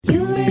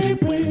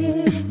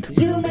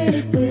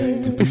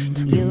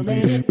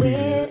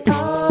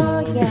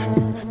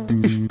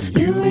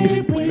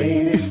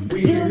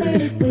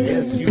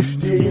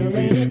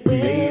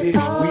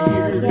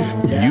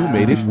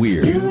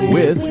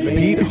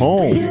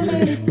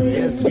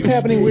What's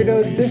happening,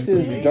 weirdos? This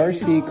is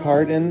Darcy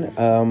Carden,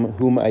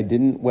 whom I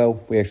didn't...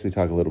 Well, we actually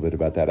talked a little bit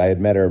about that. I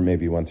had met her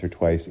maybe once or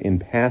twice in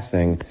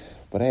passing,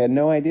 but I had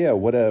no idea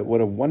what a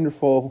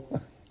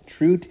wonderful,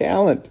 true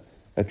talent,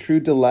 a true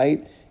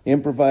delight,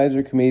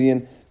 improviser,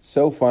 comedian,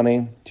 so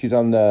funny. She's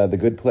on The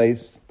Good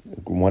Place,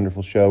 a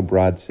wonderful show,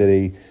 Broad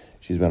City.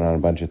 She's been on a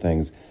bunch of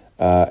things.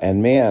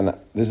 And man, I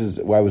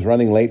was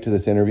running late to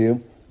this interview,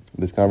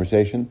 this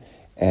conversation,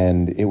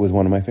 and it was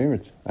one of my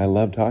favorites. I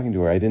loved talking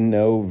to her. I didn't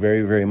know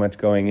very, very much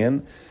going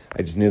in.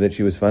 I just knew that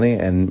she was funny,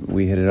 and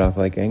we hit it off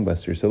like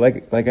gangbusters. So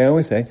like I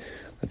always say,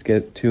 let's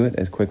get to it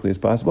as quickly as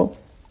possible.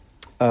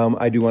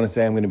 I do want to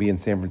say I'm going to be in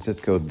San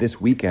Francisco this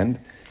weekend.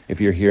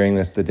 If you're hearing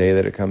this the day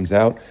that it comes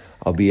out,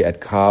 I'll be at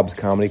Cobb's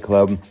Comedy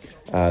Club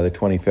the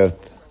 25th,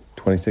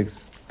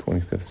 26th,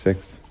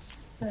 25th,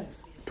 6th,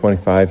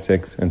 25,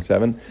 6, and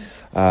 7.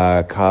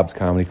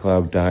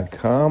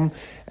 CobbsComedyClub.com.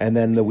 And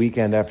then the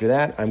weekend after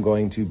that, I'm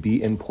going to be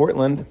in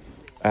Portland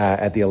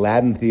at the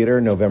Aladdin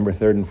Theater, November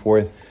 3rd and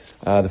 4th.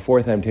 The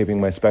 4th, I'm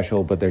taping my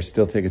special, but there's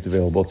still tickets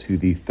available to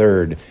the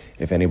 3rd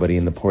if anybody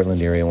in the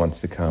Portland area wants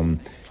to come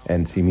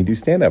and see me do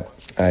stand-up.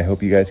 I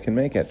hope you guys can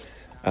make it.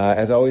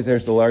 As always,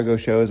 there's the Largo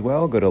show as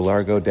well. Go to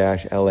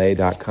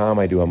largo-la.com.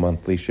 I do a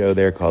monthly show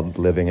there called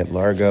Living at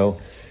Largo.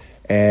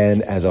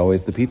 And as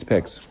always, the Pete's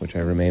Picks, which I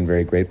remain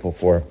very grateful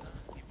for.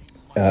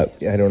 I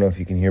don't know if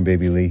you can hear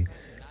Baby Lee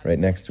right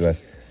next to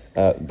us.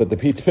 But the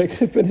Pete's Picks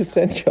have been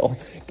essential.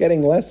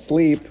 Getting less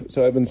sleep,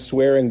 so I've been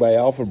swearing by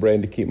Alpha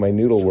Brain to keep my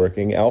noodle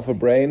working. Alpha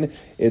Brain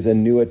is a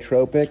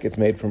nootropic. It's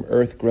made from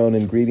earth-grown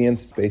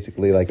ingredients. It's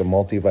basically like a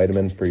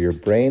multivitamin for your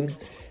brain.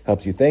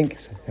 Helps you think,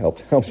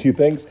 helps you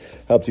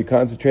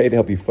concentrate,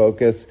 help you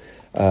focus.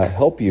 I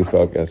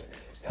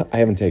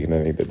haven't taken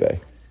any today.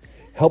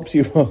 Helps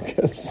you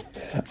focus.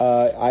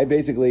 I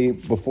basically,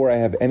 before I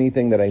have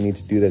anything that I need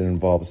to do that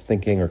involves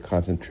thinking or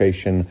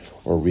concentration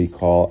or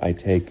recall, I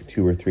take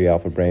 2 or 3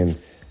 Alpha Brain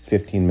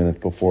 15 minutes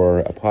before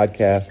a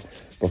podcast,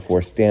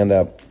 before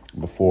stand-up,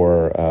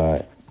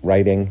 before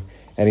writing,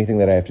 anything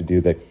that I have to do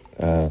that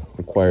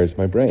requires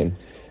my brain.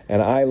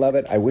 And I love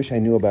it. I wish I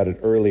knew about it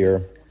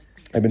earlier.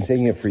 I've been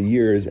taking it for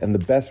years, and the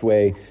best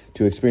way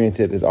to experience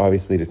it is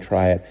obviously to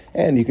try it.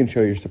 And you can show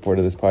your support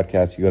of this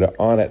podcast. You go to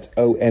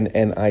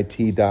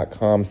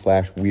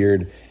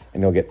onnit.com/weird,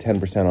 and you'll get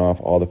 10% off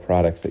all the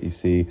products that you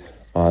see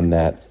on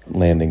that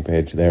landing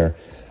page there.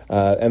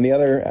 And the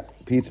other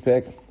Pete's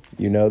Pick,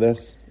 you know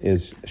this,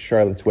 is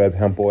Charlotte's Web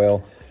Hemp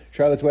Oil.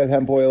 Charlotte's Web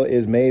Hemp Oil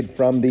is made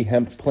from the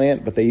hemp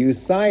plant, but they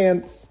use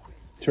science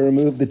to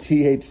remove the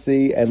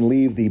THC and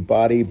leave the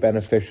body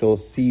beneficial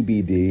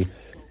CBD.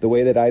 The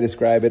way that I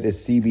describe it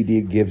is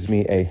CBD gives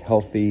me a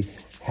healthy,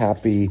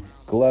 happy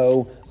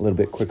glow, a little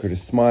bit quicker to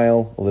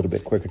smile, a little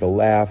bit quicker to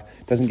laugh.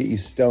 Doesn't get you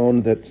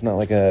stoned. That's not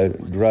like a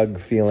drug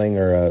feeling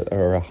or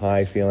a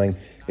high feeling.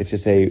 It's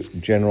just a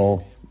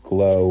general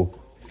glow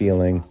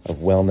feeling of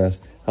wellness.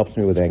 Helps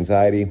me with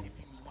anxiety,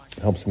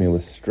 helps me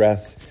with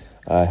stress,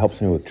 helps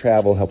me with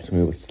travel, helps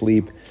me with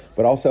sleep.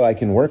 But also I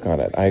can work on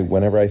it.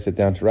 Whenever I sit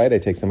down to write, I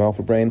take some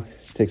Alpha Brain,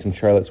 take some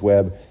Charlotte's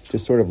Web,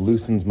 just sort of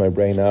loosens my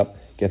brain up,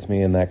 gets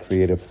me in that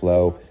creative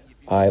flow.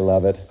 I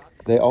love it.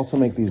 They also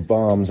make these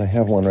bombs. I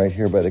have one right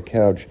here by the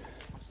couch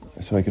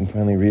so I can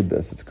finally read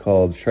this. It's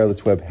called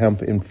Charlotte's Web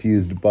Hemp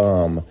Infused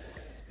Balm.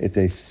 It's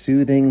a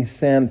soothing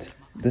scent.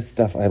 This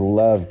stuff I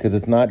love because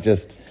it's not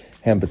just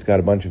hemp. It's got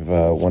a bunch of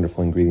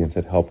wonderful ingredients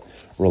that help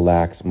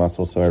relax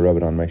muscles. So I rub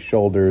it on my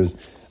shoulders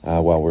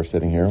while we're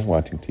sitting here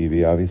watching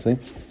TV, obviously.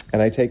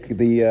 And I take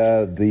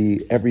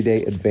the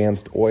Everyday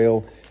Advanced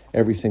Oil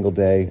every single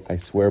day. I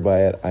swear by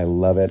it. I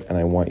love it, and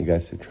I want you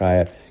guys to try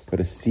it. Go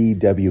to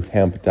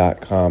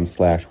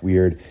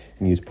cwhemp.com/weird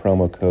and use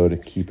promo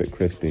code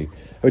KeepItCrispy. I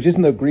was just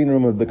in the green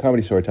room of the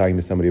Comedy Store talking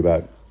to somebody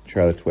about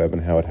Charlotte's Web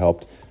and how it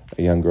helped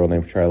a young girl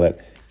named Charlotte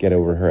get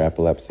over her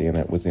epilepsy, and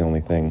it was the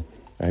only thing,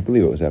 I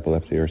believe it was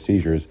epilepsy or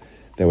seizures,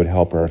 that would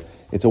help her.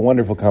 It's a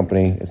wonderful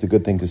company. It's a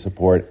good thing to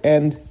support,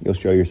 and you'll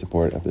show your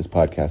support of this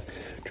podcast.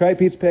 Try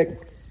Pete's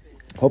Pick.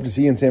 Hope to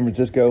see you in San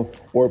Francisco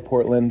or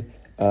Portland.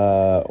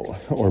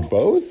 Or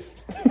both?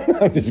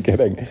 I'm just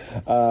kidding.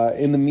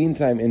 In the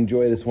meantime,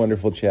 enjoy this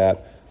wonderful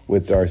chat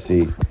with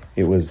Darcy.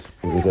 It was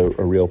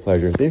a real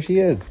pleasure. There she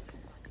is.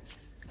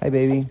 Hi,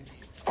 baby.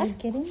 Let's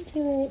get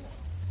into it.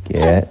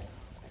 Get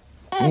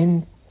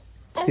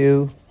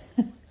into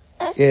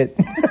it.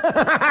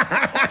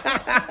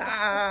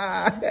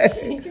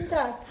 You can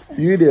talk.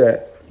 You do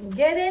it.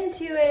 Get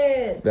into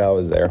it. Val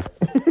was there.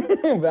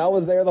 Val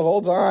was there the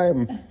whole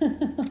time.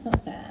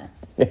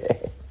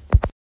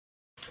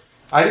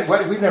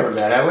 We've never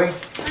met, have we?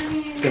 I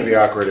mean, It's going to be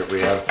awkward if we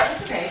have.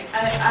 that's okay.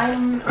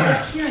 I'm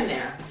like here and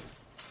there.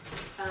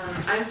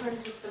 I'm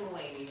friends with the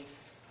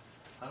Mulaney's.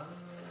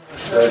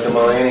 The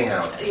Mulaney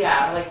house.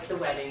 Yeah, like the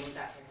wedding,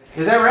 that type of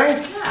thing. Is that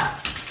right? Yeah.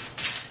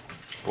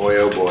 Boy,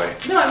 oh boy.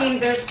 No, I mean,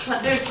 there's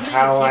many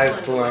How people I've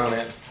in blown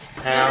it.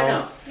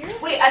 No.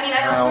 Wait, I mean,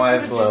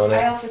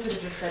 I also could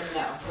have just said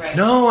no, right?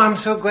 No, I'm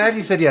so glad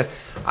you said yes.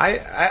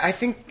 I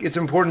think it's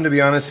important, to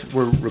be honest.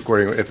 We're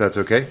recording, if that's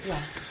okay.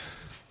 Yeah.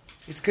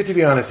 It's good to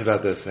be honest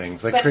about those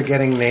things, like But-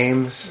 forgetting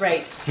names.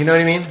 Right. You know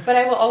what I mean? But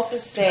I will also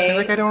Say, say,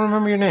 like, I don't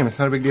remember your name. It's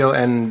not a big deal.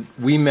 And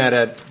we met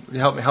at...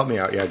 Help me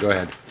out. Yeah, go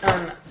ahead.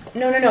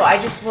 no. I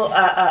just will.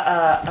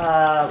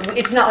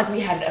 It's not like we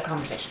had a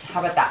conversation. How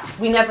about that?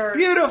 We never.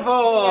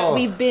 Beautiful! Yeah,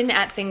 we've been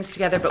at things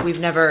together, but we've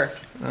never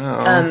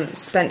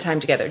spent time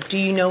together. Do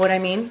you know what I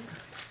mean?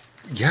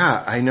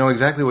 Yeah, I know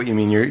exactly what you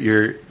mean.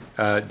 You're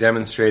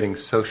demonstrating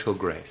social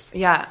grace.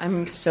 Yeah,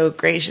 I'm so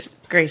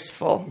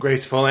graceful.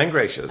 Graceful and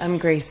gracious. I'm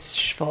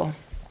graceful.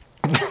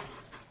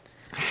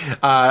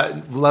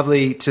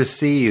 Lovely to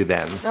see you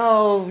then.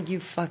 Oh, you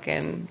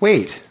fucking.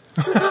 Wait.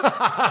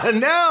 Well,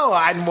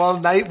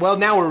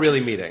 now we're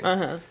really meeting.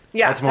 Yeah,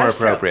 That's more true.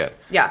 appropriate.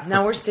 Yeah,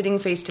 now we're sitting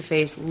face to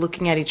face,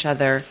 looking at each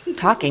other,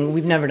 talking.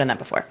 We've never done that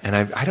before. And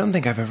I don't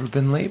think I've ever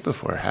been late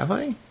before, have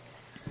I?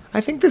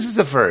 I think this is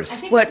the first. I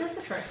think What? this is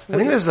the first. I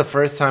think this is the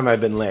first time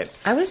I've been late.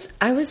 I was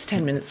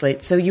 10 minutes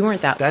late, so you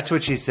weren't that. That's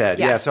what she said.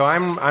 Yeah. Yeah, so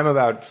I'm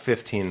about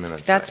 15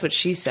 minutes That's late. what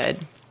she said.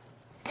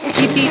 Beep,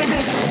 beep.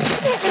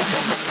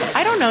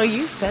 I don't know.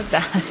 You said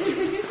that.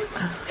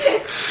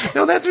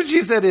 No, that's what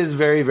she said is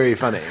very, very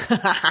funny.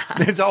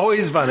 It's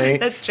always funny.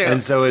 That's true.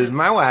 And so is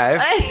my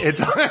wife. It's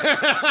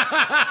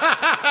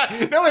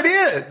No, it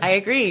is. I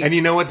agree. And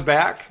you know what's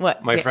back?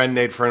 What? My friend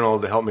Nate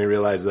Fernald helped me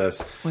realize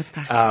this. What's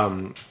back?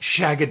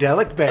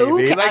 Shagadelic Baby.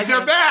 Ooh, like,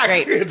 they're back.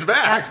 Great. It's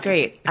back. That's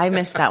great. I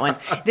missed that one.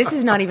 This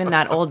is not even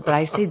that old, but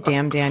I say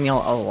 "Damn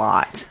Daniel" a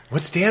lot.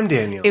 What's Damn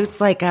Daniel? It's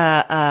like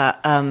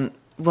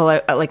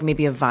like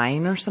maybe a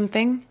Vine or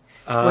something,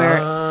 where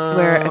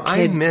a I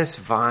kid. miss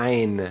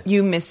Vine.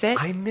 You miss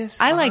it? I miss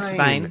I Vine. liked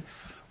Vine.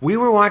 We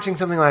were watching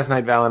something last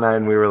night, Val and I,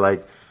 and we were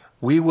like,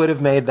 we would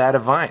have made that a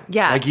Vine.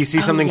 Yeah. Like you see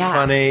Oh, something yeah,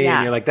 funny yeah.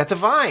 and you're like, that's a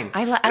Vine.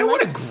 I don't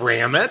want to liked-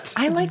 gram it.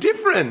 I It's liked-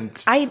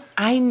 different. I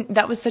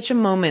that was such a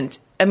moment.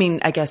 I mean,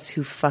 I guess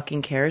who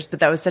fucking cares? But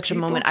that was such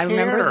People a moment. I care.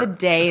 remember the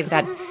day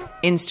that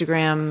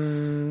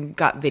Instagram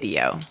got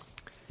video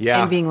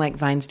Yeah. and being like,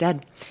 Vine's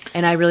dead.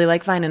 And I really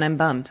like Vine, and I'm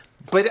bummed.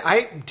 But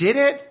I did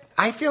it.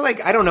 I feel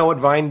like I don't know what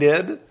Vine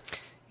did.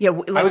 Yeah,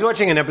 I was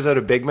watching an episode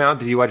of Big Mouth.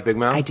 Did you watch Big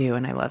Mouth? I do,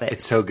 and I love it.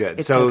 It's so good.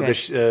 It's so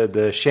so good.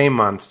 the shame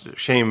monster,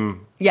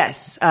 shame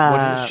Yes,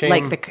 What is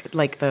shame?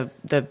 like the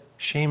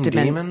Shame dimen-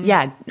 demon?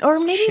 Yeah, or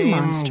maybe shame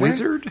monster.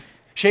 wizard.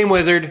 Shame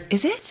wizard.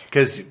 Is it?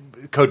 Because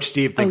Coach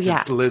Steve thinks yeah.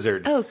 it's the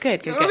lizard. Oh,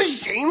 good, good, Oh, the good.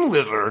 shame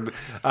lizard.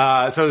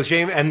 So the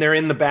shame, and they're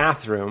in the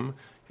bathroom,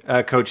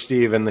 Coach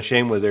Steve and the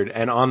shame wizard,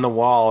 and on the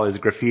wall is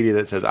graffiti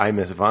that says "I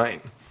miss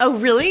Vine." Oh,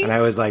 really? And I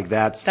was like,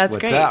 "That's what's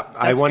great. up."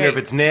 I That's wonder great.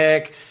 if it's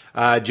Nick.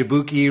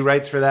 Jabuki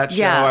writes for that show.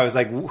 Yeah. I was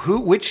like,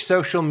 which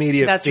social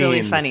media? That's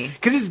really funny.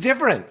 Because it's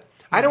different.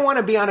 I don't want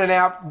to be on an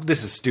app.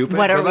 This is stupid.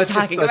 What are but we let's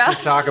talking just, Let's about?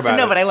 just talk about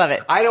No, it. but I love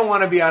it. I don't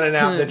want to be on an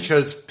app that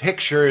shows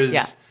pictures.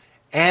 Yeah.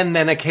 And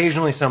then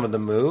occasionally some of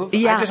them move.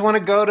 Yeah. I just want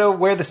to go to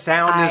where the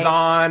sound is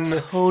on.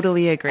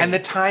 Totally agree. And the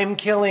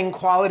time-killing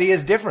quality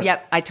is different.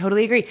 Yep, I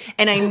totally agree.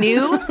 And I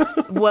knew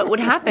what would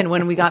happen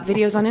when we got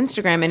videos on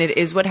Instagram, and it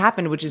is what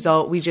happened, which is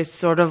all we just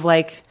sort of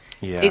like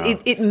Yeah.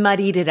 it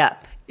muddied it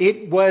up.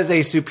 It was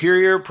a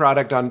superior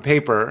product on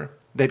paper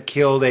that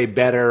killed a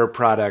better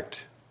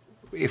product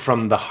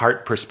from the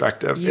heart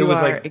perspective. You it was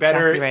are like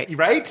better, exactly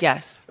right.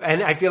 Yes.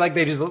 And I feel like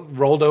they just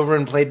rolled over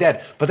and played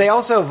dead. But they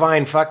also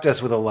Vine fucked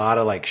us with a lot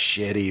of like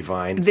shitty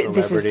Vine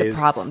celebrities. This is the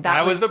problem.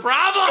 That was the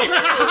problem.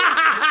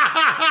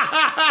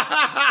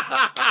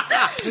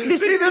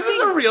 This See, this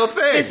is a real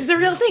thing. This is a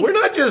real thing. We're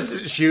not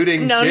just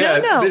shooting No,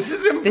 shit. no. This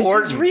is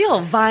important. This is real.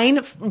 Vine.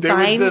 There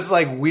was this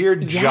like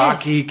weird Yes.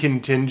 jockey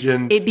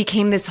contingent. It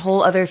became this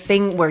whole other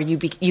thing where you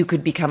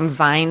could become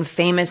Vine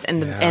famous,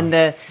 and the Yeah. and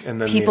the And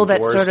then people the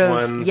that sort of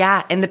endorsed ones.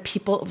 and the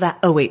people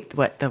that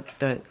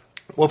the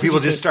well, people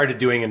you just say- started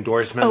doing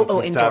endorsements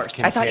and endorsed.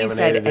 stuff. I thought you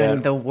said contaminated and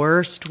it. the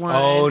worst one.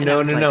 Oh, and no, I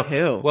was no, like,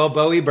 no. Who? Well,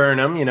 Bowie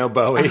Burnham, you know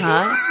Bowie.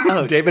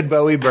 Oh. David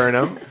Bowie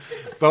Burnham.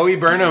 Bowie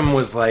Burnham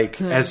was like,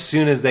 as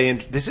soon as they...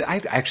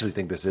 I actually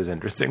think this is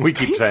interesting. We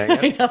keep saying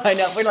it. I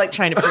know. We're like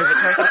trying to prove it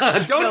to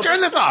ourselves. Don't turn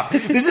this off.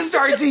 This is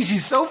Darcy.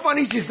 She's so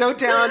funny. She's so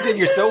talented.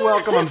 You're so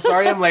welcome. I'm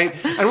sorry I'm late.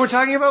 And we're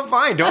talking about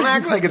Vine. Don't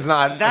act like it's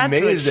not That's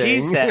what amazing. she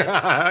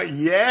said.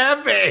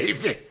 Yeah,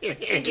 baby.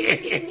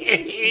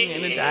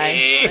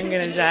 I'm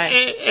gonna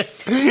die.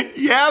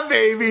 Yeah,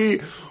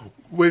 baby.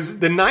 Was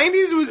the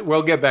 90s was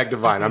we'll get back to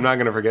Vine. I'm not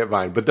going to forget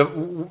Vine. But the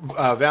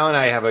Val and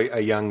I have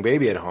a young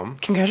baby at home.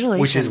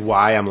 Congratulations. Which is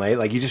why I'm late.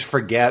 Like you just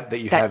forget that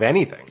you have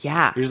anything.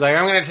 Yeah. You're just like,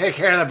 I'm going to take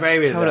care of the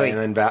baby Totally.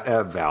 today. And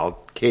then Val,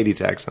 Katie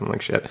texts. I'm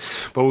like, shit.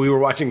 But we were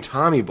watching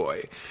Tommy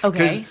Boy.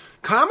 Okay. Because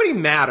comedy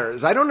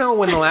matters. I don't know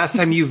when the last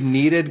time you've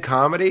needed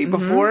comedy Mm-hmm.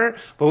 before,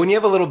 but when you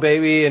have a little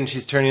baby and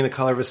she's turning the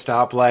color of a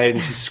stoplight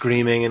and she's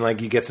screaming and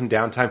like you get some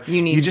downtime,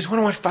 you just want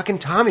to watch fucking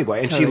Tommy Boy.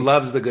 And she Totally.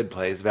 loves The Good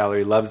Place.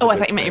 Valerie loves The Oh, Good I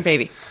thought you meant your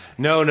Place. baby.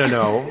 No.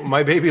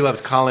 My baby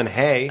loves Colin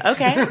Hay.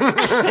 Okay.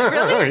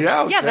 Really?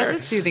 Yeah, Yeah, sure. that's a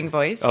soothing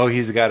voice. Oh,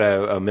 he's got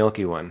a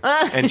milky one.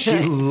 And she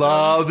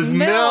loves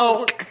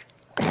milk.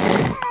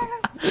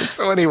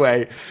 So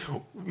anyway,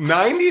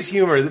 90s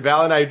humor,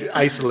 Val and I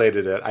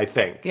isolated it, I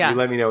think. Yeah. You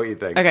let me know what you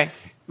think. Okay.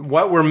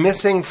 What we're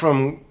missing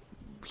from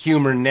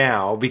humor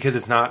now, because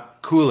it's not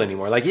cool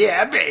anymore. Like,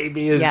 yeah,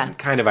 baby is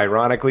kind of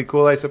ironically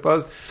cool, I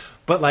suppose.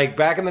 But like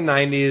back in the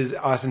 90s,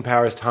 Austin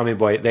Powers, Tommy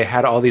Boy, they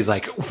had all these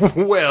like,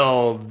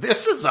 well,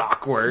 this is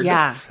awkward.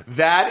 Yeah.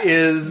 That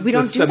is We the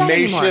don't do that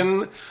summation.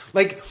 anymore.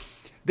 Like,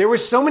 there were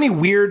so many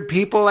weird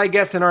people, I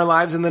guess, in our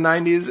lives in the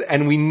 90s,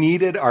 and we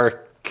needed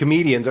our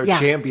comedians, our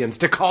champions,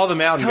 to call them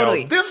out and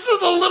go, this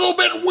is a little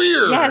bit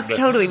weird. Yes,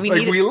 totally.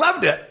 We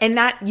loved it. And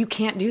that, you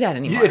can't do that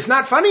anymore. It's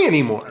not funny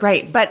anymore.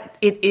 Right, but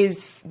it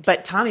is.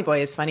 But Tommy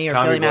Boy is funny, or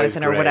Tommy Billy Boy's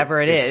Madison, or great.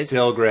 whatever It's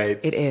still great.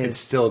 It is. It's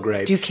still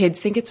great. Do kids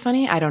think it's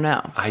funny? I don't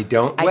know. I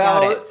don't. I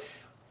well, doubt it.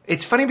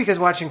 It's funny because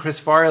watching Chris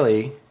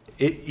Farley,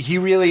 he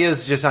really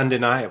is just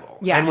undeniable.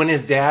 Yeah. And when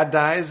his dad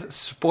dies,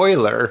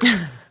 spoiler.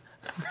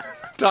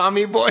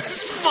 Tommy Boy,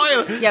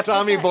 spoiler. Yeah,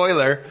 Tommy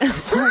Boiler.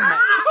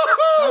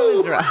 That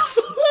was rough.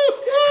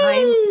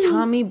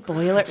 Tommy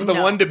Boiler. It's the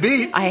one to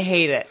beat. I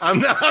hate it. I'm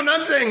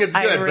not saying it's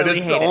good, really but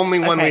it's the hate it. only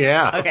one we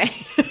have. Okay.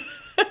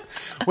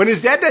 When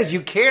his dad dies,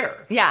 you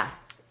care. Yeah.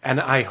 And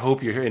I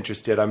hope you're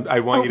interested. I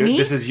want you to. Me?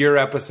 This is your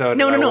episode.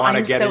 No, and no, no. I want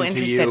I'm to get so into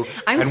interested. you,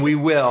 and we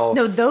will.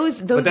 No,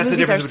 those But that's the movies are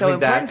difference so between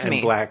important that to me.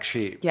 and Black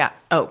Sheep. Yeah.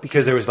 Oh,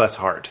 Because there was less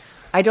heart.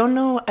 I don't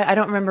know. I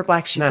don't remember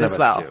Black Sheep None as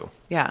of us well. do.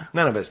 Yeah.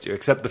 None of us do,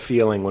 except the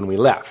feeling when we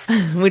left.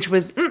 Which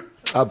was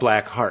A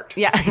black heart.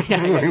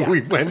 yeah.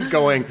 We went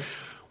going.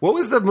 What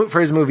was the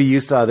first movie you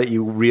saw that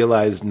you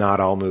realized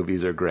not all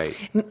movies are great?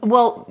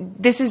 Well,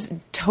 this is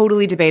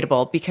totally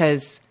debatable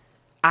because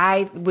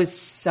I was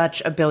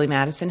such a Billy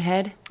Madison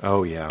head.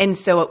 Oh, yeah. And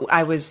so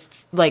I was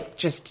like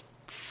just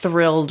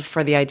thrilled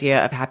for the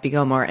idea of Happy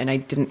Gilmore, and I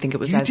didn't think it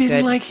was You as didn't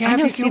good. like Happy I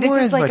know. See, Gilmore this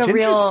as is like much. a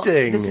real.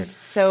 Interesting. This is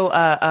so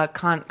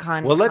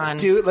Well, let's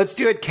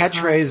do it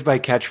catchphrase by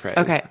catchphrase.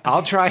 Okay.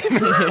 I'll try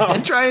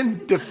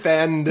and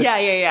defend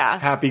Yeah.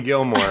 Happy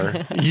Gilmore.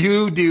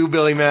 You do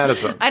Billy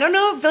Madison. I don't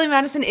know if Billy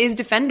Madison is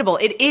defendable.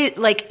 It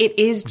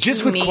is to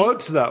Just with me-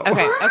 quotes, though.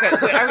 Okay.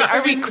 Wait,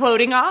 are we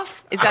quoting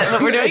off? Is that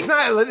what we're doing? It's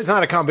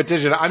not a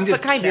competition. I'm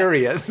just But kinda.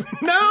 curious.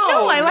 No,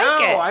 I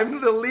like it.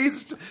 I'm the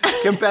least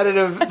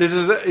competitive. This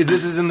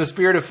is in the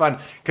spirit of fun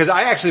because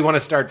I actually want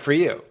to start for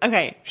you.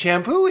 Okay.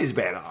 Shampoo is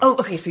bad off. Oh,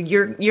 okay. So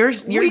you're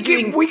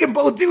doing. We can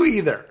both do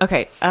either.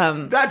 Okay.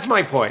 That's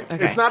my point.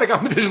 Okay. It's not a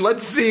competition.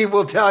 Let's see.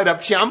 We'll tally it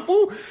up.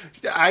 Shampoo,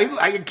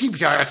 I keep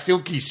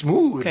silky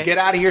smooth. Okay. Get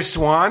out of here,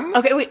 Swan.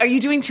 Okay. Wait. Are you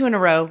doing 2 in a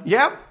row?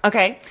 Yep.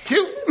 Okay. 2.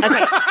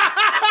 Okay.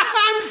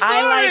 I'm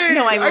sorry.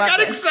 I love got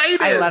it.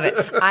 excited. I love it.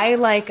 I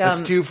like.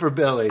 That's 2 for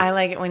Billy. I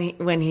like it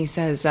when he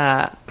says.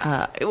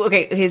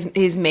 Okay.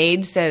 His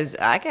maid says,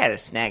 "I got a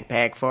snack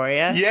pack for you."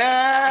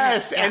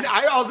 Yes, and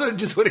I also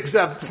just would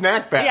accept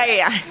snack pack.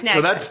 Yeah. Snack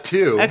So that's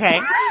 2.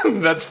 Okay.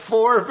 That's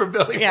 4 for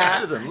Billy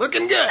Madison.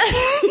 Looking good.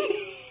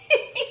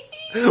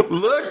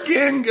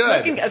 Looking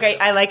good. Okay,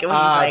 I like it when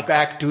he's like,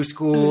 back to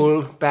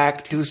school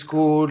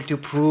to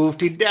prove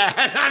to dad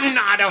I'm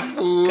not a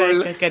fool.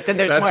 Good. Then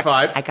there's That's more.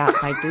 5. I got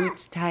my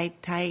boots tight.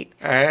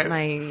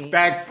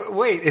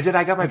 Wait, is it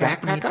I got my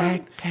backpack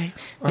on?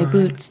 My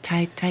boots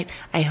tight.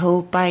 I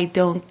hope I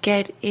don't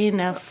get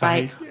in a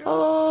fight.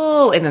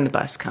 Oh, and then the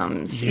bus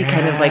comes. He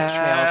kind of like trails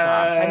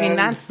off. I mean,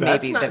 that's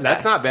maybe the best.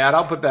 That's not bad.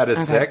 I'll put that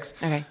as 6.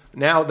 Okay.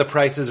 Now, The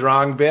Price is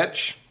Wrong,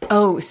 bitch.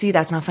 Oh, see,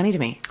 that's not funny to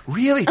me.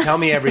 Really? Tell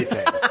me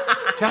everything.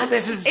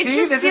 This is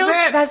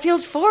it. That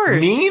feels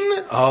forced. Mean?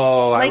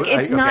 Oh, Like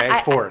it's not.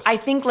 Okay, forced. I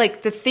think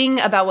like the thing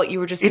about what you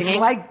were just singing. It's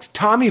like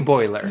Tommy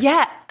Boiler.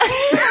 Yeah.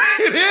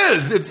 It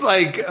is. It's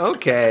like,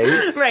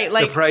 okay. Right,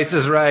 like- The Price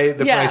is Right,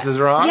 The Price is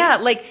Wrong. Yeah,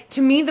 like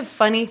to me the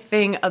funny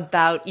thing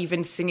about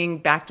even singing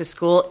Back to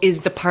School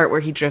is the part where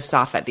he drifts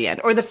off at the end.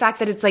 Or the fact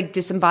that it's like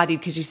disembodied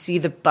because you see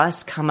the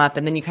bus come up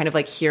and then you kind of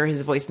like hear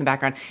his voice in the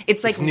background.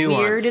 It's like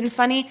weird and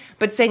funny,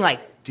 but saying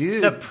like,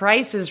 Dude. The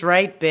Price is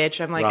Right, bitch.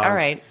 I'm like, Wrong. all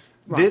right.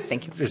 Wrong.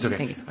 Thank you. It's okay.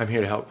 Thank you. I'm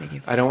here to help. Thank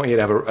you. I don't want you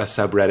to have a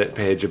subreddit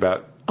page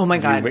about Oh my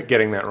God. you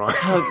getting that wrong.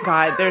 Oh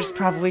God, there's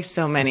probably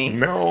so many.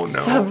 No.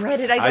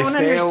 Subreddit, I don't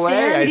stay understand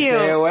away. you. I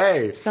stay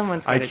away.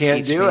 Someone's I gotta can't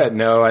teach do me. it.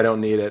 No, I don't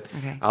need it.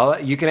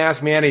 Okay. You can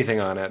ask me anything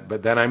on it,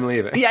 but then I'm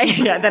leaving.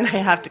 Yeah, then I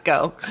have to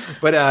go.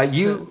 But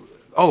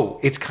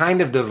it's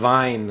kind of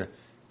divine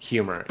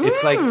humor.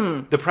 It's like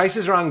The Price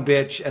is Wrong,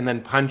 bitch, and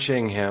then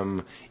punching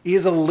him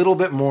is a little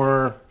bit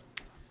more.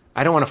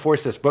 I don't want to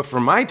force this, but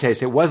for my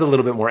taste, it was a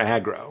little bit more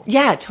aggro.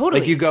 Yeah, totally.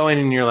 Like you go in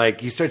and you're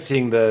like, you start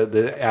seeing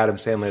the Adam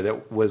Sandler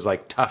that was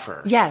like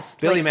tougher. Yes,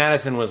 Billy like-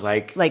 Madison was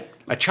like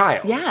a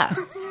child. Yeah.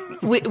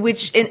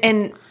 Which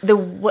and the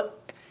what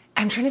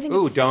I'm trying to think.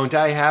 Ooh, don't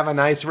I have a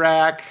nice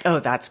rack? Oh,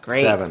 that's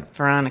great. 7.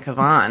 Veronica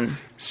Vaughn.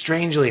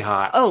 Strangely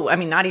hot. Oh, I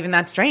mean, not even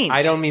that strange.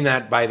 I don't mean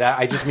that by that.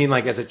 I just mean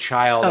like as a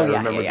child, I yeah,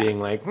 remember yeah. being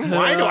like,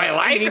 why do I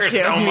like Me her too,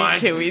 so me much?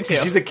 too, me too.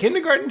 She's a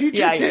kindergarten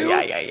teacher too.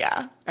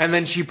 Yeah. And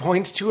then she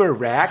points to her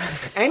rack.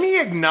 Any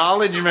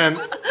acknowledgement,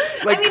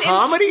 like I mean,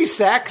 comedy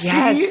sexy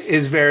Yes.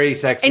 is very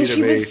sexy And to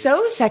she me. was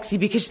so sexy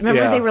because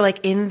remember Yeah. they were like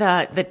in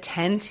the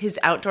tent, his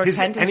outdoor tent,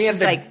 and and he had she's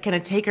the- like gonna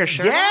take her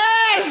shirt.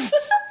 Yes!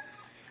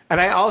 And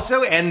I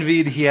also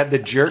envied he had the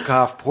jerk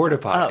off porta Oh,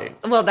 potty.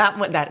 well,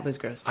 that was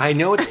gross. Too. I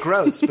know it's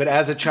gross, but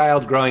as a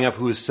child growing up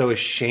who was so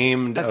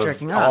ashamed Of of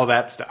jerking off. all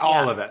that stuff,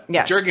 all Yeah. of it,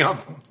 Yes. jerking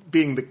off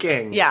being the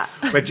king. Yeah.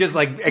 But just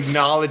like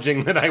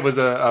acknowledging that I was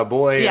a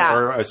boy Yeah.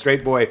 or a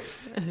straight boy,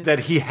 that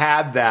he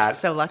had that.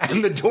 So lucky.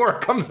 And the door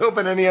comes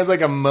open and he has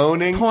like a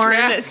moaning Porn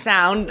track.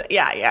 sound.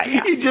 Yeah.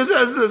 He just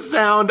has the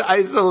sound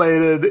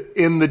isolated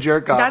in the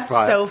jerk off That's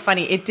spot. so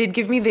funny. It did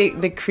give me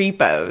the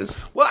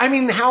creepos. Well, I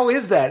mean, how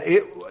is that?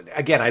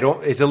 Again, I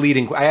don't. It's a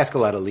leading. I ask a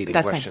lot of leading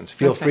That's fine. questions.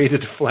 Feel That's free fine. to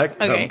deflect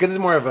them Okay. because it's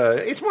more of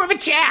a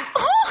chat.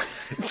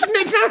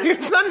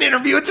 It's not an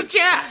interview. It's a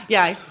chat.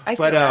 Yeah, I feel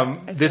But that. I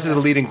feel this is that. a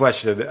leading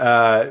question.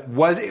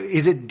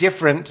 Is it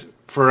different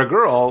for a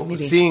girl Maybe.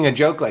 seeing a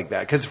joke like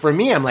that? Because for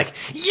me, I'm like,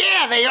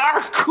 yeah, they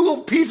are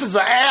cool pieces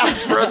of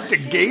ass for us to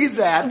gaze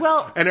at.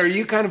 Well- and are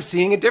you kind of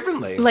seeing it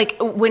differently? Like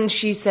when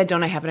she said,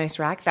 "Don't I have a nice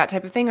rack?" That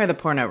type of thing, or the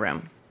porno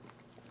room.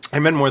 I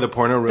meant more the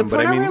porno room,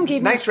 but I porno mean, room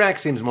gave me- nice rack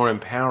seems more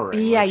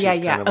empowering. Yeah, Like, she's yeah.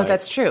 kind of Oh, like-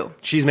 that's true.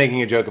 She's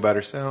making a joke about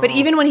herself. But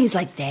even when he's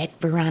like, "That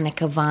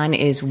Veronica Vaughn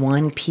is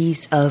one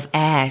piece of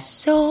ass,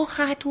 so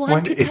hot."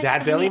 Is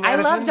that Billy I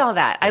Madison? loved all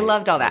that. I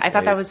loved all that. I That's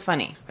thought that eight. was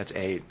funny. That's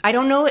 8. I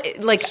don't know,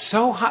 like.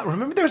 So hot.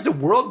 Remember, there was a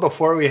world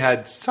before we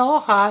had so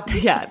hot.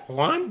 Yeah.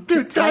 Want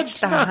to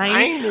Touch the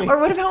hiney. hiney. Or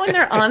what about when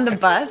they're on the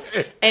bus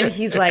and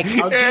he's like,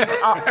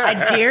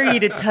 I dare you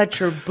to touch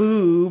her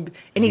boob.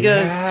 And he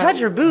goes, touch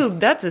her boob?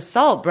 That's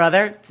assault,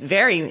 brother.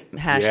 Very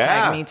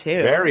hashtag me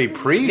too. Very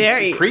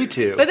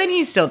pre-to. But then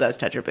he still does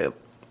touch her boob.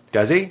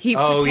 Does he? He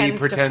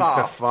pretends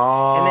to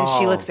fall. And then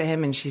she looks at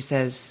him and she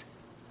says,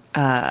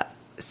 it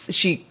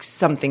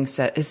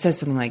says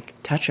something like,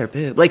 touch her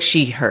boob. Like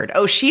she heard.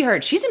 Oh, she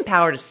heard. She's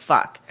empowered as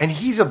fuck. And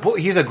he's a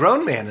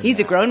grown man. He's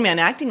a grown man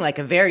acting like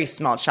a very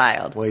small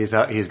child. Well,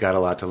 he's got a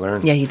lot to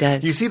learn. Yeah, he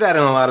does. You see that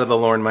in a lot of the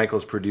Lorne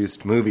Michaels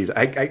produced movies.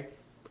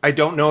 I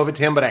don't know if it's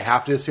him, but I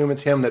have to assume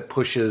it's him that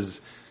pushes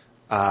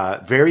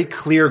very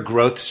clear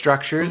growth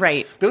structures.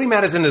 Right. Billy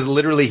Madison is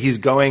literally, he's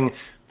going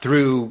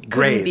through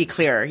grades. be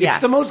clearer, yeah. It's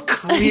the most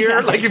clear. Yeah,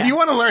 like, if you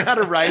want to learn how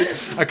to write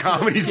a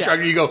comedy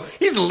structure, you go,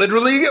 he's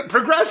literally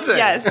progressing.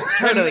 Yes,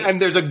 totally. and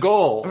there's a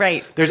goal.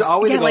 Right. There's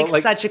always a goal.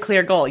 like such a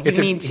clear goal. You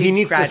need to he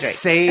needs graduate. to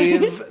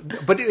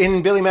save. But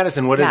in Billy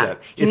Madison, what is it?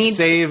 He It's needs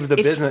save the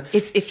if- business.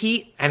 It's if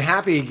he And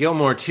Happy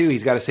Gilmore too.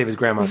 He's got to save his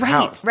grandma's Right,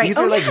 house. right. These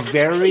Oh, are yeah, like that's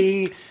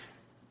very,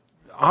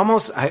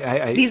 almost.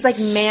 these like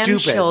man stupid.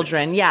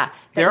 children, yeah.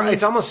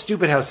 It's almost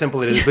stupid how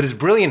simple it is, but it's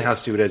brilliant how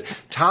stupid it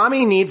is.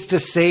 Tommy needs to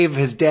save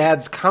his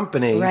dad's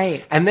company,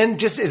 Right. And then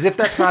just as if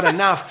that's not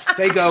enough,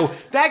 they go,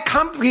 that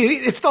company,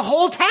 it's the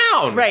whole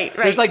town, Right.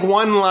 There's like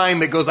one line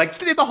that goes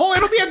like,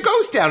 it'll be a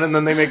ghost town, and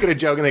then they make it a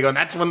joke, and they go, and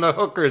that's when the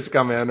hookers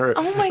come in, or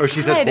Oh my or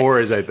she God. says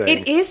whores, I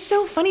think. It is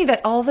so funny that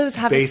all those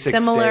have Basic a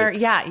similar,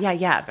 stakes.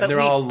 yeah. and they're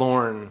all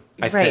Lorne,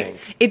 I think.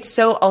 It's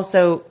so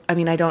also. I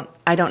mean, I don't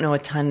know a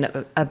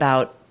ton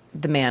about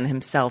the man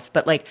himself,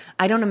 but like,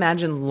 I don't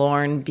imagine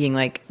Lorne being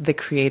like the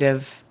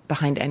creative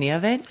behind any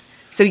of it.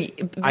 So,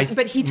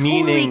 but he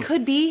totally Meaning,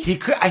 could be. He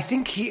could. I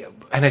think he.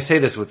 And I say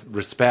this with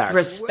respect.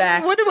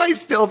 Respect. What do I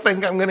still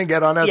think I'm going to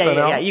get on SNL?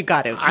 Yeah. You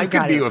got it. I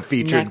could be a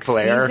featured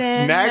player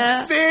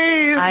next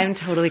season. I'm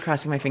totally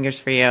crossing my fingers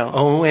for you.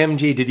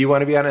 OMG! Did you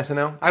want to be on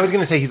SNL? I was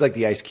going to say he's like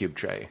the Ice Cube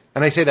tray,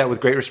 and I say that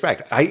with great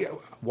respect.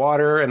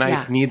 Water and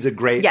ice needs a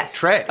great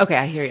tray. Okay,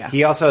 I hear you.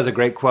 He also has a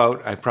great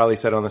quote. I probably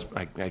said on this.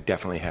 I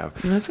definitely have.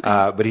 That's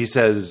okay. But he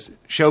says,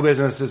 "Show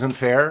business isn't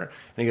fair," and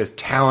he goes,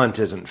 "Talent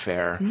isn't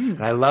fair."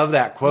 And I love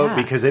that quote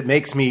because it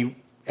makes me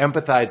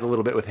empathize a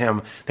little bit with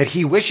him. That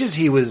he wishes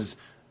he was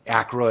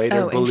Aykroyd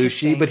or Belushi,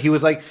 interesting. but he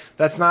was like,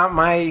 "That's not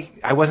my.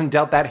 I wasn't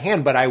dealt that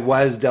hand, but I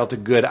was dealt a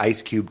good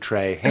Ice Cube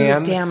tray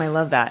hand." Oh, damn, I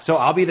love that. So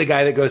I'll be the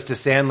guy that goes to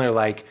Sandler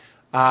like,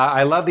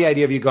 I love the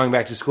idea of you going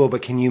back to school,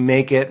 but can you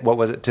make it? What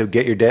was it to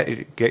get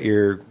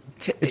your?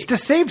 It's to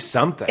save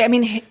something. I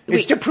mean,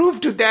 it's to prove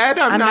to Dad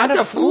I'm not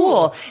a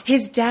fool.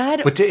 His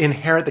dad, But to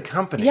inherit the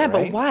company. yeah, right?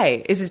 but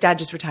why? Is his dad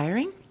just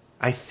retiring?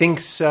 I think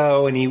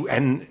so,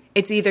 and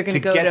It's either going to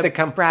go get to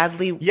the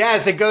Bradley.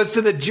 Yes, it goes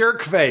to the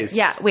jerk face.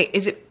 Yeah, wait,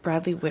 is it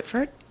Bradley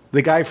Whitford?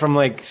 The guy from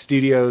like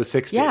Studio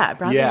 60. Yeah,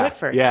 Bradley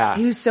Whitford. Yeah,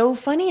 he was so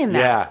funny in that.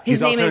 Yeah, His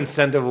he's name also is in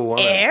Scent of a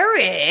Woman.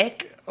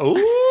 Eric.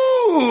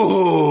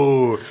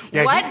 Ooh.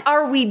 Yeah, What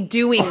are we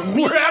doing?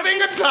 We're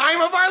having a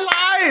time of our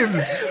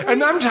lives,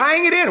 and I'm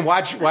tying it in.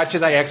 Watch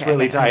as I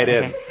expertly tie it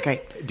in. Okay,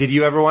 great. Did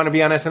you ever want to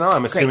be on SNL?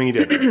 I'm assuming you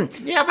did.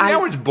 Yeah, but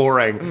now it's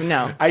boring.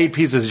 No. I eat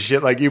pieces of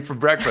shit like you for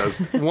breakfast.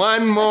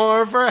 One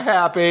more for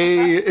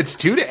Happy. It's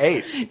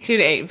 2-8.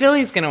 2-8.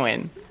 Billy's going to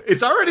win.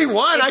 It's already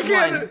won. I It's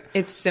can't. one.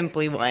 It's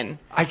simply one.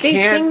 can't- They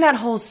sing that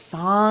whole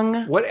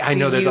song. What? I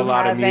know there's a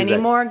lot of Do you have music.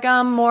 any more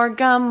gum, more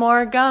gum,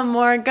 more gum,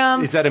 more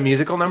gum? Is that a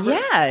musical number?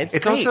 Yeah, it's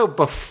great. also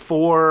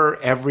before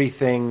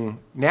everything.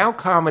 Now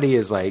comedy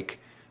is like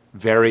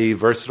very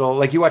versatile.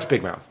 Like you watch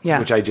Big Mouth, Yeah.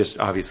 which I just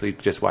obviously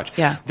just watched.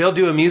 Yeah. They'll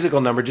do a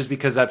musical number just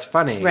because that's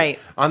funny. Right.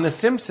 On The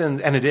Simpsons,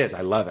 and it is.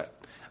 I love it.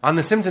 On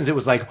The Simpsons, it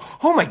was like,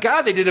 oh my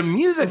God, they did a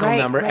musical Right,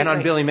 number. right, And on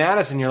right. Billy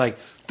Madison, you're like,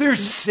 they're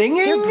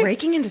singing? They're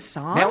breaking into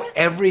song? Now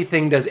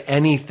everything does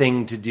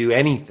anything to do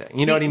anything.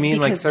 You know what I mean?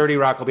 Like Because- 30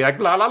 Rock will be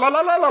like, la la la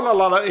la la la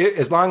la la,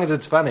 as long as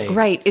it's funny.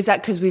 Right. Is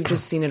that because we've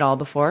just seen it all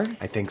before?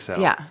 I think so.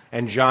 Yeah.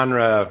 And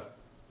genre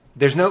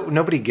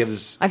nobody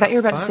gives. I thought you were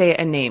about to fuck. say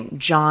a name,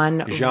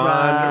 John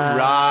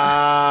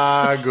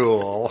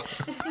Ragul.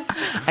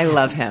 I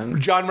love him.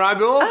 John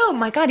Ragul. Oh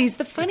my God, he's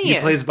the He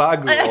funniest. plays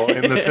Bagul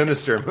in the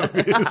Sinister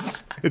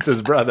movies. It's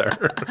his brother.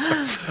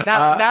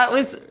 That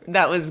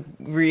was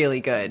really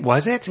good.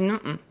 Was it?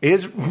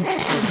 Is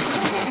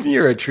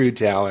you're a true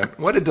talent.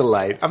 What a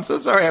delight. I'm so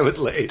sorry I was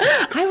late.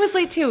 I was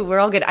late too. We're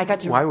all good. I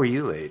got to. Why were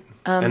you late?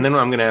 And then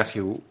I'm going to ask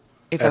you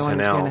If I wanted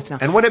to be on SNL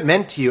SNL. and what it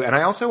meant to you. And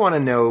I also want to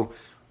know,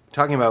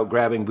 talking about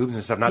grabbing boobs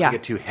and stuff, not Yeah. to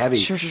get too heavy.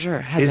 Sure.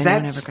 Has Is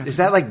anyone that ever grabbed is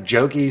that like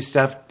jokey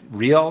stuff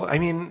real? I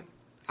mean,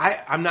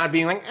 I'm not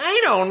being like,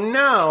 I don't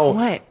know.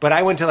 What? But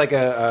I went to like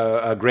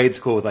a grade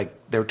school with like,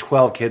 there were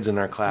 12 kids in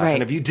our class. Right.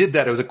 And if you did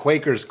that, it was a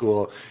Quaker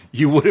school,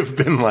 you would have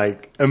been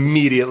like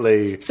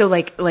immediately So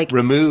like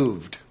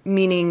removed.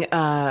 meaning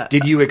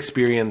Did you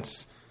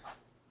experience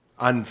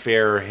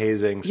unfair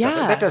hazing stuff?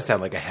 Yeah. That does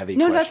sound like a heavy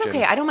no, question. that's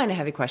okay. I don't mind a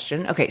heavy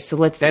question. Okay, so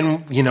let's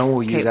Then,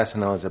 we'll use Okay.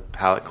 SNL as a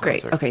palate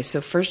Great. cleanser. Okay,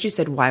 so first you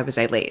said why was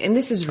I late? And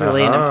this is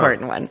really Uh-huh. an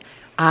important one.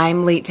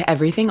 I'm late to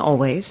everything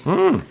always.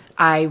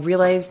 I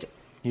realized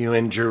You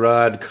and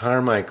Gerard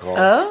Carmichael.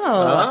 it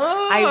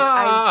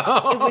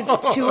was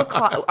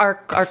 2:00.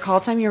 Our call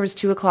time here was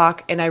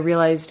 2:00, and I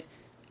realized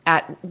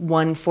at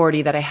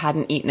 1:40 that I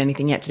hadn't eaten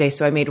anything yet today.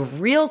 So I made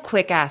real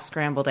quick ass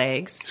scrambled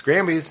eggs,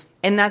 Scrambies.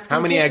 and that's How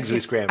gonna many take- eggs we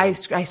scrambled?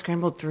 I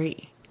scrambled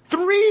 3. 3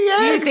 Do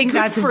you eggs. think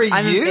Good that's for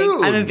I'm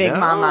you? A big No,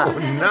 mama?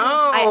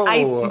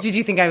 No. Did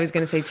you think I was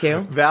going to say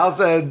 2? Val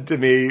said to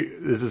me,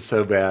 "This is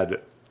so bad."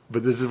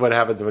 But this is what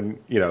happens when,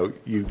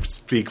 you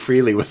speak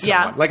freely with someone.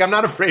 Yeah. Like, I'm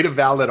not afraid of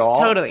Val at all.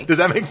 Totally. Does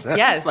that make sense?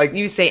 Yes. Like,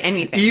 You say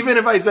anything. even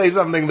if I say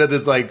something that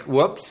is like,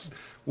 whoops,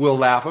 we'll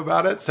laugh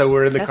about it. So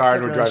we're in the That's car a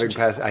and good we're driving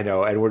relationship. past, I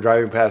know, and we're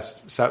driving past,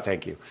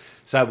 thank you,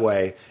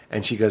 Subway.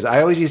 And she goes,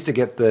 I always used to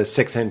get the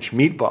 6-inch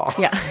meatball.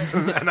 Yeah.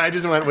 And I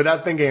just went,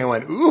 without thinking, I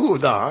went, ooh,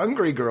 the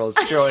hungry girl's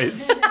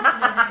choice.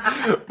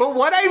 But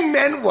what I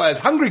meant was,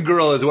 hungry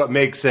girl is what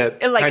makes it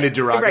kind of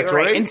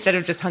derogatory. Right. Instead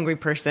of just hungry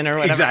person or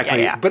whatever.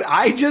 Exactly. Yeah. But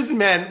I just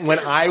meant when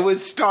I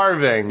was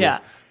starving, yeah.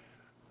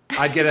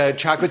 I'd get a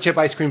chocolate chip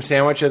ice cream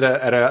sandwich at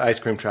a ice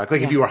cream truck.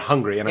 Like if you were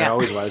hungry, and I Yeah.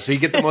 always was. So you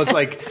get the most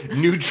like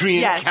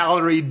nutrient, Yes.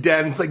 calorie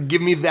dense. Like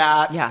give me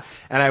that. Yeah.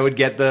 And I would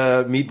get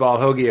the meatball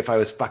hoagie if I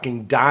was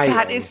fucking dying.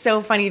 That is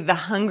so funny. The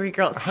hungry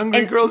girl.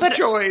 Hungry girl's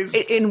choice.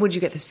 And would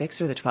you get the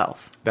 6 or the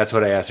 12? That's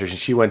what I asked her. And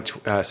she went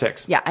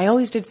 6. Yeah, I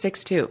always did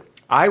 6 too.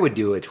 I would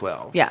do a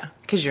 12. Yeah,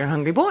 because you're a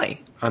hungry boy.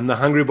 I'm the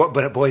hungry boy,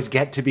 but boys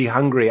get to be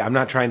hungry. I'm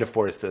not trying to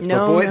force this.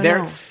 No, but boy,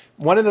 no.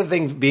 One of the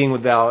things being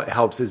with Val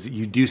helps is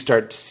you do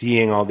start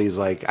seeing all these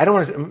like I don't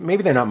want to.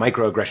 Maybe they're not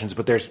microaggressions,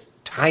 but there's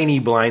tiny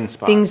blind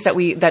spots. Things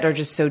that are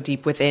just so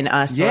deep within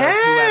us or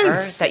whoever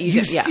Yes, that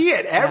you see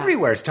it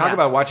everywhere. Talk Yeah.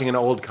 about watching an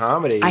old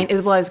comedy. I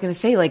was going to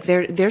say, like,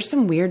 there's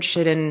some weird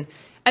shit in.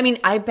 I mean,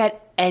 I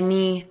bet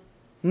any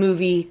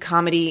movie,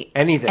 comedy,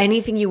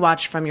 anything you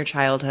watch from your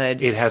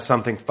childhood, it has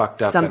something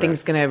fucked up.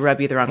 something's going to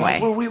rub you the wrong way.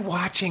 What were we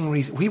watching?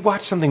 We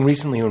watched something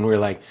recently when we were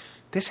like,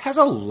 this has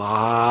a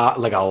lot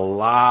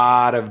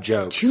of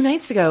jokes. 2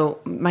 nights ago,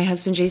 my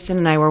husband Jason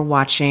and I were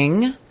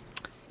watching.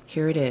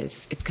 Here it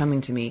is. It's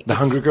coming to me. The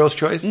Hungry Girl's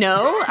Choice?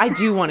 No, I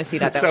do want to see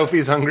that. Though.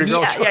 Sophie's Hungry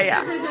Girl's Choice?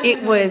 Yeah.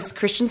 It was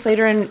Christian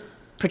Slater and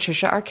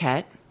Patricia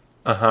Arquette.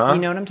 Uh-huh.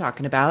 You know what I'm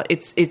talking about.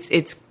 It's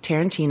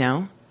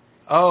Tarantino.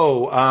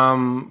 Oh,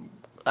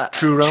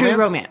 True Romance? True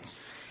Romance.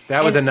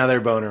 That was And- another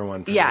boner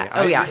one for Yeah. me.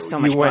 Oh, yeah, so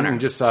much You went boner. and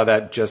just saw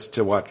that just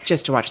to watch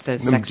The them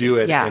sex. do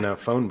it yeah. in a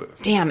phone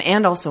booth. Damn,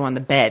 and also on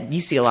the bed.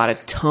 You see a lot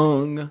of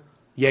tongue.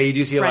 Yeah, you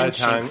do see a lot of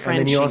tongue. And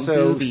then you Frenching,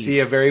 also boobies. see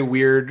a very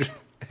weird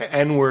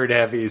N-word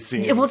heavy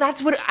scene. Yeah, well,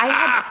 that's what I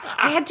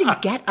had to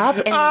get up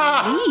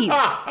and leave.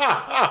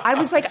 I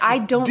was like, I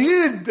don't.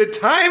 Dude, the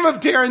time of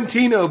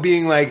Tarantino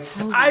being like,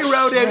 I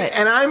wrote it shit.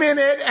 and I'm in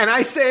it and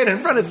I say it in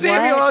front of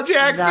Samuel L. What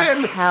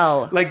Jackson. the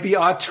hell? Like the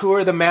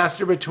auteur, the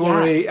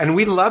masturbatory, and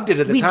we loved it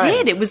at the We time.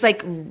 did. It was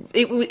like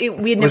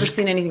we had never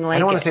seen anything like it. I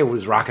don't want to say it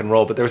was rock and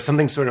roll, but there was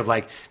something sort of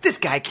like, this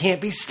guy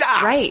can't be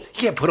stopped. Right. You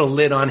can't put a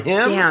lid on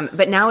him. Damn,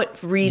 but now it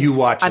reads. You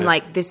watch I'm it.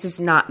 like, this is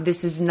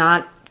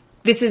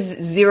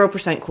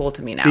 0% cool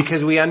to me now.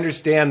 Because we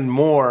understand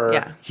more.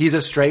 Yeah. He's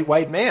a straight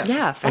white man.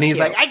 Yeah, fuck and he's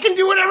you. like, I can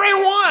do whatever I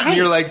want. And Right.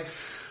 you're like,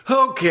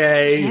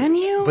 okay. Can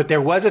you? But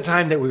there was a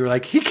time that we were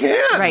like, he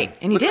can. Right,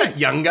 and he Look at did. that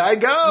young guy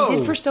go. He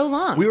did for so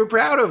long. We were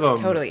proud of him.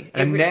 Totally.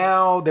 And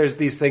now there's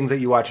these things that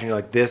you watch and you're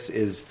like, this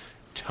is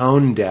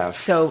tone deaf.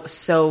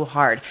 so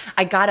hard.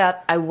 I got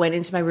up, I went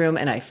into my room,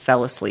 and I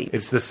fell asleep.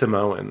 It's the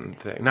Samoan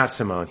thing. Not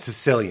Samoan,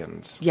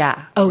 Sicilians.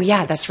 Yeah. Oh,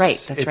 yeah. That's right.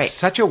 That's It's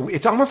right.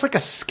 it's almost like a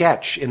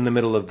sketch in the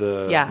middle of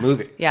the Yeah,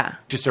 movie. yeah.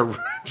 Just a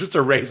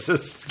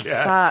racist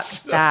sketch.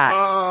 Fuck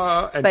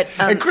that. And, But,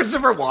 and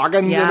Christopher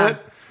Walken's yeah, in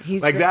it.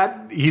 he's like great.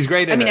 that. He's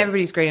great in it. I mean,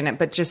 everybody's great in it,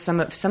 but just some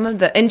of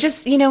the, and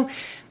just the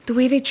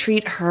way they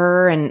treat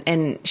her,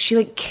 and she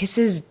like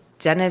kisses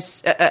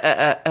Dennis,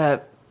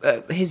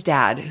 his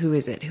dad. Who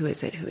is it?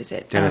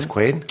 Dennis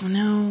Quaid?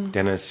 No,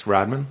 Dennis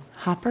Rodman?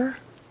 Hopper.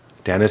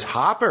 Dennis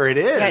Hopper, it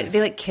is. Yeah,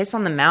 they like kiss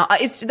on the mouth.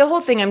 It's the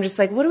whole thing. I'm just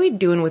like, what are we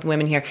doing with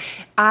women here?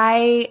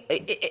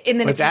 And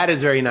then But that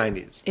is very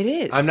 90s. It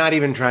is. I'm not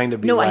even trying to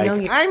be No, I like, know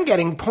you- I'm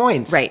getting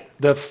points. Right.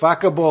 The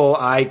fuckable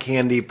eye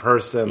candy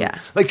person. Yeah.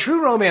 Like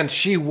True Romance,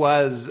 she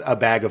was a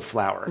bag of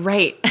flour.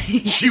 right.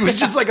 She was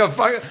just like a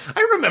fuck.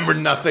 I remember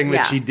nothing that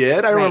Yeah. she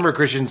did. I Right. remember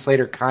Christian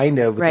Slater kind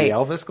of with Right. the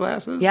Elvis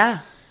glasses. Yeah.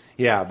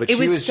 Yeah, but It she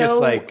was was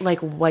so just like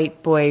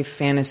white boy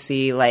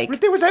fantasy,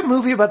 like there was that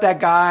movie about that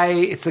guy.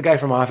 It's the guy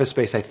from Office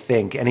Space, I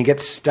think, and he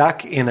gets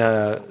stuck in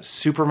a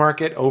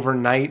supermarket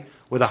overnight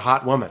with a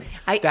hot woman.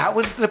 That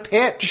was the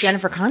pitch.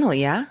 Jennifer Connelly.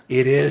 Yeah.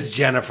 It is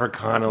Jennifer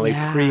Connelly,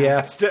 Yeah.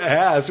 pre-ass to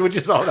ass, which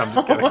is all. I'm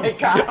just kidding. Oh my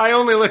God. I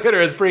only look at her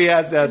as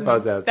pre-ass to ass,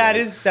 post ass. That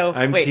is so.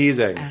 I'm wait,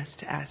 teasing. Ass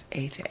to ass,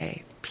 A to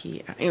A,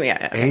 P.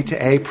 Yeah. A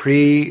to A,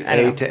 pre I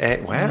don't A know. to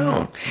A.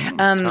 Wow,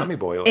 Tommy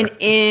Boyler. And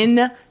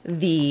in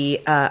the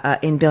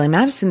in Billy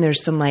Madison,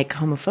 there's some like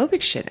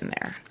homophobic shit in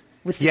there.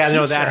 With the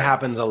no, that teacher.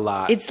 happens a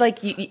lot. It's like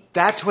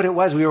That's what it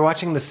was. We were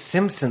watching The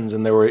Simpsons,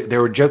 and there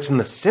were jokes in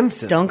The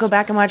Simpsons. don't go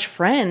back and watch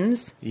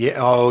Friends. Yeah.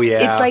 Oh,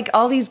 yeah. It's like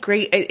all these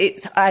great.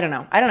 It's I don't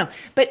know,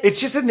 but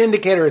It's just an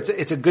indicator.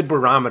 It's a good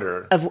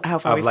barometer Of how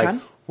far we've like,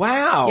 come?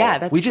 wow, Yeah,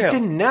 that's we just true.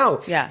 didn't know.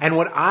 Yeah. And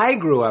what I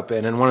grew up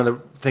in, and one of the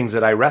things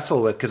that I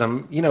wrestle with, because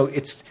I'm,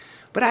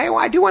 but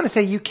I do want to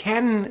say you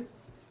can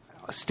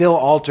still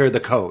alter the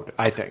code.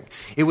 I think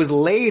it was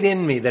laid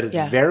in me that it's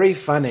Yeah. very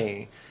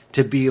funny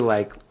to be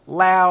like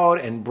loud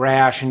and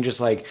brash and just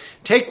like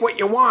take what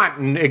you want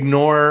and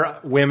ignore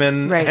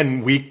women Right.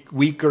 and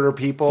weaker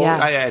people. Yeah.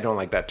 I don't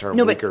like that term,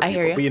 No, but weaker I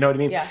people, hear you. but you know what I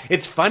mean? Yeah.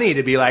 It's funny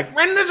to be like,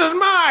 when this is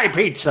my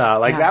pizza.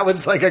 Like Yeah. that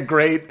was like a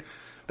great.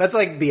 That's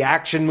like the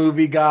action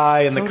movie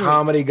guy and the Totally.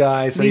 comedy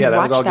guy. So We yeah, that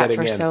was watched all that getting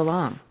for in. so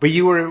long. But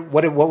you were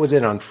what was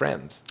it on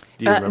Friends?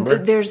 Do you remember?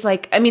 There's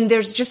like, I mean,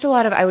 there's just a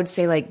lot of, I would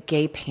say, like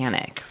gay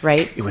panic,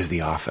 right? It was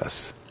The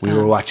Office. We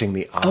were watching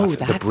The Office,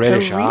 the that's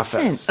British so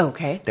recent. Office.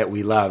 Okay. That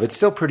we love. It's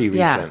still pretty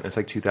Yeah. recent. It's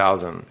like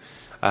 2000.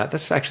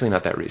 That's actually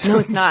not that recent. No,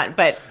 it's not.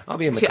 But I'll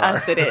be in the to car.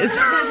 us, it is.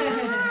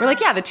 We're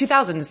like, yeah, the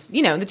 2000s.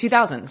 You know, the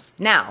 2000s.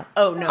 Now.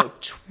 Oh no,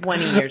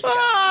 20 years ago.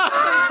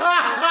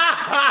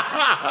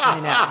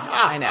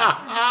 I know.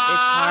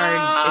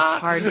 It's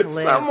hard to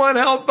live. Someone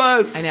help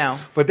us. I know.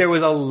 But there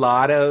was a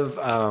lot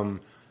of,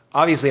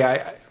 obviously,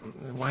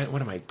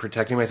 what am I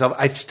protecting myself?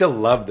 I still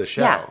love the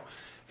show. Yeah.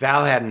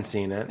 Val hadn't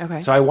seen it.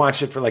 Okay. So I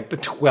watched it for like the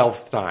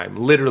 12th time.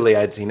 Literally,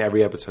 I'd seen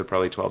every episode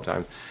probably 12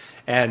 times.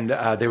 And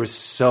there was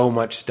so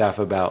much stuff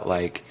about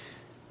like,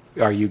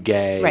 are you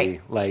gay?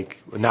 Right.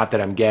 Like, not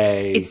that I'm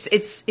gay.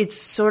 It's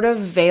sort of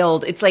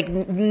veiled. It's like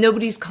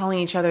nobody's calling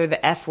each other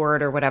the F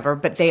word or whatever,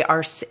 but they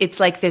are. It's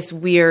like this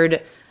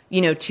weird,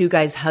 two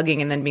guys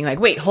hugging and then being like,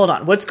 wait, hold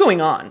on, what's going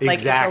on? Like,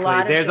 Exactly. It's a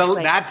lot of There's just,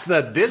 like, that's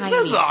the this tiny-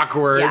 is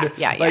awkward.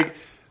 Yeah. Like,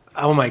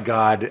 oh my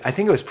God. I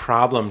think it was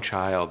Problem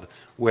Child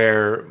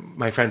where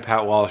my friend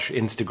Pat Walsh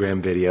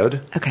Instagram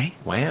videoed. Okay.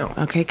 Wow.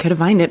 Okay, could have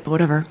mined it, but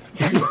whatever.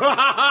 He's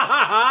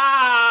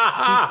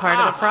part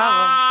of the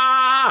problem.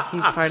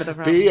 He's part of the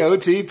problem.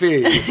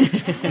 POTP.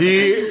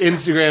 He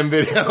Instagram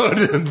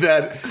videoed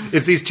that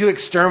it's these two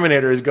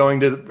exterminators going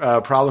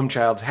to Problem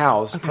Child's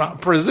house,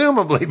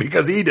 presumably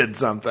because he did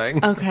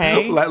something.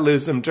 Okay. Let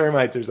loose some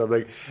termites or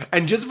something.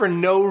 And just for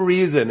no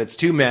reason, it's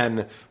two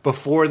men.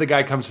 Before the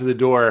guy comes to the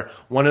door,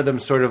 one of them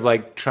sort of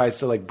like tries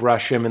to like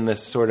brush him in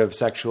this sort of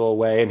sexual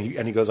way, and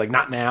he goes like,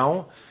 "Not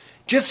now."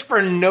 Just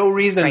for no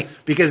reason, Right.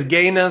 because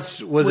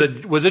gayness was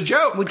a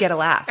joke. Would get a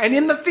laugh. And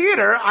in the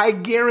theater, I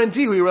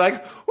guarantee we were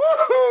like,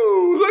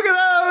 "Woohoo! Look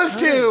at those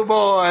two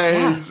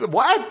boys!" Yeah.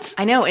 What?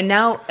 I know, and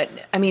now,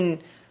 I mean,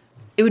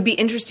 it would be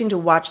interesting to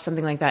watch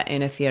something like that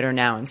in a theater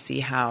now and see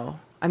how.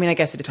 I mean, I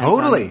guess it depends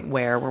Totally. on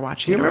where we're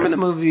watching. Do you it. remember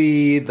the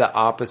movie The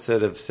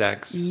Opposite of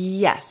Sex?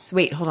 Yes.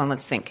 Wait, hold on.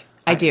 Let's think.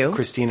 I do.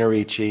 Christina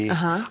Ricci.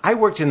 Uh-huh. I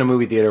worked in a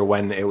movie theater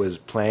when it was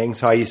playing,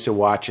 so I used to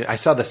watch it. I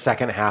saw the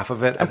second half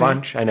of it a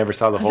bunch. I never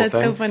saw the whole That's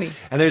thing. so funny.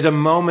 And there's a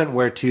moment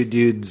where two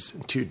dudes,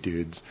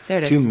 There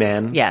it is. two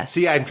men. Yes.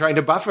 See, I'm trying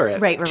to buffer it.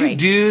 Right, two right.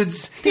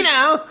 dudes,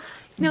 No,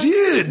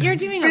 dudes. you're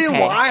doing being okay.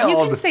 wild.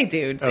 You can say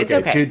dudes. It's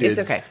okay. Two dudes.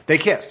 It's okay. They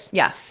kiss.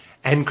 Yeah.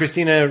 And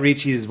Christina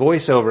Ricci's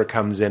voiceover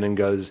comes in and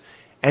goes,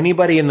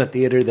 anybody in the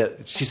theater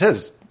that, she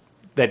says,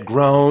 that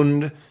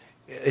groaned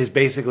is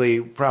basically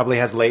probably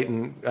has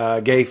latent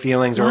gay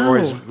feelings or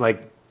is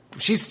like,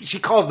 she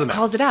calls them out.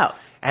 Calls it out.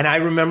 And I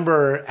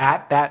remember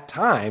at that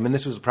time, and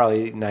this was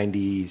probably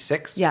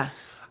 96. Yeah.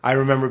 I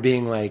remember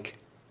being like,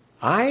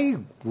 I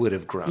would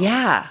have grown.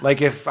 Yeah.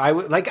 Like if I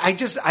would, like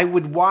I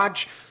would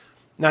watch,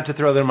 not to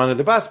throw them under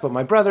the bus, but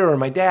my brother or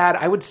my dad,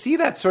 I would see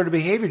that sort of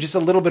behavior, just a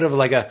little bit of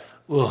like a,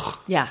 ugh.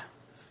 Yeah.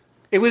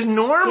 It was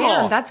normal.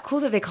 Damn, that's cool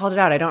that they called it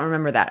out. I don't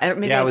remember that.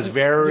 Maybe it was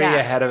very yeah.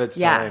 ahead of its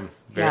Yeah. time.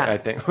 Yeah. I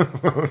think.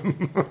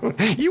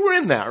 You were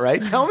in that,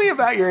 right? Tell me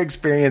about your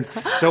experience.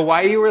 So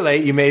why you were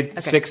late, you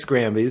made 6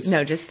 Scrambies.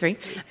 No, just 3.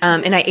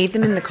 And I ate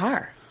them in the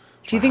car.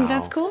 Do you think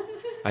that's cool?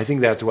 I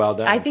think that's well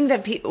done. I think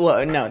that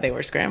well, no, they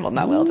were scrambled,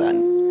 not well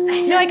done.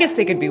 No, I guess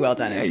they could be well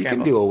done and you can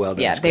scrambled. do a well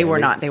done Yeah, they were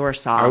Scramby. not. They were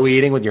soft. Are we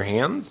eating with your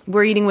hands?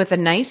 We're eating with a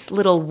nice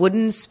little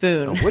wooden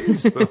spoon. A wooden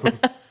spoon.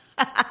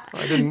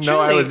 I didn't know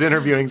I was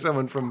interviewing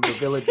someone from the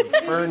village of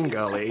Fern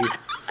Gully.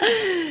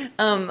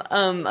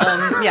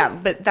 Yeah,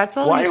 but that's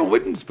all. Why a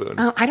wooden spoon?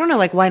 I don't know.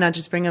 Like, why not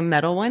just bring a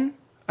metal one?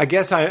 I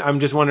guess I'm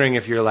just wondering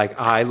if you're like,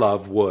 I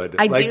love wood.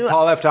 I like do.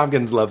 Paul F.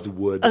 Tompkins loves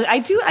wood. I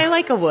do. I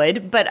like a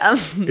wood, but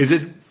Is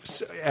it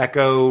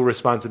echo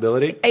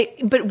responsibility?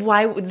 but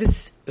why would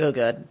this? Oh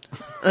god,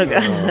 oh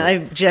god! I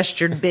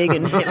gestured big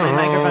and hit my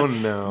microphone.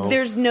 Oh no!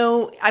 There's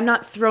no. I'm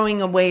not throwing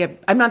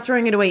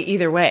it away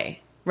either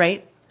way,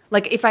 right?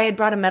 Like if I had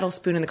brought a metal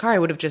spoon in the car, I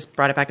would have just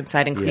brought it back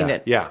inside and cleaned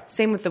it. Yeah.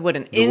 Same with the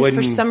wooden. wooden-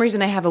 For some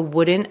reason, I have a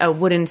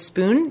wooden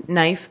spoon,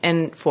 knife,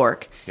 and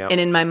fork, Yep. and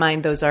in my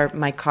mind, those are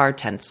my car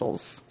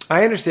utensils.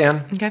 I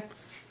understand. Okay,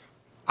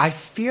 I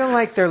feel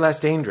like they're less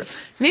dangerous.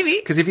 maybe.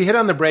 Because if you hit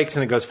on the brakes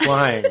and it goes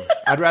flying,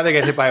 I'd rather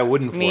get hit by a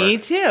wooden fork Me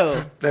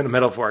too. than a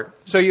metal fork.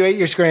 So you ate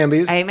your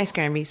Scrambies. I ate my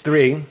Scrambies.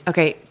 3.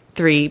 Okay,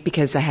 3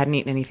 because I hadn't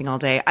eaten anything all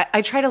day.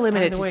 I try to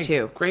limit it to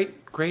 2. Great.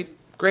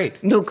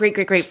 No,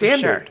 great for Standard.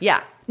 sure.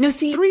 Yeah. No,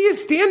 see, 3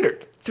 is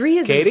standard. 3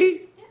 is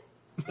Katie?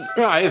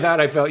 I thought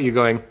I felt you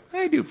going,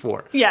 I do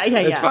 4. Yeah.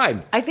 It's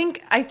fine. I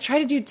think I try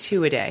to do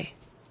 2 a day.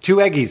 2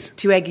 eggies.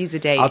 2 eggies a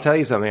day. I'll tell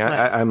you something. What?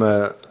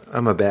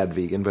 I'm a bad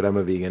vegan, but I'm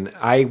a vegan.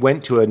 I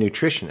went to a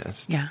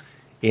nutritionist Yeah.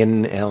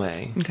 in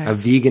LA, Okay. a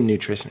vegan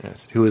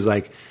nutritionist who was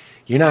like,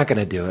 you're not going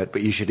to do it,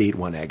 but you should eat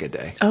 1 egg a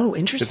day. Oh,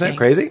 interesting. Isn't that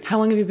crazy? How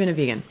long have you been a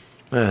vegan?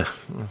 That's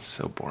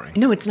so boring.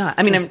 No, it's not.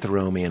 I mean, Just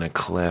throw me in a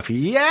cliff.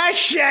 Yeah,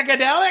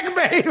 shagadelic,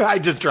 babe. I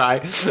just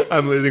try.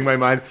 I'm losing my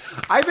mind.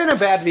 I've been a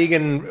bad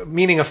vegan,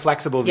 meaning a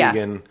flexible Yeah.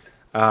 vegan,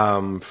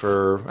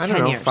 for, I 10 don't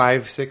know, years.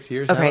 5-6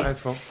 years Okay. now.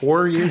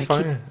 4 years, God,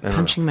 I 5. keep I don't know.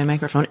 punching my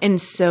microphone.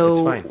 And so It's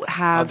fine.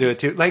 I'll do it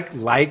too.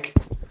 Like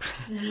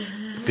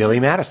Billy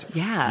Madison.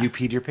 Yeah. You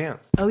peed your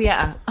pants. Oh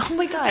yeah. Oh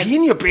my god.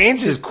 Peeing your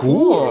pants is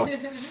cool.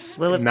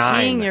 Well, if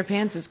 9. peeing your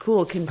pants is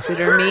cool,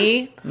 consider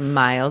me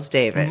Miles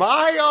Davis.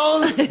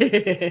 Miles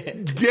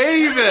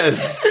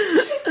Davis.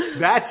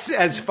 That's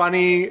as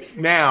funny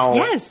now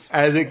Yes.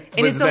 as it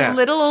And was it's then. a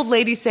little old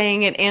lady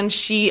saying it, and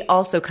she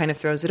also kind of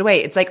throws it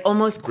away. It's like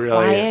almost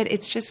Brilliant. quiet.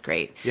 It's just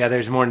great. Yeah,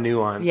 there's more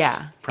nuance.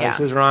 Yeah. Price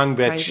yeah. is wrong,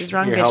 bitch. Price is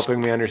wrong, You're bitch.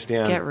 helping me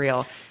understand. Get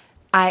real.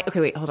 Okay,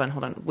 wait, hold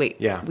on. Wait.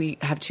 Yeah. We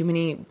have too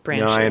many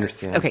branches. No, I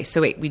understand. Okay,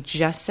 so wait, we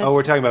just said Oh,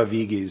 we're talking about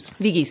veggies.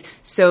 veggies.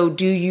 So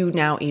do you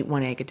now eat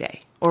 1 egg a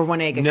day? Or 1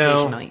 egg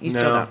occasionally? You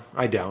still don't?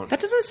 I don't. That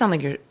doesn't sound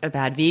like you're a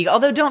bad veg.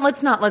 Although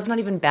let's not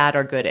even bad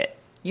or good it.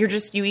 You're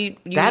just you eat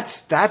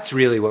That's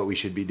really what we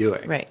should be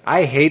doing. Right.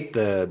 I hate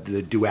the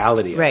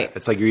duality of Right. it.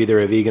 It's like you're either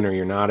a vegan or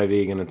you're not a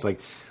vegan. It's like,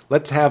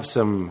 let's have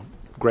some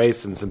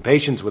grace and some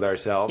patience with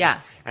ourselves, Yeah.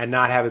 and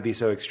not have it be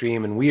so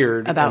extreme and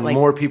weird. About, and like-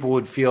 more people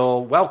would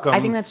feel welcome. I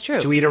think that's true.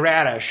 To eat a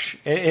radish,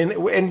 and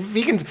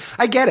vegans,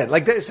 I get it.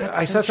 Like this,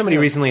 I so saw somebody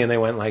true. recently, and they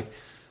went like,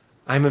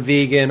 "I'm a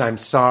vegan. I'm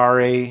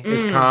sorry,"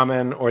 is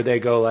common, or they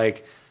go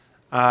like,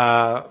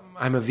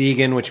 I'm a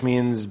vegan, which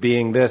means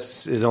being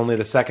this is only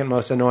the second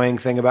most annoying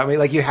thing about me.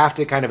 Like, you have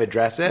to kind of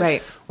address it.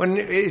 Right. When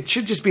it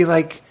should just be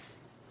like,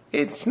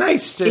 it's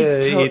nice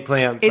to eat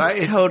plants.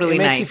 It's totally it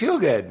makes nice. you feel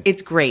good.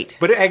 It's great.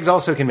 But eggs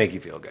also can make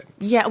you feel good.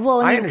 Yeah, well,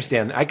 I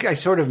understand. I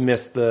sort of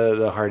miss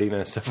the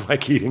heartiness of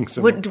like eating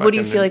some. What do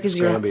you feel like is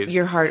Scrambies.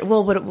 your heart?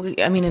 Well,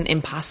 I mean, an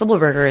Impossible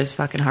Burger is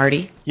fucking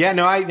hearty. Yeah,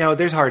 no, I know.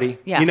 There's hearty.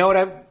 Yeah. You know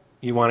what?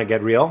 You want to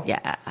get real?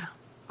 Yeah.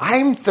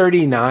 I'm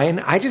 39.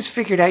 I just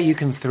figured out you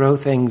can throw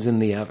things in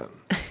the oven.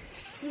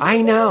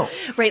 I know.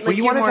 Right, Well, like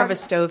you're wanna more talk- of a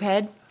stove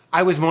head.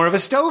 I was more of a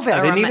stove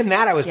head, and Or even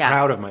that I was yeah.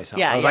 proud of myself.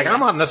 Yeah, I was yeah, like, yeah.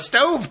 I'm on the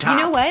stove top.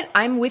 You know what?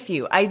 I'm with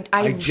you.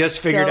 I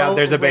just figured out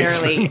there's a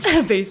basement.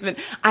 A basement.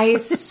 I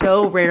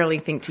so rarely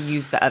think to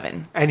use the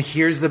oven. And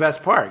here's the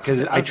best part,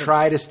 because I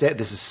try to stay.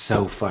 This is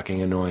so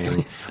fucking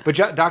annoying. But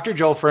Dr.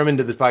 Joel Furman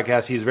did this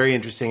podcast. He's very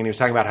interesting, and he was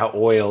talking about how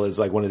oil is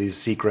like one of these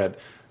secret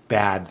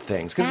bad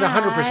things because it's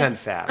 100%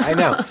 fat. I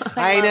know,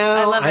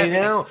 I love everything.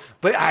 know.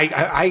 But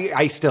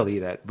I still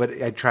eat it,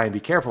 but I try and be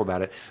careful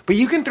about it. But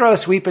you can throw a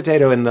sweet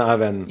potato in the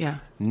oven, Yeah.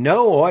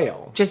 no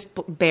oil. Just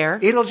bare.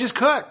 It'll just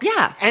cook.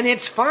 Yeah. And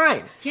it's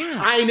fine. Yeah.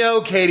 I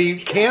know, Katie.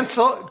 Can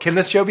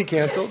this show be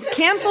canceled?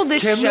 Cancel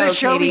this Can show, this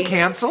show be Katie.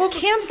 canceled?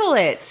 Cancel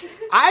it.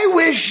 I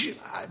wish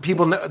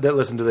people that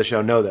listen to the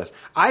show know this.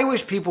 I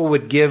wish people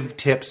would give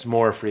tips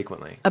more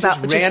frequently.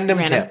 About- just random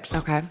random, tips.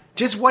 okay.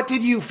 Just what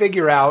did you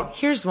figure out?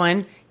 Here's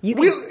one. You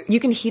We-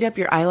 can heat up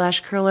your eyelash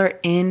curler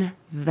in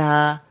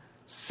the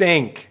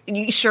Sink.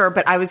 sure,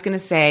 but I was going to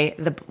say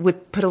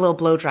put a little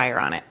blow dryer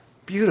on it,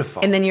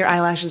 Beautiful. and then your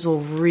eyelashes will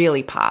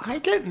really pop. I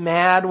get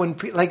mad when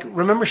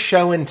remember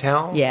show and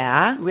tell?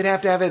 Yeah. We'd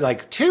have to have it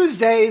like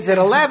Tuesdays at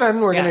 11.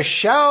 We're Yeah. going to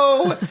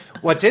show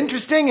what's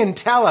interesting and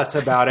tell us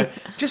about it.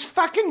 Just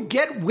fucking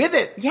get with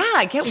it.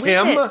 Yeah, get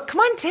Tim? with it.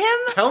 Come on, Tim.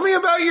 Tell me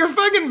about your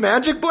fucking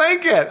magic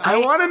blanket. I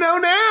want to know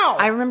now.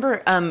 I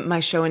remember my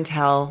show and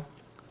tell.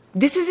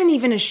 This isn't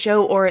even a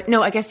show, or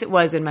no, I guess it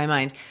was in my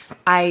mind.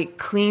 I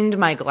cleaned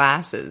my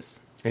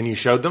glasses, and you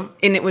showed them?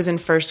 and it was in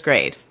first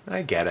grade.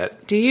 I get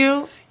it. Do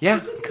you?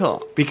 Yeah.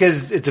 Cool.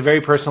 Because it's a very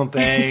personal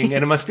thing,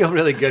 and it must feel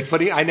really good.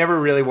 I never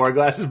really wore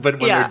glasses, but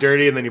when Yeah. they're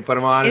dirty and then you put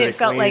them on, And and it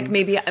felt clean. like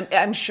maybe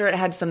I'm sure it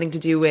had something to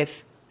do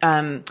with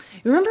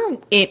remember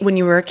when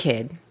you were a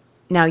kid?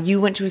 Now,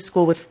 you went to a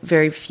school with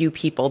very few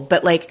people,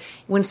 but like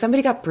when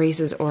somebody got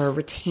braces or a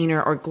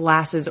retainer or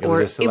glasses, was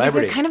a celebrity.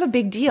 it was kind of a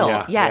big deal.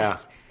 Yeah,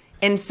 yes. yeah.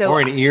 And so, or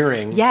an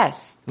earring.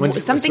 Yes. Something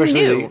especially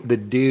new. The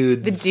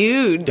dudes. The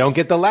dudes. Don't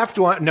get the left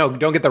one. No,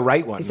 don't get the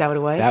right one. Is that what it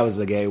was? That was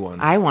the gay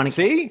one. I want to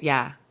see.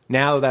 Yeah.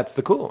 Now that's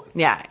the cool one.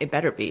 Yeah, it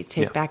better be.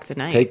 Take back the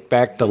night. Take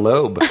back the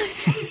lobe.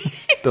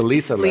 The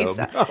Lisa lobe.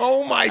 Lisa.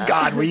 Oh my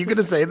God! Were you going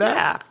to say that?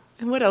 Yeah.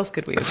 And what else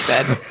could we have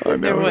said?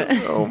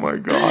 Oh my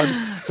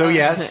God! So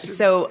yes.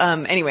 So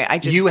anyway, I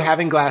just you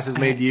having glasses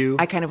made you.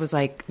 I kind of was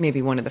like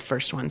maybe one of the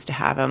first ones to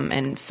have them,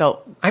 and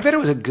felt I bet it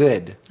was a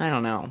good. I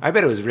don't know. I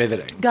bet it was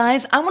riveting.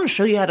 Guys, I want to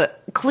show you how to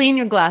clean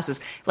your glasses.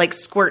 Like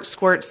squirt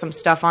some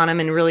stuff on them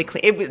and really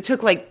clean. It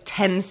took like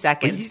 10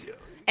 seconds.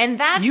 And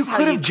that's You how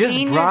could you have just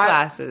clean your brought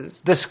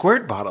glasses. the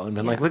squirt bottle and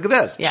been like, "Look at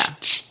this." Yeah.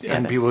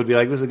 And Yeah, people would be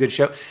like, "This is a good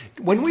show."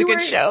 When This is a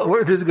good show.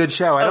 This is a good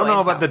show. I don't Oh, know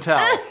and about the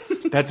tell.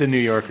 That's a New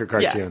Yorker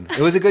cartoon.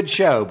 It was a good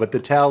show, but the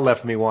tell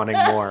left me wanting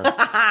more.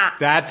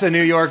 That's a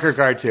New Yorker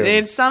cartoon.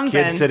 It's something.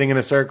 Kids sitting in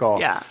a circle.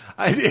 Yeah.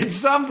 It's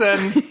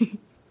something.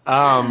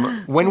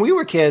 When we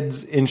were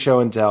kids in show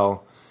and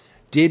tell,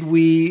 did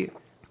we?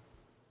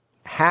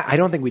 I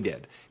don't think we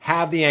did.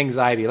 Have the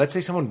anxiety. Let's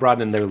say someone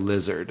brought in their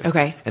lizard.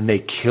 Okay. And they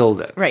killed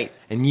it. Right.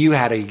 And you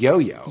had a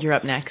yo-yo. You're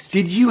up next.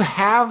 Did you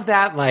have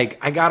that, like,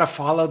 I gotta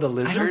follow the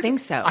lizard? I don't think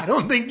so. I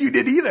don't think you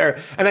did either.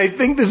 And I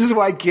think this is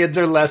why kids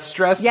are less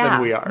stressed Yeah.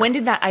 than we are. When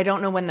did that? I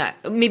don't know when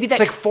that. Maybe that.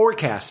 It's like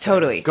forecasting.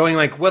 Totally. Going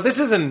like, this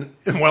is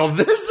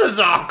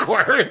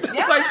awkward.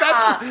 Yeah. Like,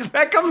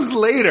 that comes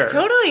later.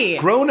 Totally.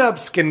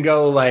 Grown-ups can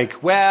go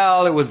like,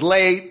 well, it was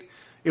late.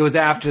 It was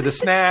after the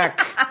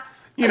snack.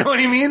 You know what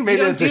I mean? Maybe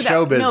You don't it's a do that.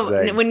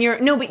 showbiz thing. When you're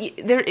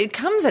but it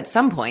comes at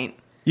some point.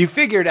 You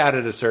figure it out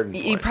at a certain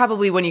point. You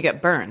probably when you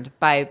get burned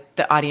by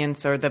the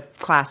audience or the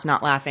class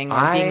not laughing or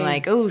being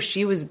like, "Oh,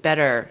 she was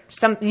better."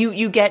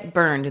 You get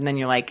burned, and then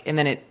you're like, and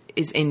then it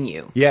is in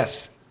you.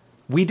 Yes.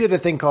 We did a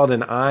thing called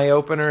an eye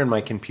opener in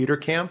my computer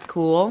camp.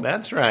 Cool.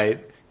 That's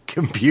right.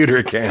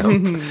 Computer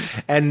camp.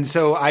 And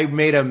so I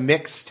made a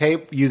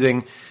mixtape using,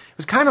 it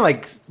was kind of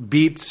like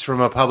beats from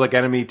a Public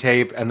Enemy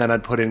tape, and then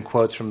I'd put in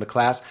quotes from the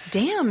class.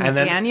 Damn, and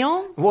then,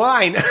 Daniel. Well,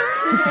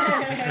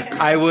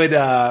 I would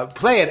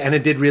play it, and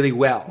it did really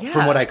well, Yeah.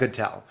 from what I could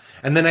tell.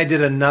 And then I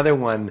did another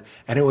one,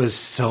 and it was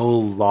so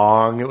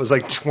long. It was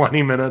like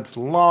 20 minutes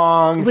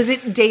long. Was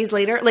it days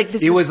later? Like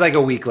this? It was like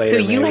a week later. So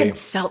you maybe. had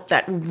felt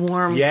that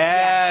warm.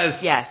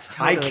 Yes. Yes,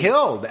 totally. I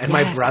killed. And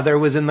my Yes. brother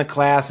was in the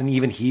class, and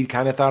even he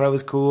kind of thought I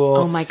was cool.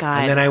 Oh, my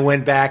God. And then I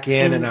went back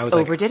in, and I was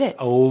overdid like, it.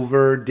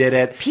 Overdid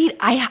it. Pete,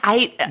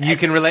 You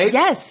can relate?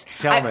 Yes.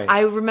 Tell me.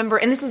 I remember,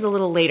 and this is a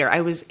little later. I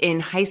was in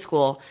high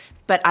school,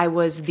 but I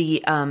was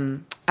the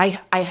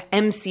I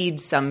emceed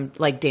some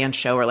like dance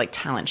show or like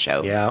talent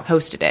show. Yeah.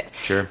 Hosted it.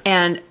 Sure.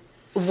 And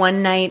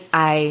one night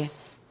I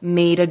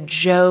made a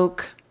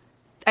joke.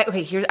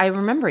 I'm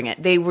remembering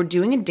it. They were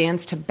doing a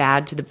dance to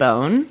Bad to the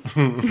Bone,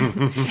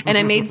 and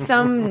I made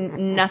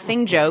some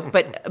nothing joke,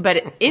 but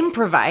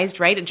improvised,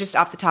 right? Just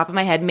off the top of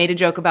my head, made a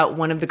joke about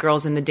one of the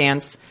girls in the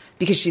dance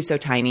because she's so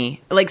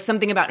tiny, like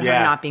something about her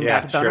not being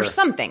bad to the bone or sure.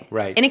 something,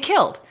 Right. And it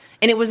killed,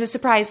 and it was a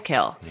surprise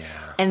kill. Yeah.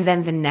 And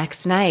then the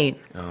next night,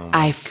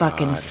 I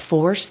fucking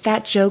forced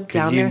that joke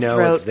down you their know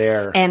throat, it's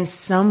there. and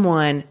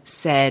someone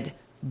said,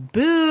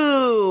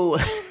 "Boo!"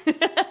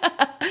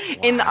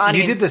 in the audience.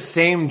 You did the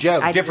same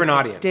joke, I did different the same-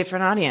 audience.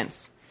 Different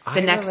audience. I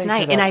The next relate to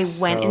night, and that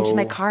I went into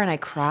my so car and I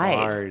cried.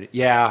 Hard.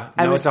 Yeah,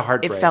 it's a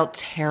heartbreak. It felt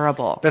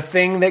terrible. The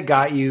thing that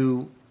got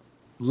you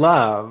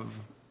love,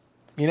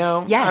 you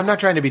know? Yes. I'm not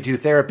trying to be too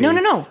therapy.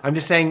 No. I'm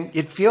just saying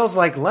it feels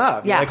like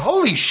love. Yeah. You're like,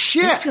 holy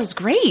shit. This feels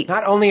great.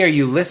 Not only are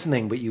you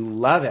listening, but you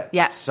love it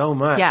Yeah. so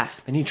much. Yeah.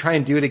 Then you try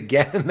and do it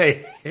again and they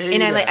hate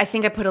And it. I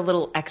think I put a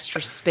little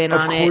extra spin Of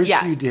on it. course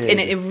Yeah, you did. And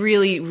it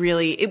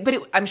really,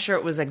 I'm sure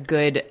it was a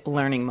good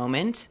learning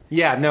moment.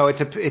 Yeah, no,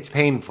 it's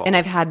painful. And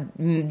I've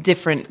had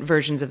different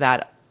versions of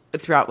that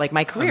throughout like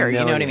my career. You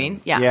know what I mean?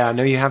 Yeah. Yeah,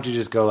 no, you have to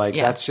just go like,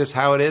 Yeah. that's just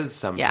how it is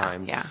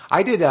sometimes. Yeah.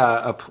 I did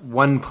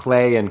one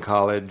play in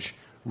college,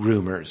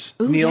 Rumors.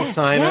 Ooh, Neil yes,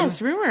 Simon. Yes,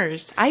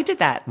 Rumors. I did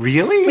that.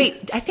 Really?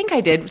 Wait, I think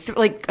I did.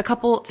 Like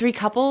three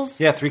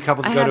couples. Yeah, 3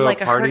 couples I go had to like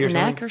a party hurt or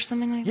something. neck or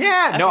something like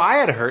that. Yeah, no, I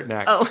had a hurt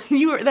neck. Oh,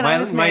 you were. Then I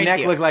was My married neck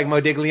to you. looked like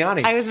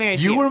Modigliani. I was married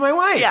to You you. were my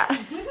wife. Yeah.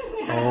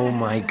 Oh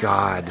my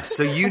God.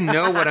 So you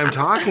know what I'm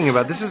talking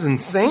about. This is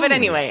insane. But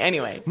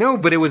anyway. No,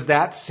 but it was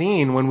that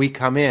scene when we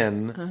come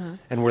in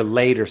and we're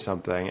late or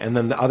something, and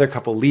then the other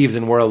couple leaves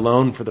and we're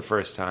alone for the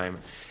first time.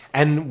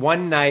 And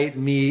one night,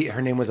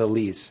 her name was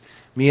Elise.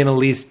 Me and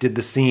Elise did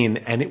the scene,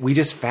 and we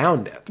just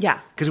found it. Yeah.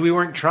 Because we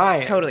weren't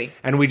trying. Totally.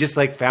 And we just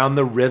like found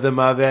the rhythm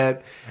of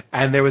it,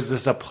 and there was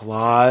this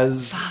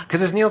applause.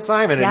 Because it's Neil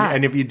Simon, Yeah.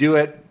 and if you do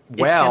it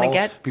well, gonna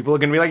get- people are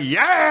going to be like,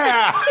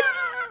 yeah!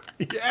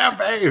 Yeah,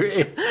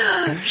 baby.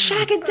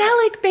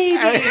 Shagadelic,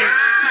 baby.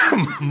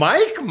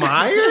 Mike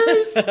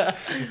Myers?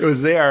 It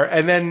was there.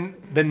 And then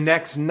the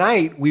next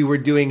night, we were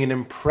doing an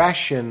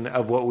impression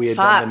of what we had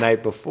done the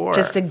night before.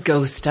 Just a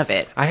ghost of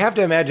it. I have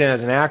to imagine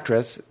as an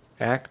actress,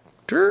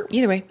 actor?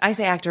 Either way, I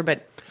say actor,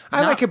 but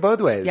I like it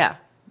both ways. Yeah.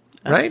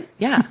 Right?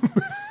 Yeah.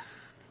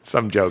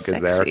 Some joke is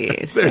there.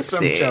 Sexy, There's some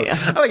sexy. joke.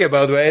 I like it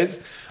both ways.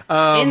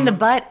 In the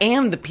butt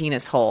and the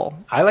penis hole.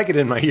 I like it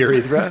in my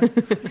urethra.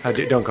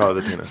 Don't call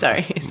it the penis.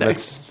 Sorry.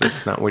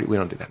 That's not. We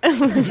don't do that.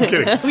 Just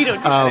kidding. We don't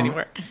do that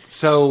anymore.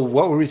 So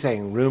what were we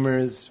saying?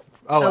 Rumors.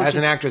 Oh, as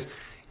an just- actress,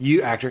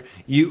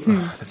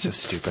 that's so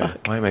stupid.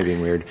 Why am I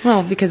being weird?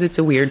 Well, because it's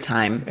a weird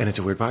time. And it's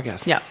a weird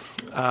podcast. Yeah.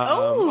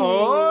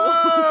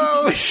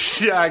 Oh,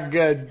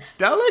 shagadelic,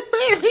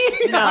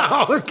 baby.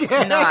 No,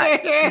 okay.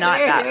 not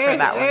that for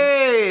that one.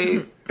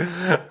 Hey.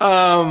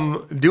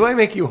 Do I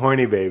make you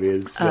horny, baby?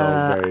 Is still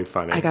very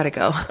funny. I gotta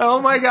go.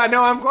 Oh my god!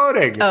 No, I'm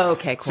quoting. Oh,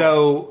 okay, cool.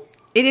 So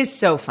It is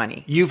so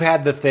funny. you've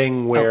had the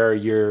thing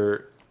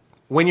where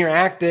when you're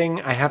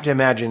acting, I have to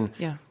imagine.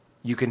 Yeah.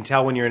 You can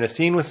tell when you're in a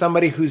scene with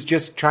somebody who's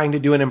just trying to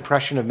do an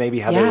impression of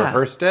maybe how they Yeah.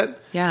 rehearsed it.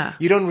 Yeah.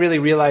 You don't really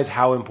realize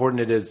how important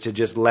it is to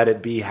just let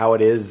it be how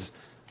it is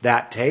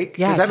that take.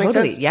 Yeah, Does that totally.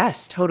 make sense?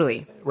 Yes,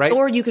 totally. Right?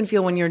 Or you can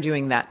feel when you're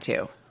doing that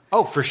too.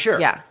 Oh, for sure.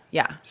 Yeah,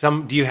 yeah.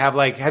 Do you have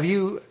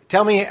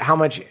tell me how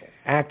much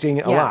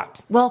acting a lot?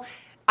 Well,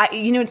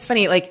 it's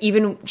funny, like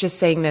even just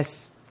saying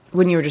this,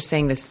 when you were just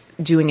saying this,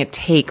 doing a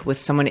take with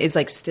someone is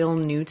like still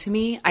new to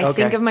me. I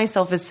Okay. think of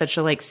myself as such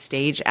a like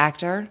stage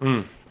actor.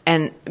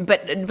 And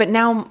but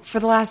now for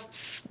the last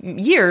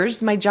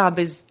years, my job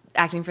is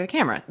acting for the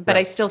camera. But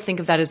I still think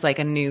of that as like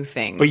a new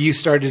thing. But you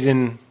started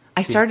in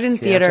I started in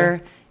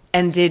theater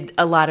and did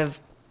a lot of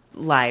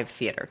live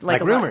theater.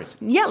 Like a lot- Rumors?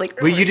 Yeah, like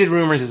But Rumors. you did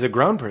Rumors as a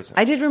grown person.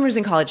 I did Rumors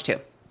in college too.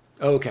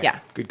 Okay. Yeah.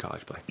 Good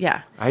college play.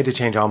 Yeah. I had to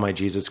change all my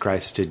Jesus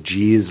Christ to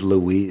Jeez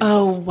Louise.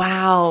 Oh,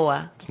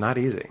 wow. It's not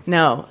easy.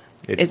 No.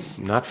 It's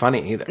not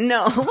funny either.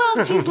 No. Well,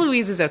 Jeez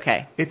Louise is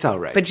okay. It's all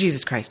right. But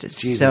Jesus Christ is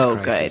Jesus so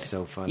Christ good. is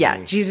so funny.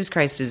 Yeah, Jesus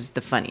Christ is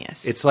the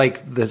funniest. It's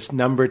like this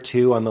number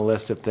 2 on the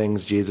list of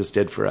things Jesus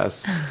did for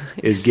us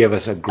is give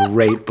us a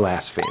great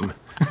blaspheme.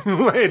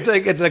 It's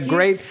a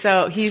great, he's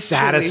truly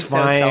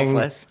satisfying. so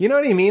selfless. You know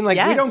what I mean? Like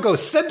we Yes. don't go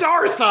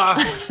Siddhartha.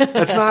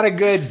 That's not a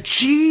good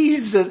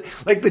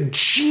Jesus. Like the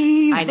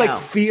cheese, I know. like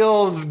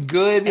feels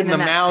good in then the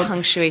that mouth.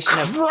 punctuation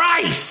of-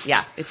 Christ.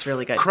 Yeah, it's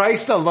really good.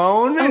 Christ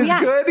alone Oh, is yeah.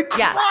 good.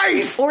 Yeah.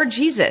 Christ Or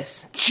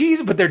Jesus.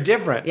 cheese, but they're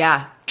different.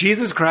 Yeah.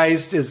 Jesus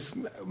Christ is.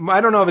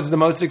 I don't know if it's the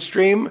most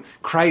extreme.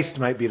 Christ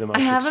might be the most.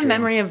 I have extreme. a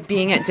memory of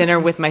being at dinner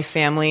with my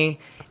family,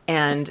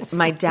 and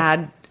my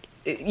dad,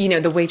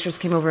 the waitress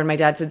came over, and my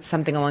dad said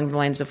something along the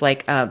lines of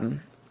like,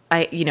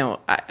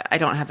 I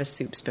don't have a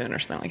soup spoon or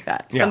something like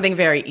that. Yeah. Something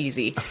very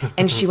easy.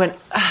 And she went,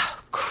 oh,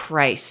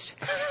 Christ.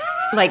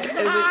 Like it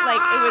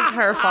was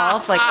her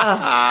fault. Like,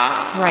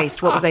 oh,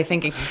 Christ, what was I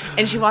thinking?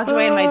 And she walked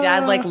away, and my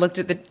dad like looked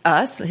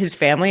at his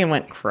family, and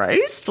went,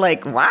 Christ,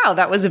 like, wow,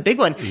 that was a big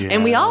one.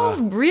 And we all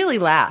really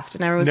laughed.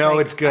 And I was No,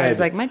 like, it's good. I was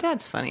like, my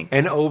dad's funny.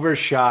 And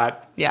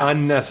overshot, Yeah.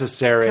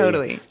 unnecessary.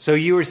 Totally. So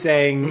you were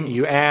saying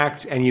you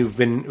act, and you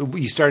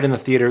started in the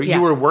theater. Yeah.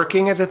 You were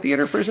working as a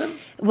theater person.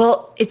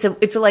 Well,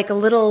 it's like a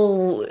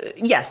little.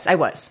 Yes, I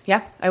was.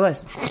 Yeah, I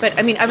was. But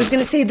I mean, I was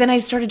going to say then I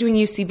started doing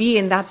UCB,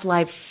 and that's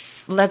live.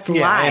 That's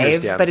Yeah, I live,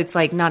 understand. but it's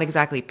like not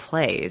exactly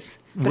plays.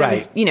 But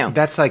Right. I was,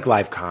 That's like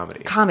live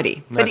comedy.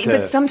 comedy. Not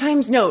But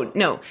sometimes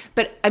no.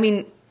 But I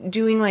mean,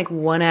 doing like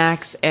one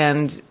acts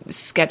and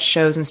sketch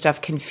shows and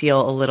stuff can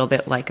feel a little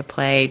bit like a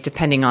play,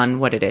 depending on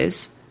what it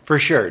is. For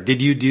sure. Did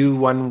you do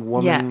one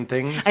woman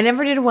things? I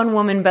never did a one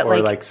woman, but or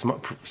like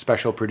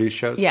special produced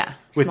shows. yeah,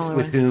 With smaller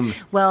with ones. whom?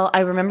 Well, I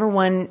remember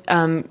one.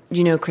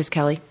 Chris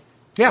Kelly.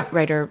 Yeah.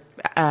 writer,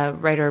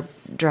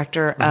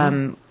 director.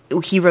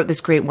 He wrote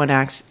this great one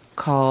act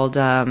called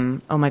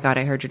 "Oh My God,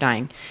 I Heard You're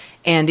Dying,"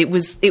 and it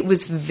was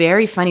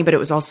very funny, but it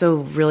was also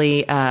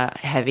really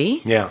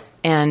heavy, Yeah.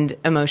 and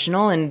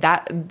emotional. And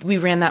that we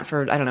ran that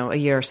for I don't know a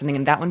year or something,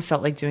 and that one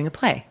felt like doing a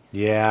play.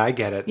 Yeah, I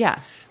get it. Yeah.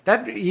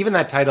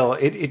 That title,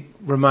 it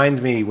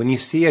reminds me when you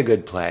see a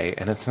good play,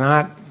 and it's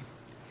not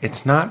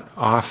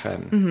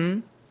often. Mm-hmm.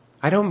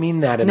 I don't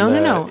mean that in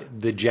No.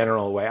 the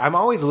general way. I'm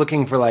always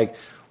looking for like,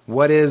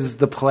 what is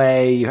the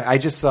play? I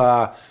just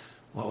saw,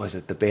 what was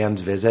it? The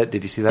Band's Visit.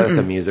 Did you see that? It's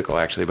a musical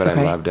actually, but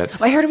Okay. I loved it.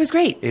 Well, I heard it was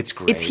great. It's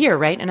great. It's here,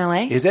 right in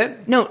LA. Is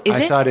it? No, is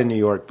I it? saw it in New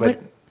York,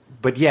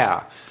 but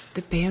yeah.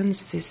 The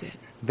Band's Visit.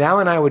 Val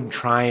and I would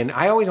try and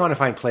I always want to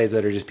find plays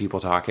that are just people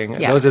talking.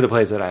 Yeah. Those are the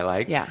plays that I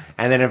like. Yeah.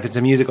 And then if it's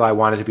a musical, I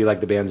want it to be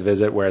like The Band's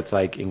Visit, where it's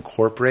like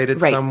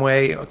incorporated Right. some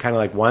way, kind of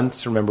like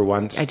Once. Remember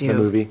Once? I do. The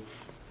movie.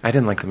 I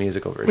didn't like the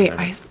musical version. Wait, of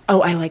it.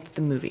 I liked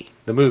the movie.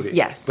 The movie.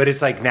 Yes. But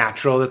it's like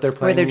natural that they're Where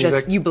playing they're music.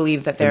 just, you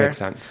believe that they're... makes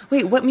sense.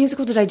 Wait, what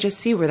musical did I just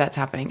see where that's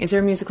happening? Is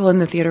there a musical in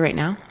the theater right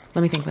now?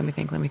 Let me think.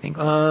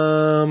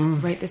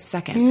 Right this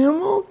second.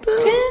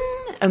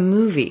 Hamilton. a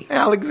movie.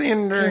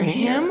 Alexander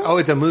Ham? Oh,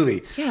 it's a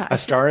movie. Yeah. A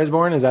Star is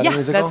Born? Is that a Yeah,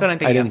 musical? that's what I'm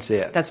thinking. I didn't of. see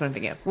it. That's what I'm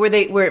thinking of.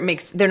 Where it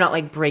makes they're not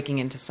like breaking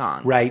into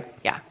song. Right.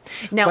 Yeah.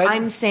 Now But-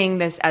 I'm saying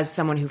this as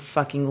someone who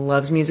fucking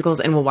loves musicals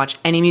and will watch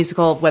any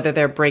musical, whether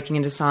they're breaking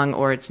into song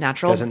or it's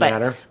natural. Doesn't but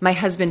matter. My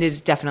husband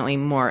is definitely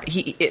more.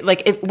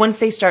 Once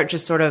they start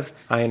just sort of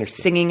I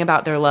understand. singing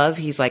about their love,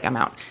 he's like, I'm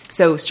out.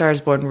 So Star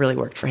is Born really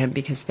worked for him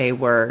because they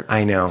were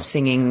I know.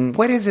 singing.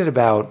 What is it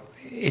about?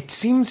 It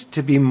seems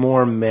to be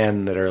more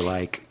men that are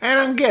like, I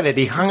don't get it.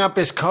 He hung up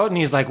his coat and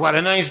he's like, what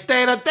a nice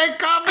day to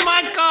take off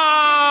my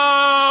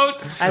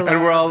coat. I love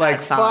and we're all that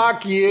like, song.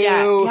 fuck you.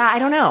 Yeah, I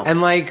don't know.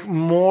 And like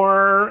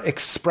more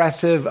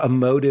expressive,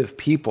 emotive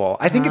people.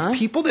 I think it's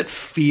people that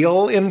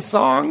feel in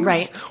songs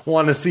Right.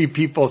 want to see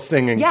people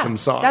singing Yeah, some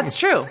songs. that's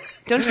true.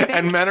 Don't you think?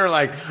 And men are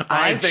like,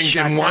 I I've think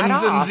shut in that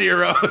ones and off.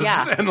 zeros.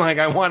 Yeah. And like,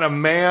 I want a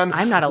man.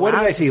 I'm not What did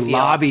allowed I see? to feel.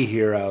 Lobby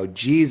Hero.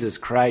 Jesus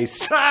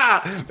Christ.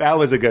 That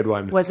was a good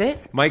one. Was it?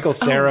 Michael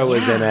Cera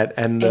was yeah. in it,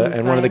 and one of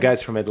the Brian-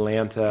 guys from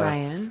Atlanta.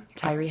 Brian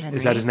Tyree Henry.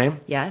 Is that his name?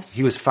 Yes.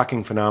 He was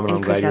fucking phenomenal.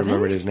 And I'm glad Chris you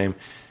remembered Evans? his name.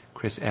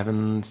 Chris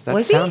Evans. That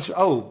Was he? sounds.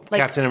 Oh, Like,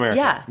 Captain America.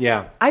 yeah.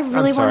 Yeah. I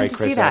really I'm sorry, wanted to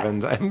Chris see that.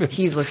 Evans.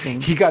 He's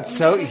listening. He got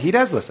so. He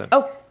does listen.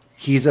 Oh.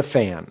 He's a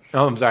fan.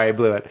 Oh, I'm sorry, I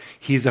blew it.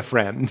 He's a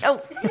friend. Oh,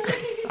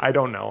 I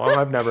don't know him.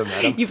 I've never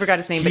met him. you forgot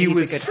his name, but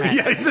he's a good friend.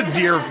 Yeah, he's a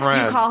dear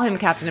friend. You call him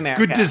Captain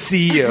America. Good to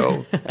see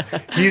you.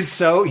 He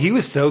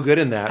was so good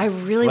in that. I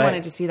really play.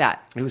 wanted to see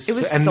that. It was and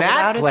and sold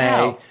that out as play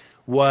hell.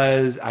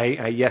 was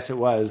yes it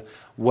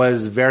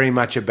was very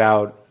much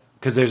about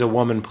because there's a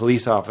woman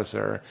police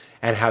officer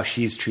and how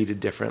she's treated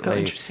differently. Oh,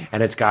 interesting.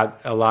 And it's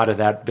got a lot of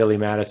that Billy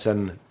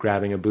Madison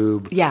grabbing a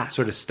boob Yeah.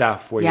 sort of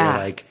stuff where Yeah.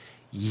 you're like,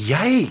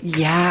 yikes.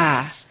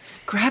 Yeah.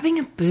 Grabbing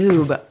a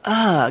boob.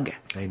 Ugh.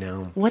 I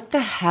know. What the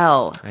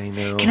hell? I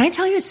know. Can I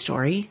tell you a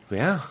story?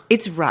 Yeah.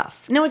 It's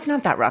rough. No, it's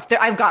not that rough.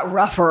 I've got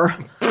rougher.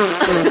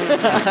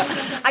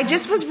 I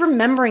just was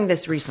remembering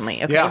this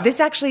recently. Okay. Yeah. This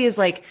actually is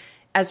like,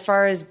 as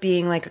far as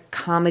being like a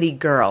comedy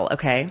girl,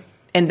 okay?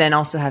 And then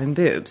also having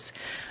boobs.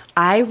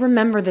 I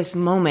remember this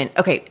moment.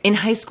 Okay. In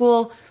high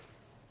school,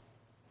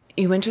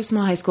 you went to a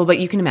small high school, but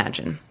you can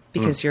imagine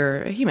because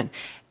you're a human.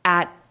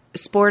 At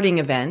sporting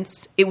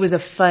events, it was a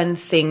fun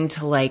thing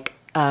to like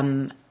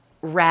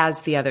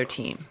razz the other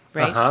team,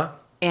 right? Uh-huh.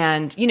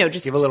 And,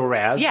 just Give a little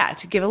razz? Yeah,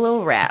 to give a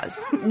little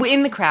razz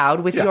in the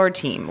crowd with Yeah. your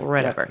team or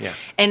whatever. Yeah.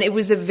 And it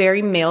was a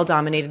very male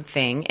dominated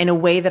thing in a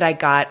way that I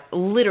got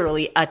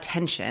literally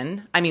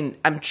attention. I mean,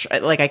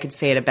 I could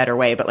say it a better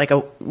way, but like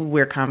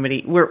we're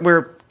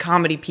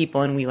comedy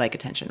people and we like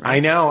attention, right? I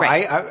know.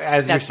 Right. I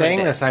as you're That's what saying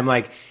it this, is. I'm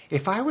like,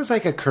 if I was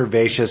like a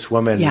curvaceous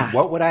woman, Yeah.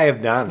 what would I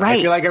have done? I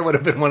Right. feel like I would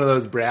have been one of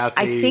those brassy.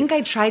 I think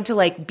I tried to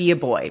like be a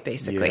boy,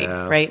 basically,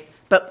 Yeah. right?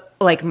 But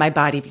like my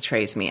body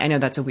betrays me. I know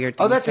that's a weird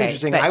thing Oh, that's to say,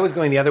 interesting. but I was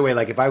going the other way.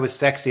 Like if I was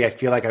sexy, I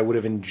feel like I would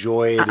have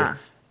enjoyed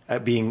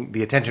being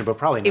the attention, but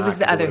probably not. it was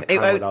the 'cause other. would have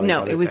come with all these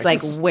No, other it was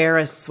like things. wear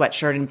a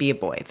sweatshirt and be a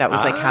boy. That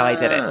was like how I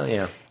did it.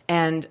 Yeah.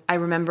 And I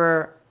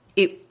remember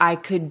I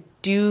could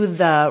do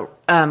the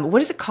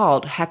what is it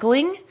called?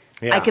 Heckling.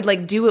 Yeah. I could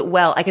like do it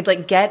well. I could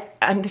like get.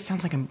 This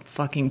sounds like I'm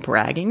fucking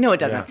bragging. No, it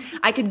doesn't. Yeah.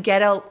 I could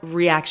get a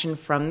reaction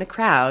from the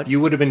crowd. You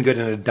would have been good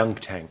in a dunk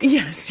tank.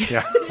 Yes.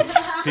 Yeah.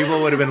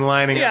 People would have been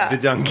lining up to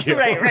dunk you.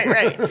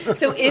 Right.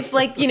 So if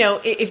like,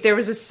 if there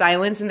was a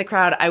silence in the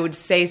crowd, I would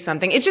say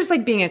something. It's just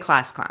like being a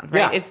class clown, right?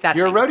 Yeah. It's that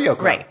You're a thing. rodeo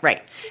clown.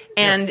 Right.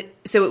 And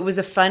so it was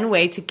a fun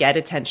way to get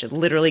attention,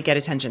 literally get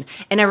attention.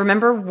 And I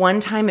remember one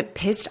time it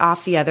pissed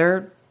off the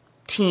other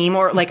team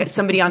or like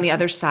somebody on the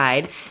other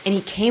side, and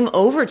he came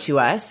over to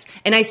us,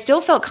 and I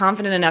still felt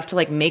confident enough to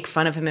like make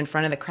fun of him in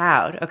front of the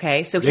crowd.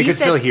 Okay. So They he could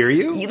said, still hear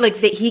you?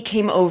 he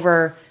came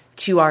over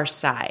to our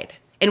side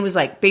and was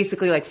like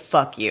basically like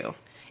fuck you.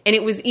 And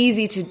it was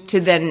easy to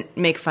then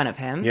make fun of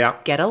him. Yeah.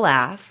 Get a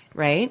laugh,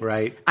 right?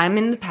 Right. I'm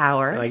in the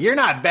power. Like, you're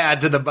not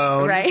bad to the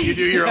bone. Right. You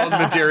do your old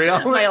material.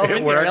 My old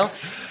It material. works.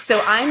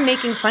 So I'm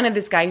making fun of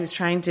this guy who's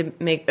trying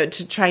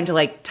to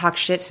like talk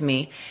shit to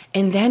me.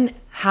 And then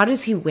how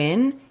does he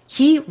win?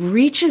 He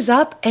reaches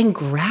up and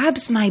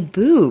grabs my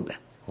boob.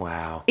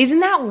 Wow.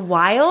 Isn't that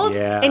wild?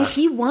 Yeah. And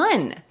he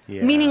won.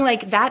 Yeah. Meaning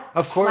like that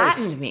Of course.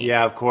 flattened me.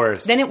 Yeah, of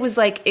course. Then it was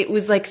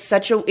like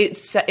such a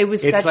it's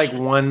such like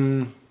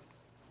one.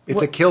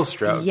 It's a kill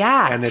stroke.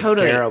 Yeah, and it's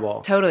totally. terrible.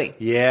 Totally.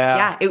 Yeah.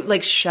 Yeah, it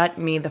like shut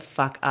me the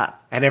fuck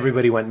up. And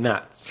everybody went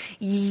nuts.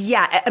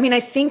 Yeah, I mean, I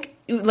think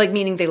like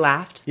meaning they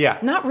laughed. Yeah.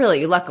 Not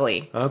really,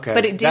 luckily. Okay.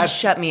 But it did That's-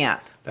 shut me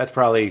up. That's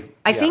probably.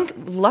 I think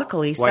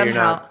luckily why somehow you're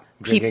not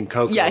drinking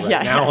Coke yeah,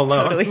 now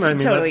alone. Totally, I mean,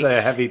 totally. that's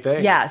a heavy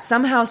thing. Yeah,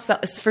 somehow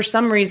for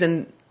some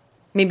reason,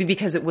 maybe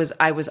because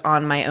I was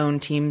on my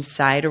own team's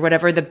side or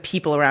whatever, the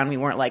people around me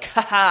weren't like,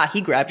 haha, he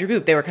grabbed your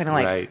boob. They were kind of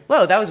like, Right.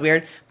 whoa, that was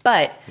weird.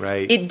 But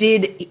Right.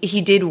 he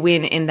did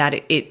win in that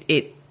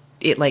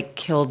it like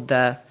killed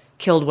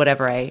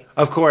whatever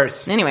Of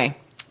course. anyway.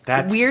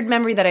 weird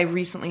memory that I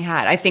recently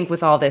had. I think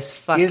with all this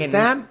fucking... Is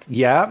that?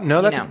 Yeah.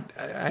 No, that's...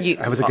 You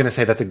know, I was going to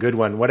say that's a good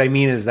one. What I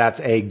mean is that's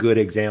a good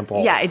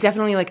example. Yeah, it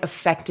definitely like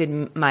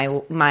affected my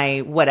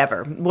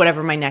whatever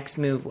my next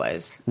move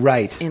was.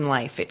 Right. In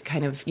life. It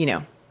kind of, you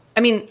know... I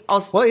mean,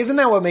 also... Well, isn't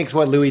that what makes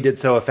what Louis did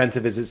so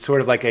offensive is it's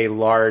sort of like a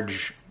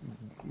large,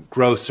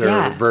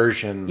 grosser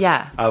version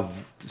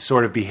of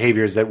sort of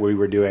behaviors that we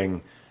were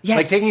doing. Yes.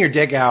 Like taking your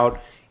dick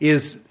out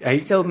is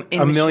so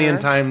a million immature.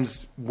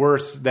 times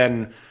worse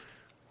than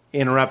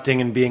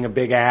interrupting and being a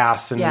big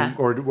ass and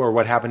or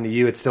what happened to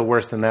you. It's still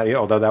worse than that,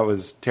 although that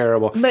was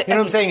terrible. But, you know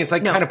what I'm saying? It's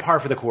like kind of par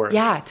for the course.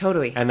 Yeah,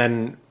 totally. And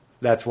then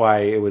that's why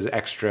it was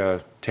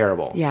extra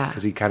terrible. Yeah.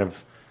 Because he kind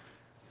of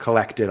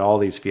collected all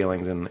these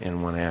feelings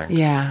in one act.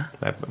 Yeah.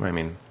 I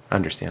mean,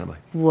 understandably.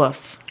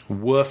 Woof.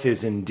 Woof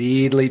is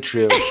indeedly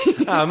true.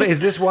 Is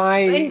this why?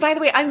 And by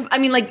the way,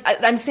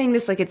 I'm saying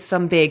this like it's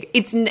some big.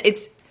 It's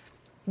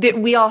that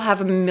we all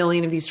have a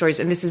million of these stories,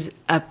 and this is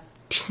a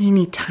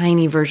teeny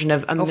tiny version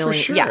of a million. For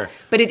sure. Yeah,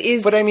 but it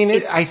is. But I mean,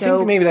 I so,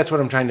 think maybe that's what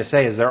I'm trying to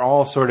say is they're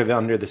all sort of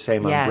under the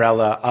same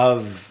umbrella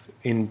of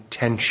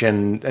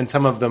intention, and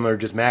some of them are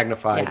just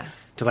magnified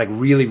to like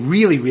really,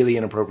 really, really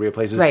inappropriate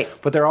places. Right.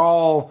 But they're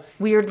all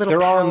weird little.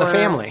 They're all in the power.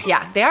 family.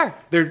 Yeah, they are.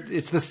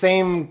 It's the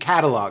same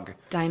catalog.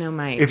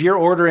 Dynamite. If you're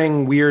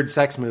ordering weird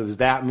sex moves,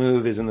 that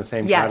move is in the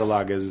same Yes.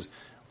 catalog as,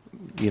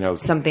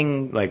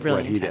 something like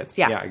really what he intense.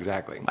 did. Yeah,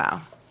 exactly.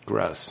 Wow.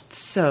 Gross.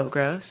 So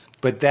gross.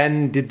 But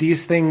then did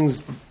these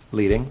things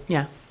leading?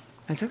 Yeah,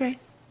 that's okay.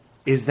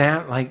 Is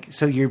that like,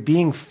 so you're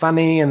being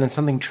funny and then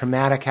something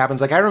traumatic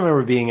happens? Like I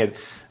remember being at,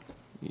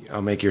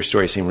 I'll make your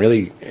story seem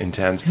really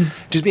intense,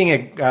 just being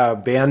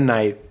at band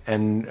night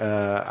and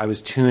I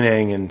was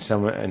tuning and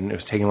it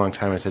was taking a long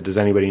time. I said, does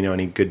anybody know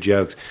any good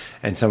jokes?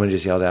 And someone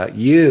just yelled out,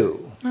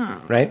 you,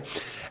 right?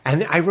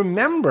 And I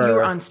remember... You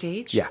were on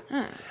stage? Yeah.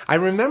 I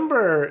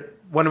remember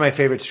one of my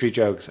favorite street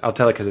jokes. I'll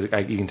tell it because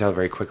you can tell it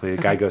very quickly.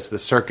 The guy goes to the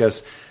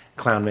circus.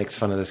 Clown makes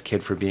fun of this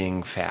kid for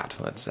being fat,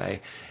 let's say.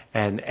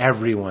 And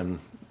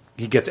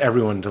he gets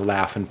everyone to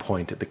laugh and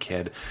point at the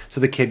kid. So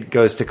the kid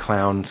goes to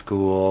clown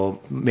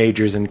school,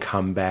 majors in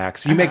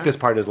comebacks. You make this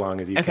part as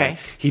long as you can.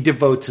 He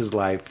devotes his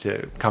life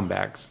to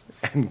comebacks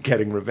and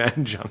getting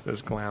revenge on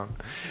this clown.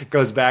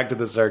 Goes back to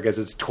the circus.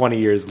 It's 20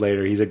 years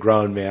later. He's a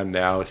grown man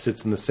now.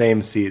 Sits in the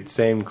same seat,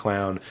 same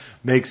clown.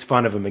 Makes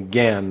fun of him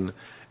again.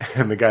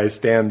 And the guy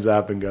stands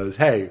up and goes,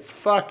 hey,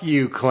 fuck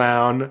you,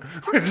 clown.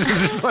 Which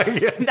is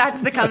like,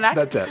 that's the comeback?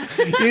 That's it.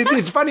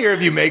 It's funnier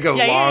if you make it long.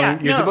 Yeah.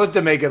 You're supposed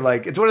to make it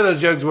like, it's one of those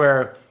jokes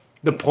where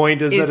the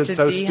point is that it's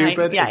so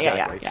stupid. Yeah,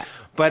 exactly. Yeah.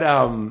 But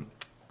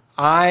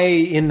I,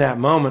 in that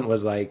moment,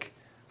 was like,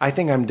 I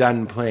think I'm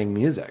done playing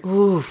music.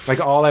 Oof. Like,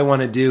 all I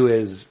want to do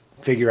is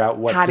figure out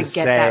what How to to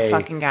get say that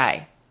fucking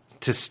guy.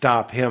 to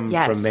stop him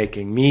from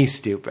making me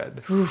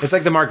stupid. Oof. It's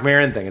like the Marc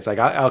Maron thing. It's like,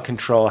 I'll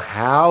control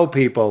how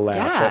people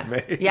laugh at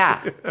me.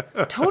 Yeah,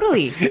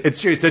 totally. It's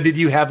true. So did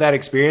you have that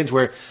experience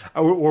where,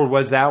 or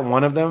was that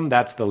one of them?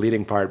 That's the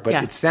leading part. But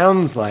it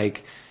sounds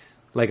like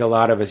a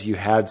lot of us, you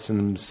had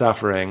some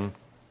suffering.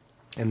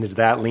 And did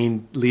that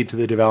lead to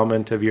the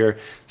development of your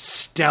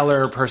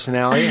stellar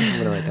personality? I'm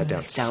going to write that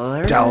down.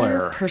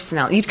 Stellar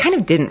personality. You kind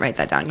of didn't write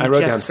that down. You I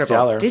wrote just down scribbled.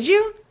 stellar. Did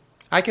you?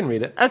 I can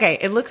read it. Okay,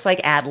 it looks like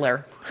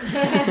Adler.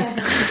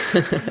 It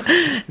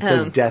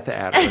says Death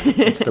Adder.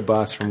 It's the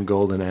boss from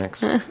Golden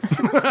Axe.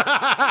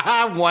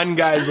 One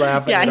guy's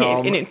laughing at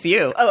home. And it's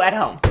you. Oh, at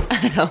home.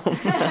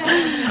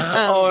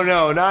 Oh,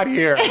 no, not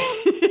here.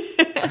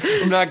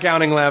 I'm not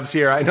counting laughs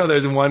here. I know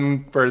there's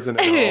one person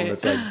at home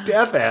that's like,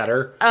 Death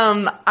Adder.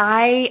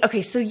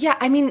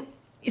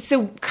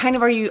 So kind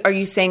of are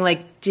you saying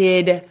like,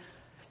 did,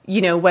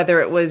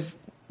 whether it was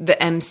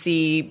the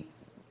MC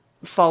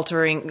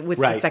faltering with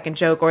the second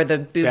joke or the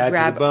boob Bad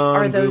grab, to the bone,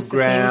 are those boob the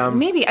grab. things?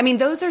 Maybe. I mean,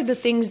 those are the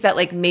things that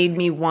like made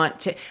me want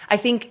to, I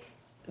think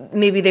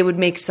maybe they would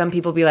make some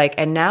people be like,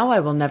 and now I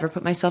will never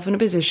put myself in a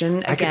position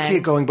again. I could see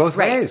it going both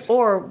ways.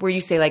 Or where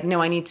you say like,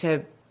 no, I need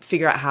to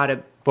figure out how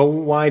to. But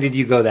why did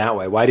you go that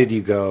way? Why did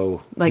you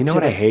go, like, you know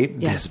what I hate?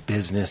 Yeah. This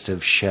business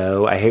of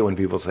show. I hate when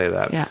people say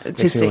that. Yeah.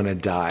 Makes me want to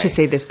die. To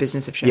say this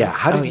business of show. Yeah.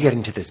 How did you get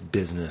into this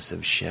business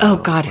of show? Oh,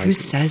 God. Who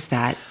says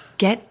that?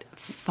 Get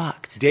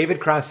fucked. David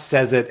Cross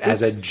says it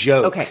as a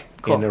joke. Okay,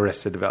 cool. In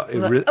Arrested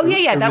Development.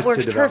 That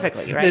works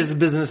perfectly, right? This is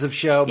business of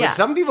show. But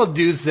some people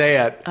do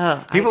say it.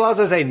 People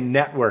also say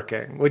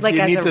networking, which like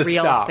you need as to a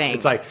real stop. thing.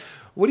 It's like,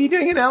 what are you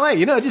doing in LA?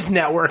 Just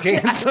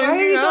networking. It's like,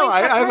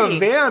 I have a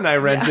van I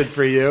rented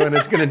for you, and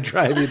it's going to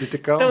drive you to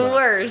Tacoma. The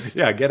worst.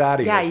 Yeah, get out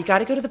of here. Yeah, you got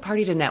to go to the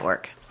party to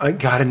network. I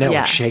got to network,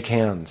 Yeah. shake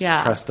hands,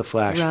 press the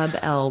flash. Rub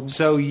elbows.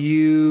 So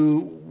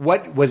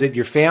what was it,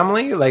 your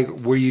family? Like,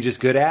 were you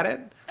just good at it?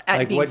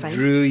 At being what funny?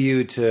 drew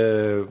you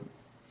to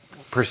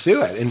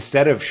pursue it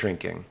instead of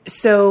shrinking?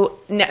 So,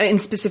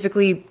 and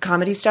specifically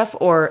comedy stuff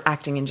or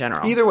acting in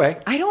general? Either way.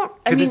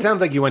 Because it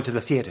sounds like you went to the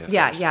theater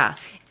first. Yeah.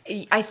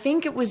 I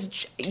think it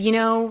was,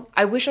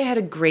 I wish I had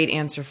a great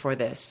answer for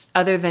this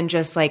other than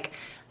just like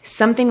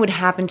something would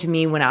happen to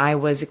me when I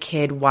was a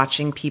kid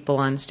watching people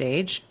on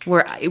stage,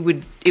 where it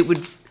would.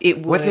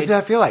 What did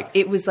that feel like?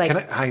 It was like,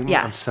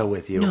 I'm so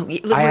with you. No,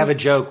 I have a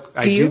joke.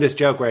 I do you? this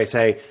joke where I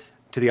say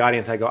to the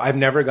audience, I go, I've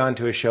never gone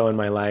to a show in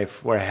my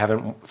life where I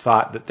haven't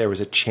thought that there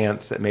was a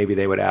chance that maybe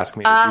they would ask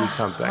me to do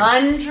something.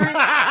 100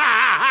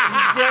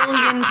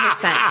 zillion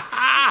 %.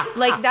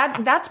 Like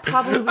that's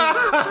probably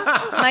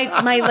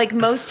my like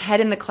most head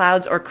in the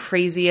clouds or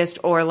craziest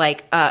or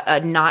like a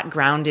not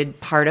grounded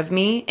part of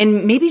me,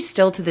 and maybe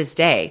still to this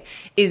day,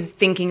 is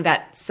thinking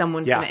that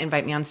someone's going to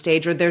invite me on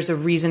stage, or there's a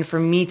reason for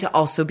me to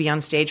also be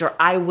on stage, or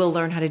I will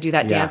learn how to do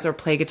that dance or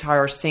play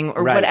guitar or sing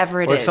or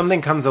whatever it is. Or if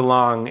something comes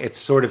along, it's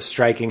sort of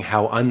striking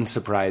how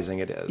unsurprising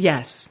it is.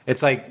 Yes.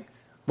 It's like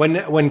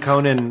when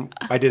Conan,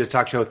 I did a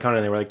talk show with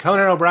Conan, they were like,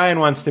 Conan O'Brien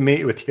wants to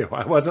meet with you.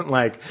 I wasn't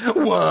like, what?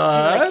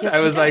 Like, yes, I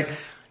was like,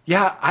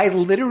 yeah, I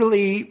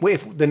literally,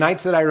 if the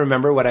nights that I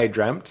remember what I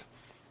dreamt,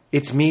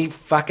 it's me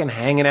fucking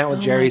hanging out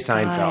with Jerry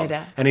Seinfeld.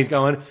 God. And he's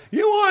going,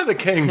 you are the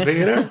king,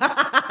 Peter.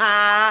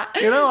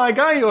 I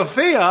got you a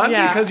Fiat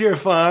because you're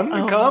fun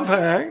and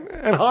compact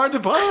and hard to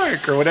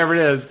park or whatever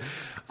it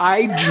is.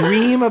 I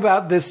dream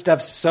about this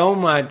stuff so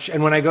much.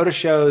 And when I go to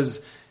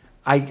shows,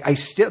 I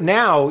still,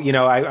 now,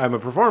 I'm a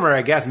performer,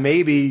 I guess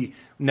maybe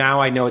now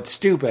I know it's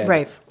stupid.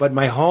 Right. But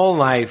my whole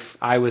life,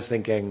 I was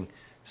thinking,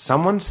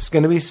 someone's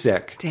going to be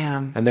sick.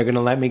 Damn. And they're going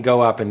to let me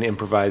go up and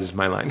improvise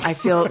my lines. I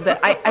feel that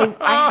I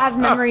have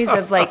memories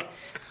of like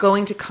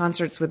going to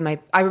concerts with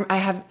I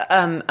have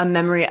a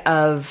memory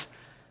of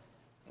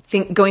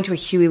going to a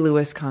Huey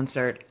Lewis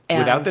concert.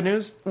 Without the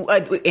news?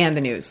 And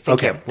the news.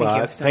 Thank you.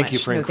 Well, Thank you so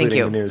much. for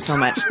including the news. So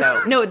much,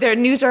 though. No, their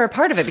news are a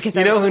part of it because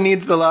who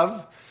needs the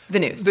love? The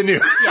news. The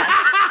news.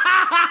 Yes.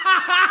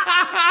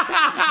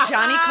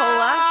 Johnny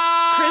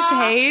Cola, Chris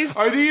Hayes.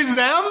 Are these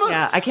them?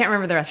 Yeah, I can't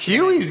remember the rest.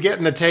 Huey's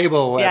getting a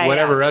table at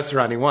whatever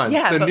restaurant he wants.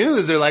 Yeah, the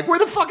news are like, we're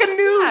the fucking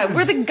news. Yeah,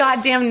 we're the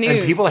goddamn news.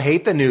 And people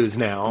hate the news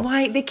now.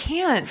 Why? They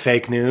can't.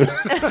 Fake news.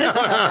 That's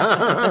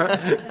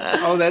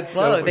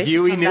so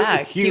Huey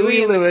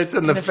Lewis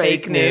and the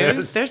fake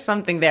news. There's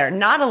something there.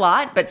 Not a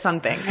lot, but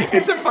something.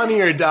 It's a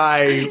Funny or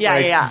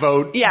Die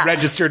vote,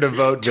 register to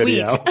vote tweet.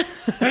 video.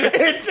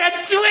 It's a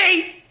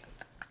tweet.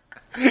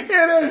 It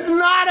is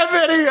not a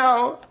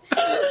video.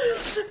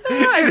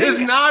 It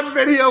is not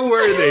video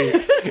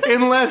worthy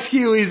unless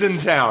Huey's in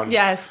town.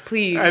 Yes,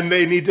 please. And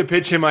they need to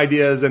pitch him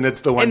ideas, and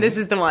it's the one. And this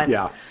is the one.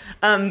 Yeah.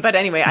 But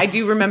anyway, I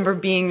do remember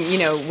being,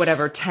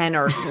 10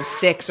 or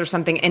 6 or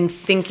something, and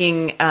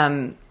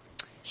thinking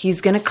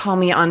he's going to call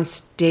me on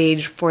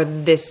stage for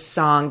this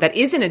song that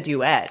isn't a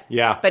duet.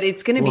 Yeah. But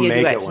it's going to be a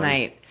duet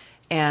tonight.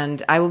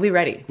 And I will be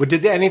ready. But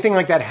did anything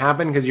like that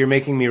happen? Because you're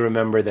making me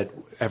remember that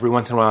every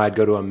once in a while I'd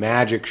go to a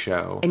magic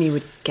show. And you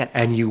would get...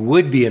 And you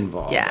would be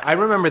involved. Yeah. I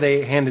remember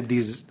they handed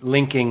these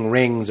linking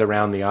rings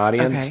around the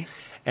audience. Okay.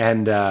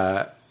 And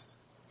I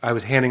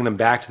was handing them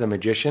back to the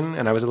magician.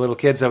 And I was a little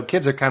kid. So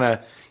kids are kind of,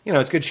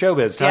 it's good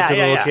showbiz. Talk to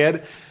the little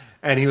kid.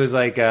 And he was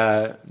like,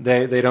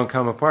 they don't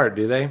come apart,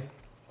 do they?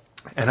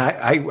 And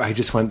I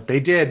just went, they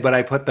did, but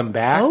I put them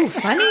back. Oh,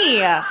 funny.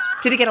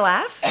 Did he get a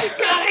laugh? He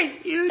got a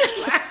huge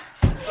laugh.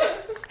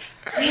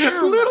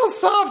 Little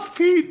soft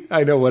feet.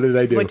 I know. What did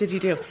I do? What did you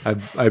do?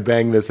 I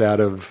banged this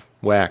out of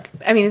whack.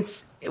 I mean,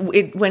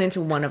 it went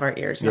into one of our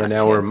ears. Yeah,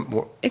 now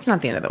we're... It's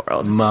not the end of the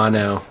world.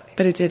 Mono.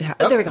 But it did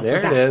happen. Oh, there we go.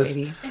 There it is.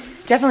 Baby.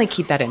 Definitely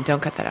keep that in.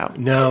 Don't cut that out.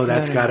 No,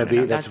 that's got to be...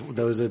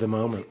 Those are the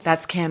moments.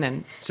 That's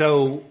canon.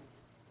 So...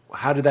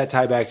 How did that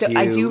tie back to you?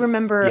 I do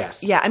remember...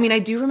 Yes. Yeah, I mean, I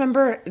do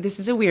remember... This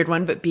is a weird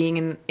one, but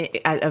being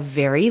a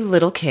very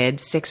little kid,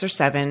 6 or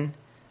 7...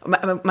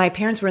 My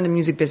parents were in the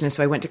music business,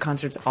 so I went to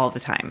concerts all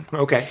the time.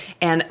 Okay.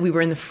 And we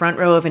were in the front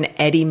row of an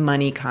Eddie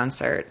Money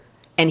concert.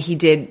 And he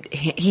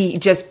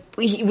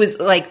was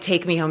like,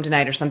 take me home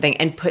tonight or something,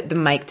 and put the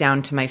mic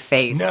down to my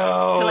face.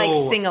 No. To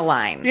like sing a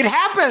line. It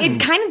happened.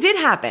 It kind of did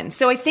happen.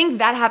 So I think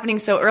that happening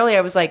so early,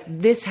 I was like,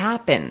 this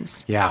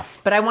happens. Yeah.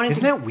 But I wanted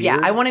Isn't that weird? Yeah,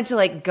 I wanted to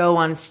like go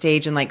on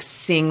stage and like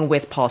sing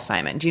with Paul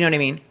Simon. Do you know what I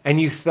mean? And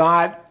you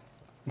thought,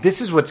 this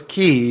is what's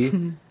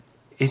key.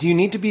 Is you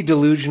need to be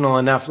delusional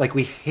enough. Like,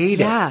 we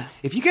hate it.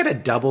 If you get a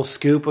double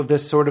scoop of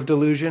this sort of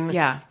delusion,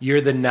 you're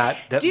the nut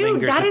that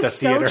lingers at the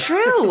theater. Dude, that is so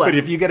true. But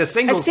if you get a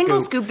single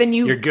scoop, then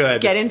you're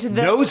good. Get into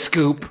the... No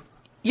scoop.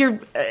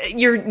 You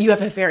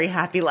have a very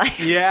happy life.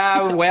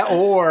 Yeah,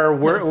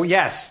 well,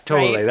 yes,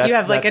 totally. Right? You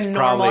have like a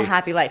normal,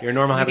 happy life. Your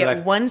normal, happy life.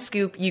 You get one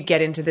scoop, you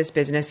get into this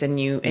business, and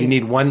you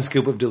need one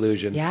scoop of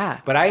delusion. Yeah.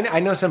 But I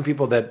know some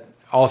people that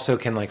also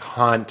can like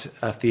haunt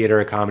a theater,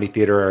 a comedy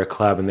theater, or a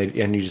club, and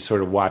you just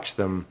sort of watch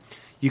them.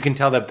 You can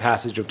tell the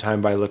passage of time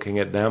by looking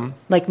at them.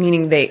 Like,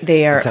 meaning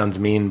they are... It sounds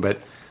mean,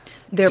 but...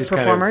 They're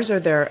performers or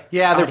they're...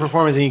 Yeah, they're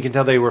performers, and you can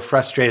tell they were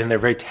frustrated, and they're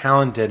very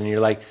talented, and you're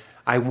like,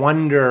 I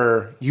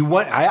wonder...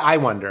 I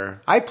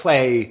wonder. I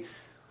play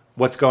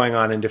what's going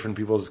on in different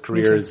people's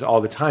careers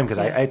all the time,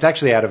 because it's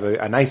actually out of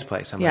a nice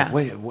place. I'm like,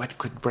 wait, what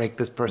could break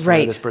this person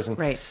or this person?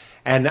 Right.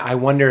 And I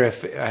wonder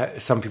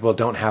if some people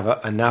don't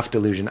have enough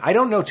delusion. I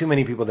don't know too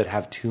many people that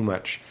have too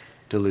much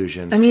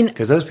delusion. I mean...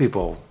 Because those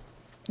people...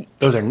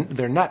 they're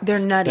nuts. They're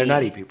nutty. They're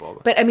nutty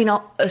people. But I mean,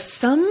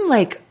 some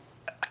like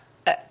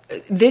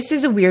this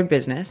is a weird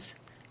business,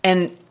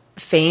 and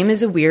fame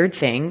is a weird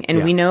thing, and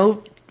Yeah. we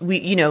know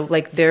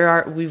like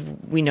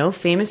we know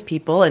famous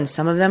people, and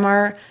some of them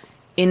are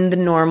in the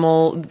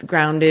normal,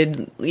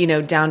 grounded,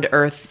 down to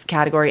earth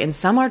category, and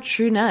some are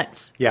true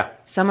nuts. Yeah.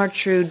 Some are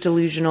true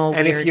delusional.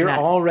 And weird if you're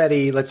nuts.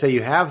 already, let's say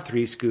you have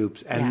 3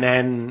 scoops, and Yeah.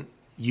 then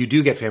you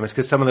do get famous,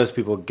 because some of those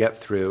people get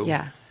through.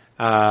 Yeah.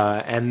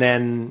 And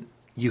then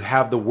you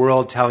have the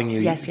world telling you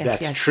Yes,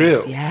 that's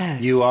true.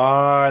 yes. You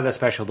are the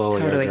special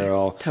bully Totally,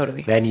 girl.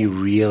 totally. Then you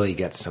really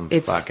get some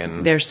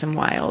fucking there's some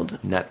wild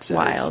nuts.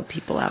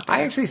 people out there.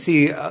 I actually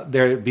see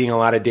there being a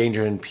lot of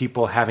danger in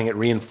people having it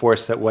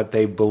reinforced that what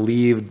they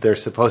believed they're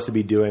supposed to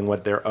be doing,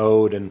 what they're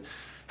owed, and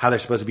how they're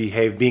supposed to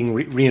behave, being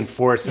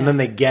reinforced, and then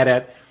they get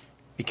it.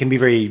 It can be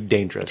very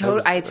dangerous.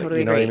 I totally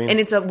you know agree. what I mean? And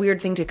it's a weird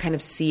thing to kind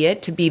of see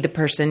it, to be the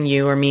person,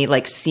 you or me,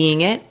 like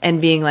seeing it and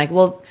being like,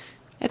 well,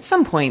 at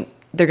some point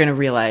they're going to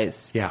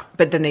realize. Yeah.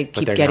 But then they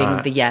keep they're getting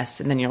not. the yes.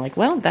 And then you're like,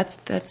 well, that's.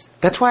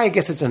 That's why I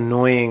guess it's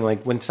annoying,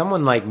 like when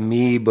someone like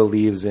me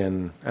believes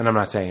in, and I'm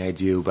not saying I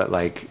do, but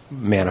like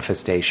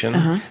manifestation.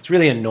 It's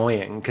really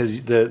annoying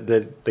because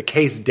the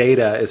case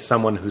data is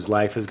someone whose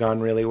life has gone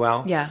really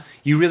well. Yeah.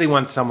 You really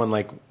want someone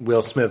like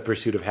Will Smith,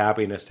 Pursuit of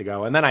Happiness, to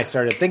go. And then I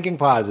started thinking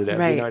positive.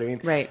 Right, You know what I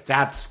mean? right.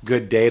 That's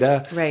good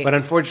data. Right. But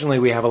unfortunately,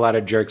 we have a lot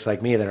of jerks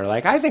like me that are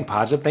like, I think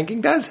positive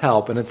thinking does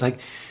help. And it's like,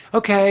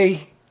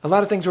 okay, a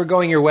lot of things were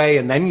going your way,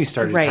 and then you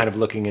started Right. kind of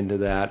looking into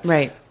that.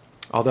 Right.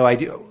 Although I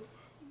do,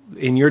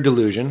 in your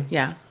delusion.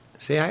 Yeah.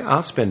 See,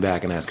 I'll spin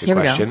back and ask a Here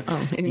we go. question.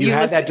 Oh, and you you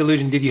had look- that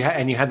delusion,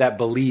 and you had that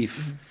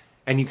belief,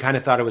 and you kind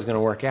of thought it was going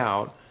to work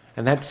out,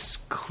 and that's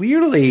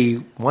clearly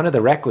one of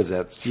the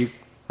requisites.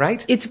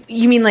 Right?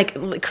 You mean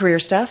like career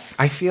stuff?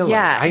 I feel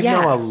yeah, like I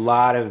yeah. know a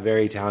lot of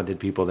very talented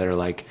people that are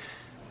like,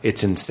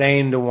 it's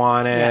insane to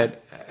want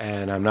it,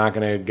 and I'm not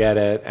going to get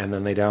it, and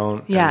then they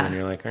don't. Yeah. And then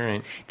you're like, all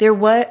right. There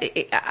was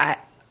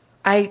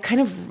I kind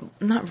of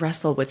not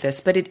wrestle with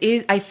this, but it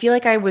is. I feel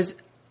like I was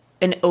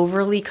an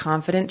overly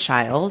confident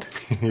child.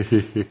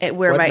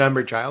 Where What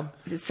number child?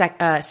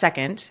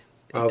 Second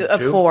Oh, of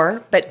 2?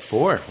 4, but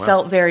 4, wow.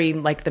 felt very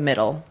like the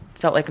middle.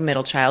 Felt like a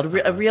middle child.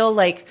 A real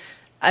like.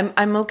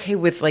 I'm okay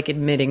with like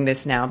admitting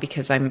this now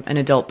because I'm an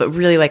adult, but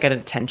really like an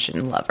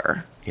attention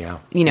lover. Yeah.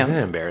 You know. Isn't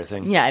it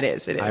embarrassing? Yeah, it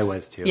is. It is. I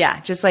was too. Yeah,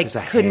 just like I was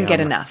a couldn't get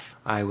ham. enough.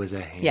 I was a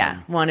ham.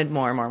 Yeah, wanted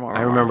more.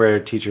 I remember a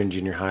teacher in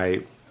junior high.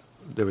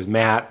 There was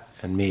Matt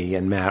and me,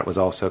 and Matt was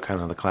also kind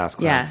of the class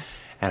clown. Yeah.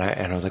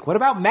 And I was like, "What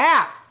about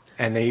Matt?"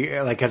 And they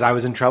like, because I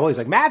was in trouble. He's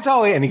like, "Matt's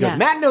always," and he goes, Yeah.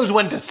 "Matt knows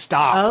when to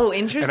stop." Oh,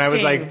 And I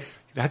was like, interesting.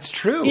 "That's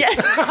true." Yeah.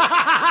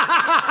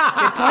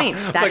 Good point.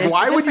 It's like,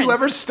 why would you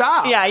ever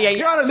stop? Yeah.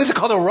 Your Honor, this is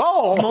called a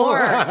roll. More.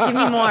 Give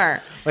me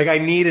more. Like I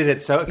needed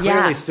it, so clearly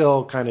Yeah.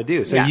 still kind of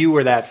do. So Yeah. you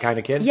were that kind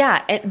of kid.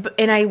 Yeah,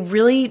 and I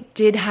really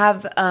did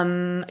have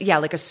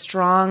like a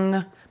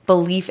strong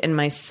belief in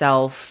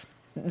myself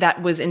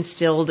that was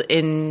instilled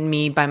in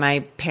me by my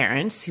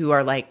parents, who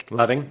are like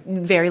Loving?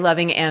 very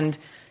loving, and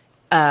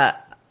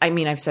I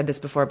mean, I've said this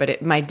before,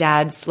 but my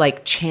dad's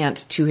like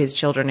chant to his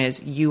children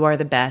is, "You are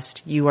the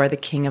best. You are the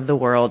king of the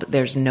world.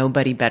 There's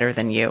nobody better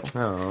than you,"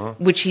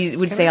 which he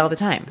would say all the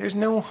time. There's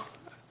no,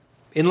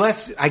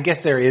 unless I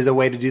guess there is a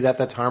way to do that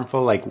that's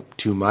harmful, like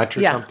too much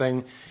or Yeah.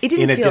 something, It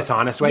didn't in a feel-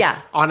 dishonest way. Yeah.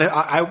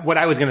 What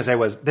I was going to say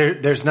was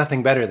there's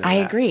nothing better than I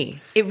that. agree.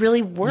 It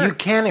really worked. You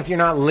can if you're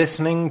not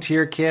listening to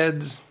your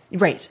kids.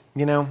 Right.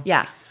 You know.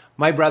 Yeah.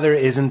 My brother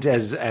isn't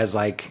as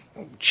like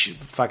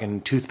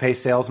fucking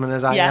toothpaste salesman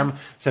as I Yeah. am,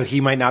 so he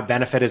might not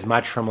benefit as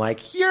much from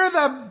like, you're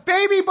the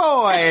baby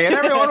boy and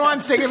everyone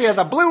wants to give you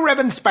the blue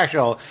ribbon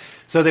special.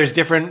 So there's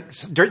different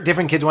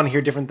kids want to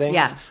hear different things.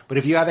 Yeah. But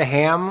if you have a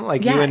ham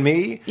like Yeah. you and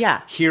me, Yeah.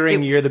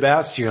 hearing you're the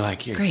best, you're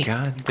like, you're Great.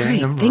 goddamn Great.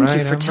 Thank right,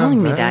 you for I'm telling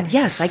the me best. that.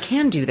 Yes, I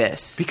can do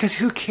this. Because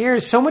who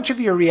cares? So much of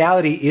your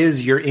reality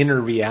is your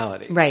inner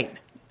reality. Right.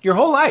 Your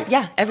whole life.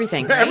 Yeah,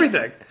 everything. Right?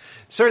 Everything.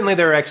 Certainly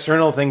there are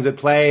external things at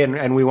play,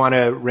 and we want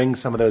to ring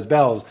some of those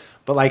bells.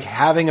 But like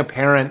having a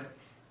parent,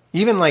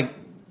 even like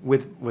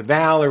with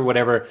Val or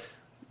whatever,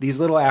 these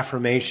little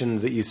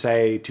affirmations that you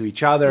say to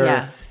each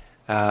other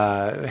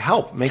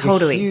help make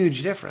Totally. a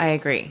huge difference. I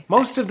agree.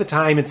 Most of the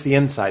time, it's the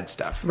inside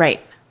stuff. Right.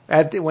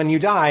 When you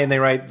die and they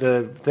write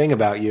the thing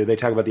about you, they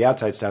talk about the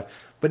outside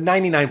stuff. But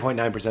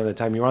 99.9% of the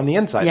time, you're on the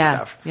inside Yeah,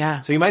 stuff.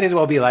 yeah. So you might as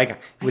well be like,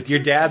 with your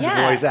dad's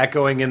Yeah. voice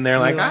echoing in there,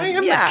 like, I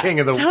am the king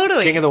of the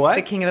totally. king of the what?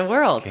 The king of the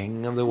world.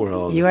 King of the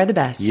world. You are the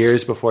best.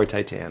 Years before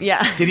Titanic.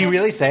 Yeah. Did he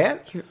really say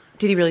it?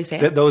 Did he really say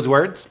it? Those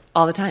words?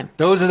 All the time.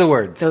 Those are the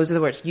words. Those are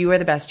the words. You are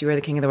the best. You are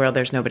the king of the world.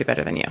 There's nobody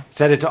better than you.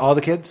 Said it to all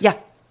the kids? Yeah.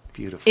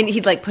 Beautiful. And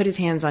he'd like put his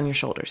hands on your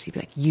shoulders. He'd be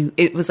like, "You."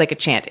 It was like a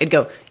chant. It'd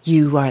go,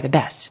 "You are the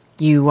best.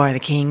 You are the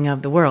king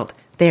of the world.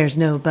 There's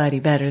nobody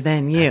better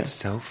than you." That's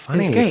so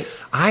funny. It's great.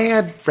 I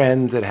had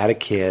friends that had a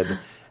kid,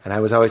 and I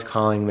was always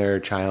calling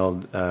their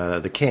child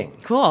the king.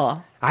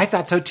 Cool. I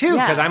thought so too,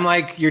 Yeah. because I'm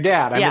like your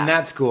dad. I'm Yeah. in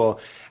that school.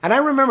 And I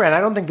remember, and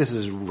I don't think this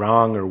is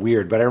wrong or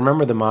weird, but I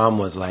remember the mom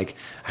was like,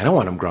 I don't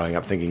want him growing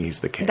up thinking he's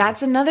the king.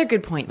 That's another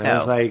good point, and though. I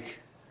was like,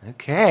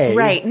 Okay.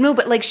 Right. No,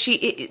 but like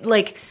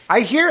I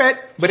hear it,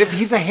 but if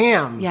he's a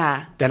ham,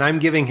 Yeah. then I'm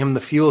giving him the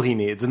fuel he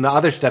needs, and the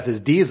other stuff is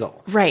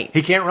diesel. Right.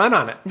 He can't run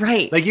on it.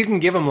 Right. Like you can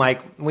give him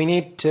we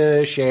need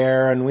to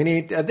share, and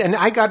and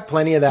I got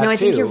plenty of that no, I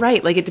too. think you're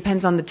right. Like it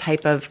depends on the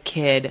type of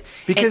kid.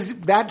 Because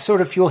that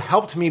sort of fuel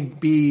helped me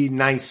be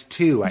nice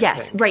too, I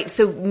Yes, think. right.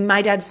 So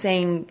my dad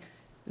saying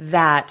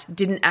that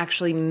didn't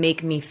actually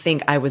make me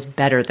think I was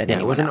better than Yeah, it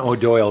anyone wasn't else.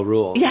 O'Doyle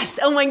rules. Yes.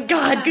 Oh my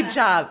God. Good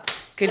job.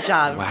 Good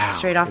job. Wow.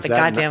 Straight off Is the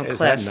that goddamn is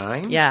cliff. that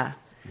 9? Yeah.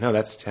 No,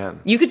 that's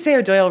 10. You could say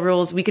O'Doyle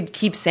rules. We could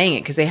keep saying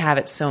it because they have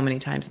it so many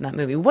times in that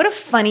movie. What a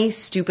funny,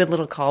 stupid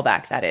little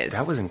callback that is.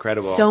 That was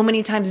incredible. So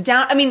many times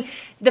down. I mean,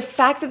 the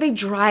fact that they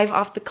drive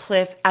off the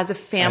cliff as a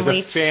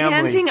family,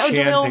 chanting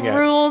O'Doyle chanting it.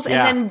 rules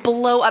Yeah. and then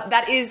blow up.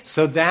 That is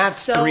So that's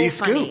so 3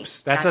 funny.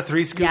 scoops. That's a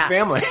 3-scoop yeah.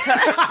 family.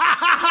 That's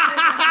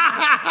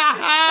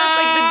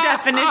like the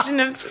definition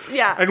of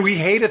yeah. And we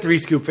hate a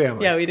 3-scoop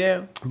family. Yeah, we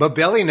do. But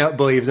Billy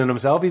believes in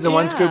himself. He's a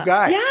 1-scoop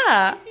guy.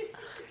 Yeah.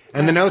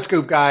 And the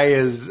no-scoop guy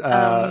is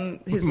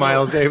his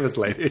Miles Davis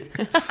lady.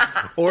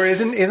 Or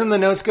isn't the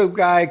no-scoop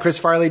guy Chris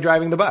Farley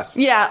driving the bus?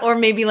 Yeah, or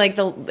maybe like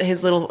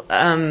his little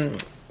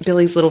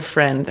Billy's little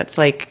friend that's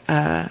like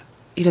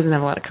he doesn't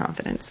have a lot of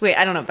confidence. Wait,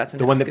 I don't know if that's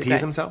The one that scoop pees guy.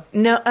 himself?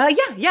 No,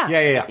 yeah.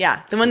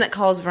 Yeah. The one that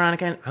calls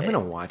Veronica. I'm going to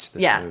watch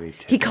this Yeah, movie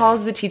today. he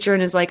calls the teacher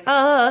and is like,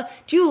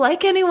 "Do you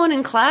like anyone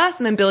in class?"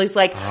 And then Billy's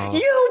like,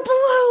 "You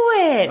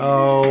blew it."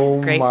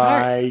 Oh, Great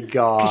my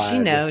God. Because she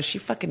knows, she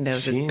fucking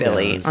knows She it's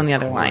Billy knows, on the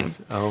of other line. course.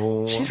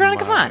 Oh, She's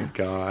Veronica my Vaughn.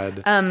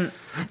 God.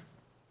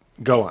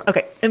 Go on.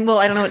 Okay, and well,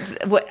 I don't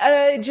know what.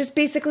 Just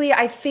basically,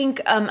 I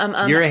think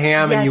You're a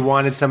ham and yes. you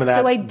wanted some of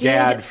that So I did,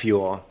 dad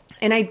fuel.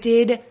 and I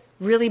did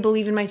really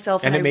believe in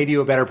myself, And it I- made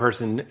you a better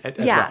person as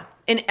yeah. well.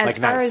 And as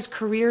Like, far nice. as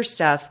career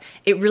stuff,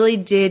 it really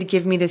did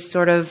give me this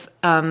sort of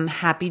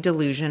happy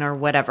delusion or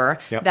whatever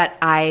Yep. that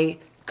I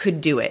could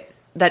do it.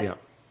 That Yeah.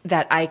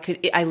 that I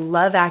could. I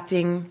love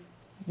acting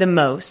the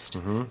most,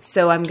 Mm-hmm.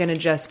 so I'm going to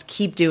just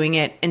keep doing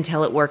it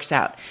until it works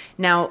out.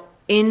 Now,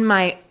 in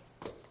my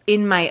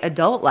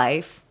adult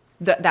life,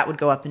 that would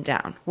go up and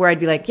down. Where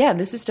I'd be like, yeah,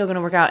 this is still going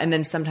to work out, and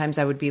then sometimes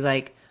I would be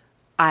like,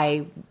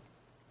 I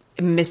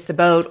missed the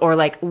boat, or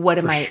like, what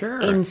am I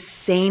sure.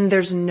 insane?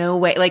 There's no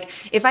way. Like,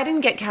 if I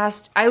didn't get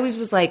cast, I always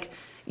was like,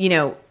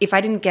 if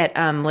I didn't get,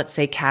 let's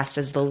say, cast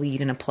as the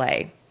lead in a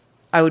play,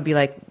 I would be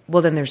like,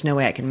 well, then there's no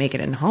way I can make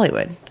it in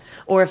Hollywood.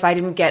 Or if I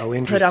didn't get put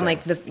interesting. on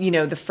like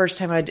the first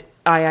time I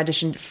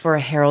auditioned for a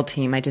Herald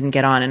team, I didn't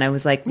get on, and I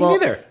was like, Me well,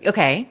 neither.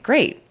 okay,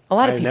 great. A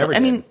lot of I people. never I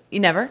mean, did. you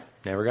never.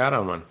 Never got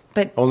on one.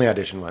 But- only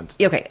auditioned once.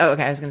 Okay. Oh,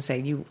 okay. I was going to say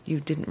you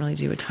didn't really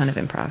do a ton of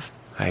improv.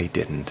 I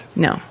didn't.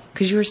 No,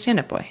 because you were a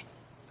stand-up boy.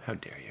 How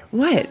dare you?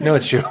 What? No,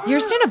 it's true. You're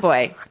a stand-up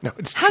boy. No,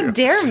 it's How true.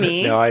 dare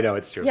me? No, I know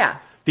it's true. Yeah.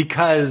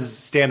 Because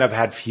stand-up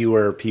had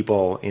fewer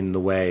people in the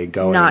way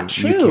going. Not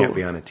You true. can't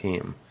be on a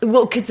team.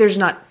 Well, because there's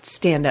not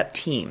stand-up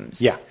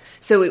teams. Yeah.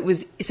 So it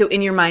was. So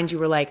in your mind, you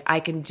were like, I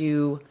can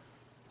do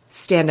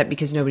stand-up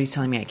because nobody's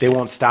telling me I can't. They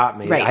won't stop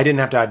me. Right. I didn't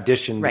have to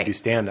audition Right. to do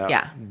stand-up.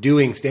 Yeah.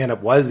 Doing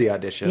stand-up was the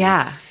audition.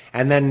 Yeah.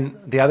 And then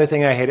the other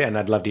thing I hated, and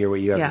I'd love to hear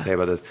what you have Yeah. to say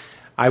about this,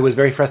 I was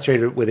very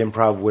frustrated with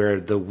improv where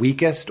the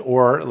weakest,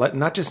 or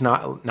not just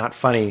not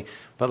funny,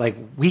 but like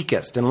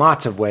weakest in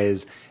lots of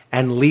ways,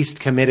 and least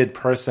committed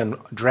person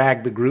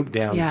dragged the group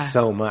down Yeah.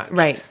 so much.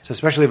 Right. So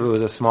especially if it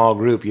was a small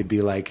group, you'd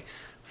be like,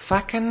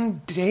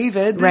 fucking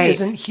David Right.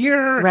 isn't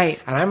here. Right.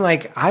 And I'm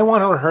like, I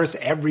want to rehearse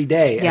every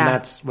day. Yeah. And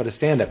that's what a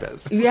stand-up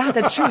is. Yeah,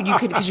 that's true. You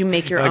could, because you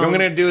make your Like, own. I'm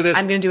going to do this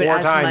I'm going to do it 4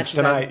 as times much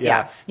tonight. As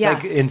Yeah.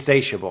 It's like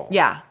insatiable.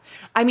 Yeah.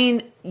 I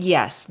mean,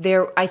 yes,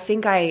 I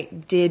think I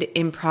did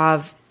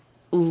improv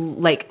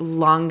like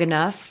long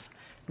enough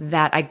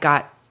that I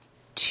got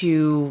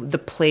to the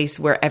place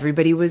where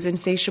everybody was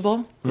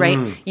insatiable, right?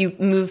 You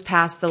move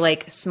past the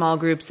like small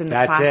groups and the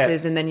That's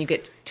classes, it. and then you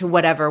get to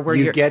whatever where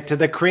You you're get to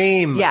the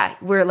cream. yeah,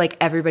 where like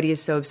everybody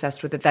is so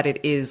obsessed with it that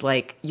it is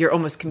like you're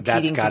almost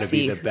competing That's to gotta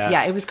see. be the best.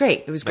 Yeah, it was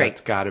great. It was great.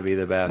 That's got to be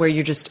the best. Where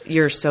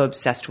you're so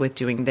obsessed with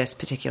doing this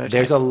particular type.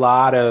 There's a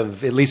lot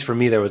of, at least for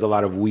me, there was a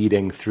lot of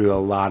weeding through a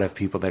lot of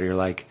people that you're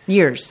like,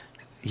 years.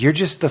 you're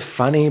just the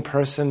funny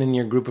person in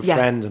your group of Yeah.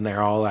 friends, and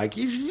they're all like,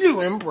 you should do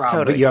improv,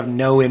 Totally. but you have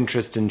no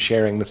interest in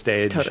sharing the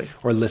stage Totally.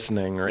 or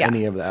listening or Yeah.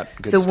 any of that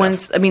good So stuff.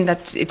 once, I mean,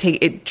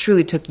 it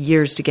truly took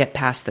years to get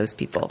past those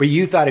people. But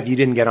you thought if you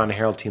didn't get on a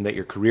Herald team that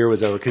your career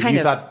was over, because Kind you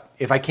of. thought,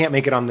 if I can't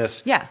make it on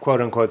this Yeah.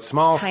 quote-unquote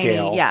small Tiny,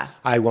 scale, yeah.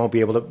 I won't be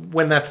able to,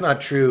 when that's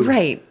not true.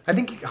 Right. I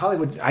think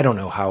Hollywood, I don't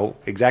know how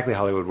exactly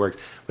Hollywood works,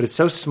 but it's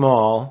so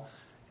small,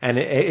 and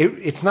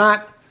it's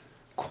not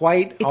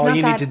quite It's all not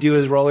you that- need to do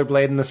is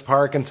rollerblade in this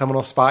park and someone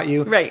will spot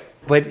you. Right.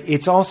 But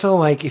it's also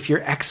like if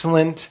you're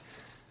excellent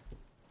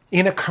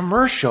in a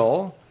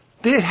commercial,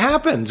 it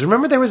happens.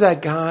 Remember there was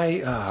that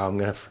guy,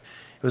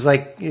 it was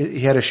like, he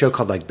had a show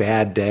called like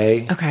Bad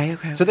Day. Okay.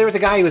 So there was a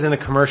guy who was in a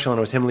commercial, and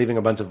it was him leaving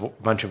a bunch of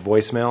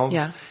voicemails.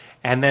 Yeah.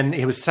 And then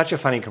it was such a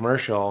funny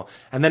commercial.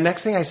 And then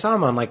next thing I saw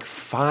him on like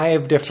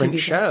 5 different TV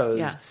shows.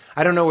 yeah.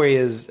 I don't know where he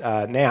is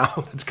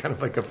now. It's kind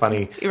of like a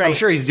funny. I'm Right.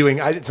 sure he's doing.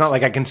 It's not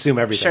like I consume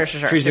everything.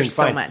 Sure. He's doing There's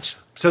so fine. much.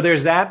 So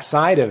there's that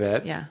side of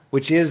it, Yeah.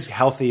 which is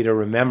healthy to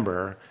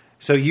remember.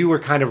 So you were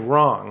kind of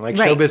wrong. Like,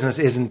 Right. show business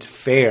isn't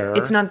fair.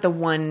 It's not the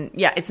one.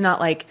 Yeah, it's not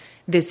like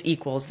this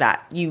equals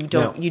that. You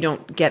don't. No. You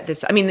don't get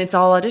this. I mean, it's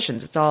all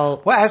auditions. It's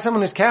all. Well, as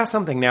someone who's cast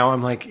something now,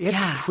 I'm like, it's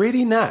Yeah.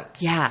 pretty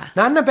nuts. Yeah.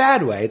 Not in a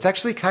bad way. It's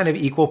actually kind of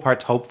equal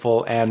parts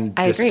hopeful and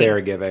I agree.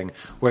 despair giving,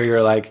 where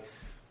you're like,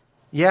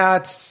 yeah,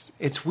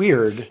 it's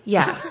weird.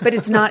 Yeah, but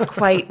it's not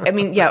quite. I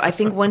mean, yeah, I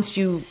think once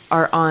you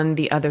are on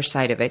the other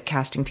side of it,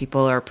 casting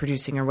people or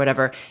producing or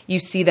whatever, you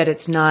see that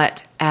it's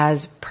not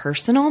as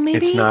personal. Maybe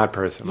It's not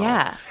personal.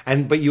 Yeah.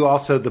 But you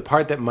also, the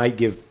part that might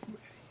give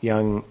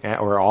young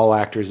or all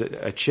actors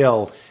a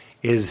chill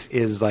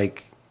is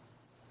like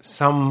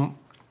some,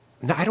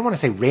 no, I don't want to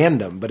say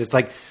random, but it's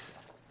like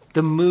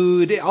the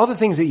mood, all the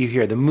things that you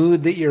hear, the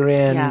mood that you're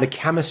in, Yeah. the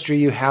chemistry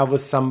you have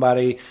with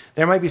somebody.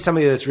 There might be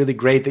somebody that's really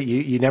great that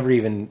you never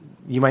even,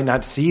 you might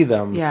not see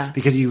them Yeah.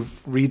 because you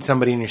read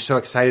somebody and you're so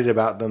excited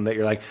about them that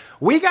you're like,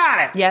 we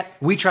got it. Yep.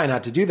 We try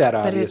not to do that,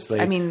 it's- obviously.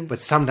 I mean,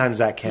 but sometimes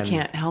that can. you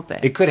can't help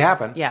it. It could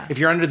happen. Yeah. If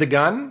you're under the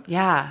gun.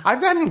 Yeah.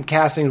 I've gotten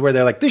castings where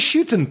they're like, this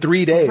shoots in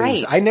 3 days.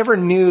 Right. I never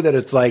knew that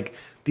it's like,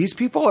 these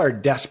people are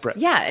desperate.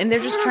 Yeah, and they're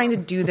just trying to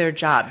do their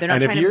job. They're not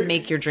And if trying to you're-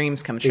 make your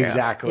dreams come true.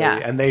 Exactly. Yeah.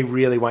 And they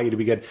really want you to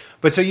be good.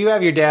 But so you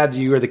have your dad's,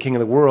 you are the king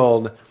of the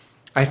world.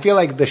 I feel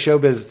like the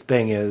showbiz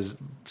thing is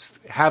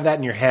have that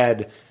in your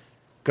head.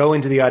 Go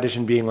into the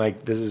audition being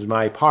like, this is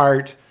my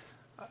part.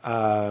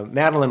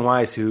 Madeline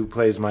Weiss, who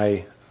plays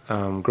my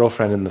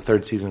girlfriend in the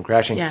 3rd season of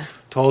Crashing, Yeah.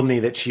 told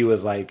me that she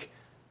was like,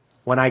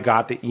 when I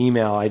got the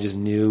email, I just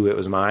knew it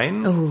was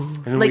mine. Ooh.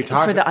 And when Like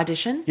for the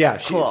audition? Yeah,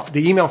 Cool.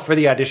 the email for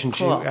the audition.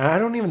 Cool. I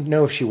don't even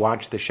know if she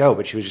watched the show,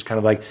 but she was just kind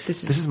of like,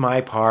 This "This is- is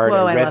my part."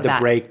 Whoa, I I read love the that.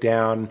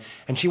 breakdown,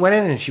 and she went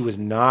in and she was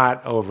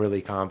not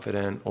overly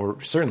confident, or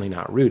certainly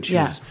not rude. She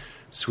Yeah. was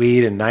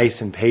sweet and nice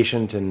and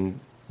patient, and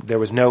there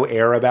was no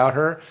air about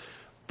her.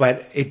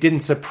 But it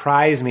didn't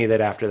surprise me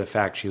that after the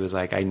fact she was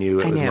like, "I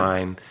knew it was knew.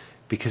 mine,"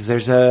 because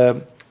there's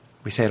I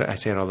say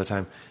it all the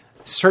time.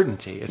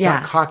 Certainty. It's Yeah.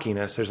 not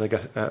cockiness. There's like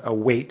a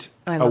weight,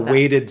 I a love that.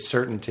 weighted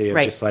certainty of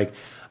Right. just like,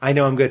 I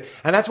know I'm good.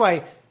 And that's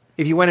why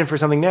if you went in for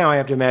something now, I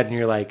have to imagine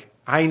you're like,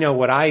 I know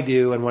what I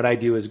do and what I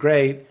do is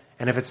great.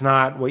 And if it's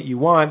not what you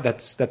want,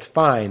 that's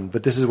fine.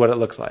 But this is what it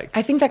looks like.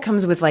 I think that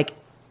comes with like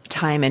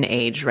time and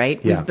age, right?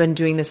 Yeah. We've been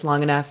doing this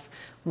long enough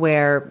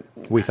where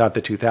We thought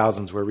the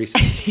 2000s were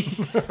recent.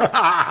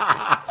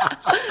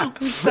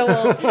 so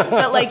old.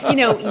 But like, you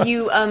know,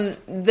 you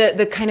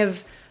the kind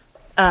of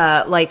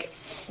like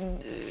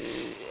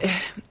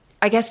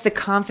I guess the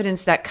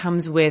confidence that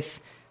comes with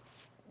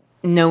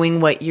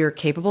knowing what you're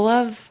capable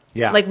of.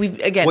 Yeah. Like we've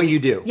again What you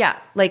do. Yeah.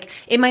 Like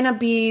it might not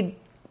be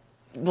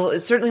well, it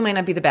certainly might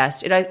not be the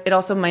best. It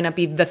also might not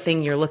be the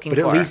thing you're looking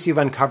But for. at least you've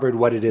uncovered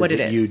what it is What it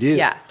that is. you do.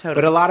 Yeah, totally.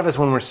 But a lot of us,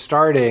 when we're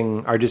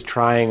starting, are just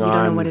trying don't know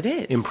on what it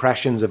is.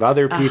 impressions of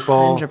other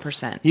people.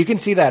 100%. You can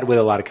see that with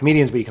a lot of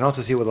comedians, but you can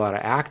also see it with a lot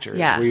of actors.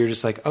 Yeah. Where you're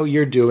just like, oh,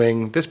 you're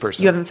doing this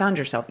person. You haven't found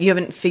yourself. You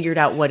haven't figured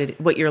out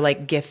what your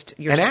like gift,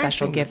 your And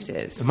special acting gift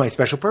is. my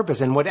special purpose.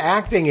 And what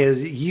acting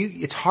is,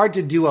 it's hard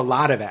to do a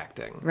lot of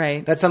acting.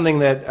 Right. That's something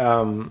that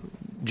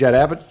Judd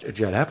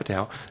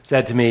Apatow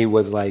said to me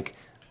was like,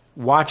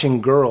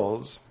 watching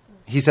Girls,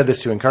 he said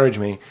this to encourage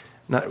me.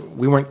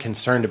 We weren't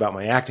concerned about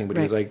my acting, but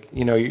he was Right. like,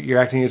 you know, your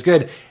acting is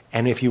good.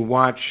 And if you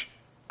watch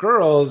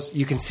Girls,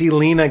 you can see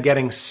Lena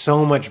getting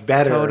so much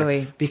better.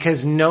 Totally.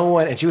 Because no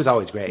one, and she was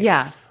always great.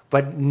 Yeah.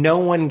 But no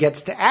one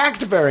gets to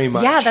act very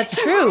much. Yeah, that's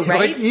true,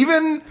 right? Like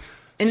even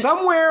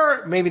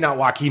somewhere, maybe not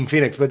Joaquin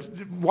Phoenix, but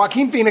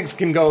Joaquin Phoenix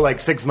can go like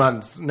 6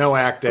 months, no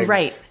acting.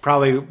 Right.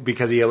 Probably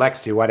because he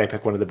elects to. Why'd I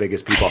pick one of the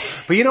biggest people?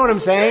 But you know what I'm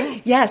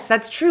saying? Yes,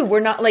 that's true.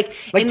 We're not like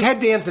Like in- Ted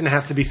Danson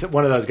has to be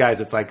one of those guys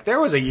that's like, there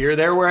was a year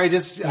there where I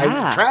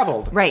Yeah.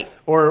 traveled. Right.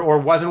 Or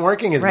wasn't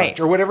working as Right. much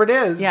or whatever it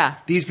is. Yeah.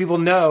 These people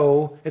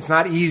know it's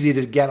not easy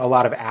to get a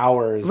lot of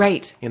hours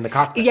right in the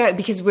cockpit. Yeah,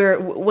 because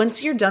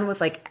once you're done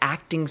with like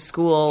acting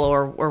school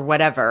or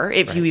whatever,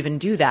 if you even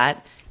do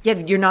that, yeah,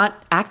 you're not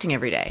acting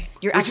every day.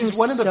 You're Which is acting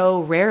one of the-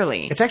 so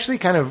rarely. It's actually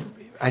kind of,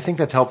 I think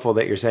that's helpful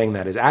that you're saying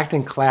that, is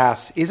acting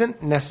class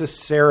isn't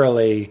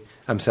necessarily,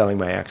 I'm selling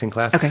my acting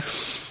class. Okay.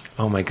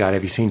 Oh my God,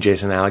 have you seen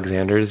Jason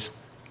Alexander's?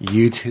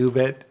 YouTube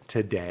it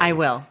today. I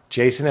will.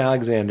 Jason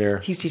Alexander.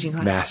 He's teaching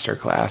class. Master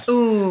class.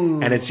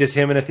 Ooh. And it's just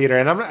him in a theater.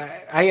 And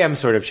I am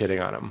sort of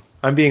shitting on him.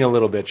 I'm being a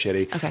little bit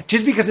shitty. Okay.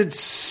 Just because it's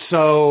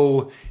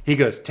so, he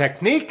goes,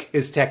 technique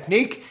is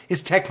technique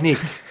is technique.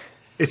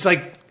 It's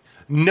like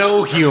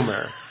no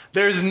humor.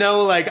 There's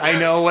no like, I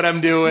know what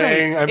I'm doing.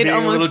 Right. I'm It being a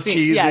almost little seems-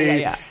 cheesy.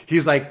 yeah.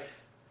 He's like,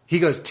 he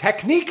goes,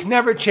 technique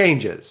never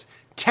changes.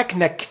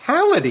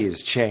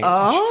 Technicalities change.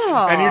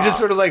 Oh. And you're just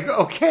sort of like,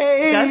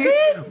 okay. Does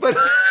it? But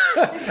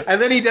and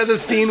then he does a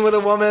scene with a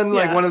woman,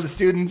 like Yeah. one of the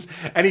students,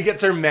 and he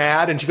gets her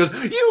mad, and she goes,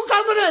 "You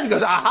coming in?" He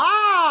goes,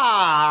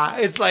 "Aha!"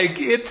 It's like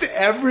it's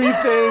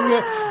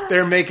everything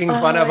they're making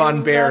fun of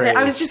on Barry.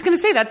 I was just going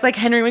to say that's like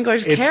Henry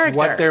Winkler's it's character.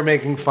 what they're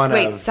making fun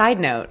Wait, of. side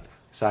note.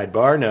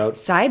 Sidebar note: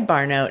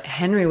 Sidebar note.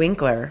 Henry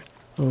Winkler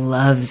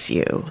loves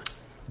you.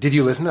 Did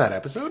you listen to that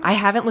episode? I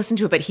haven't listened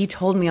to it, but he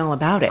told me all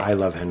about it. I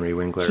love Henry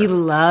Winkler. He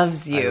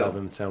loves you. I love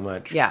him so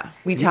much. Yeah,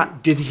 we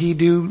talked. Did he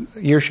do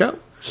your show?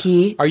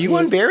 Are you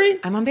on Barry?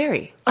 I'm on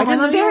Barry. I didn't I'm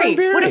know on you were Barry. on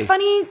Barry.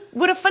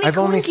 What a funny I've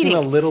only coinky seen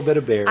a dink. little bit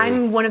of Barry.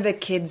 I'm one of the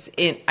kids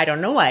in. I don't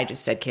know why I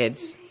just said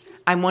kids.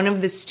 I'm one of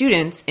the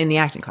students in the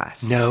acting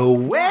class. No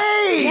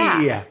way.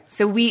 Yeah.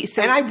 So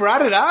and I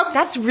brought it up.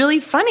 That's really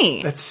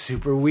funny. That's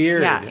super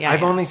weird. Yeah,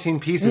 I've only seen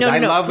pieces. No, I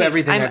love please.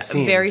 everything I'm I've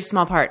seen. A very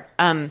small part.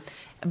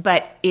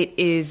 But it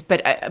is.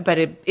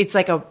 It's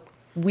like a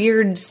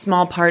weird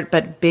small part,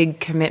 but big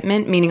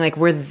commitment. Meaning, like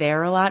we're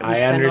there a lot. We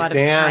spend a lot of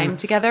time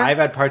together. I've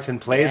had parts in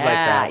plays like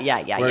that.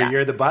 Where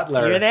you're the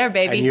butler. You're there,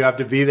 baby. And you have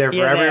to be there for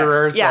You're every there.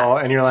 rehearsal. Yeah.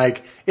 And you're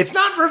like, it's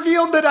not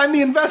revealed that I'm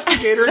the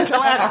investigator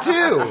until Act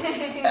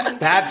 2.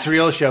 That's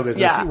real show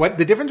business. Yeah. What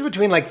the difference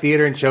between like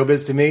theater and show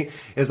biz to me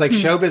is like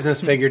show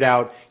business figured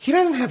out he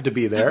doesn't have to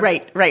be there.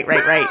 Right.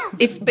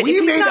 If We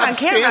he's made not up on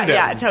camera, stand-ins.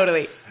 yeah,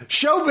 totally.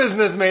 Show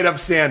business made up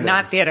stand-ins.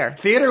 Not theater.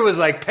 Theater was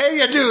like, pay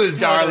your dues,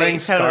 darling.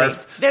 Totally.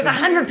 Scarf. There's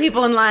 100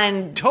 people in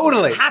line.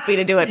 Totally. Happy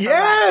to do it. For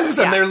Yes, us.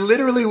 and Yeah. there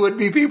literally would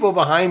be people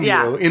behind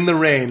Yeah. you in the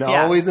rain,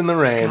 always in the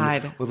rain,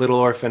 God. with little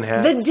orphan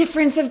hats. The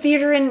difference of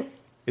theater and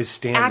is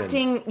stand-ins.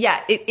 acting,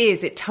 it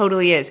is. It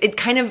totally is. It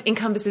kind of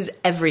encompasses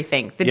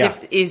everything. The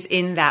diff is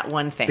in that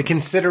one thing. The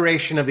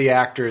consideration of the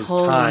actor's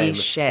Holy time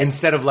shit.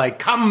 instead of like,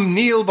 come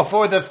kneel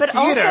before the but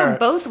theater. also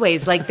both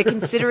ways, like the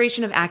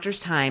consideration of actors'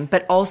 time,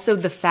 but also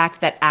the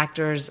fact that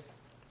actors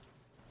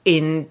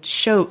in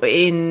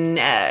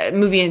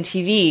movie and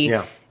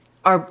TV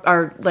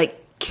are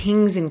like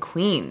kings and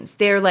queens.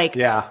 They're like,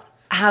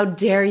 how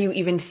dare you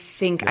even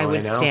think I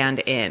would stand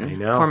in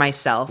for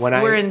myself?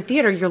 Where in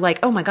theater, you're like,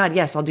 oh my God,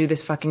 yes, I'll do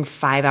this fucking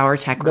 5-hour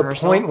tech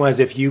rehearsal. The point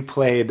was if you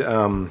played,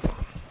 who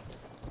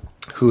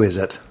is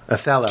it?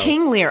 Othello.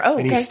 King Lear. Oh,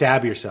 and you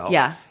stab yourself.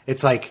 Yeah.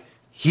 It's like,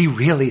 he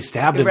really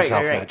stabbed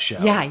himself that show.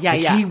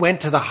 Yeah. He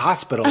went to the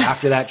hospital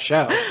after that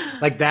show.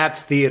 Like,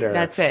 that's theater.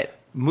 That's it.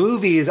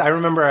 Movies, I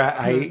remember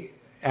I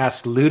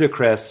asked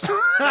Ludacris. There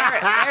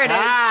it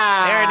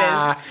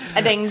is.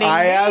 A ding, ding,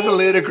 I ding. asked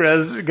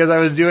Ludacris because I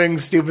was doing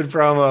stupid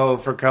promo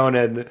for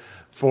Conan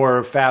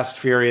for Fast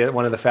Furious,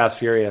 one of the Fast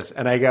Furious.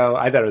 And I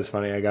thought it was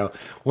funny. I go,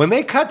 when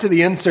they cut to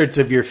the inserts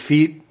of your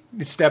feet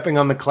stepping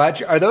on the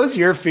clutch, are those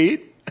your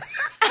feet?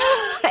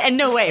 And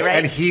no way, right?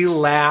 And he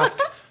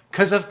laughed.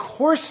 Because of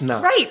course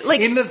not. Right,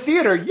 like in the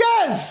theater,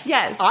 yes.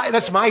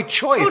 That's my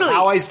choice, Totally.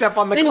 how I step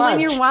on the then clutch. when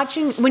you're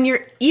watching,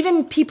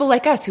 even people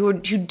like us who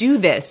do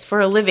this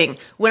for a living,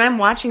 when I'm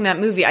watching that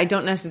movie, I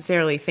don't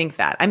necessarily think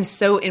that. I'm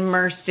so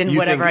immersed in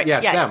whatever.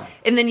 them.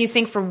 And then you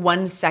think for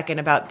 1 second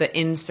about the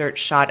insert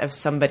shot of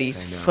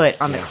somebody's foot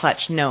on the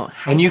clutch. No.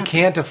 And you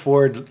can't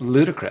afford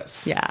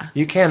Ludacris. Yeah.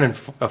 You can't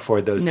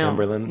afford those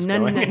Timberlands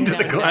going into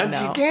the clutch.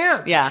 No. You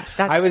can't. Yeah,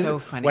 that's so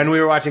funny. When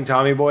we were watching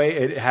Tommy Boy,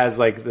 it has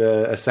like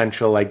the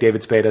essential, like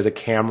David Spade has a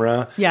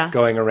camera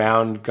going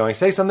around going,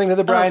 say something to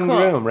the bride and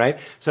groom, right?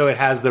 So it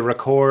has the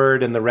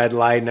record and the red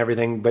light and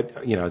everything, but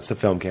it's the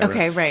film camera.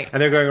 Okay, right.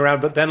 And they're going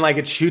around, but then like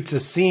it shoots a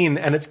scene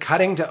and it's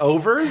cutting to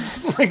overs.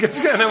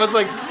 And I was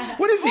like,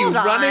 what is he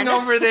running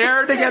over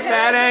there to get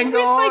that angle?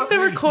 With, like the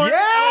record.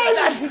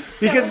 Yes!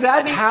 Because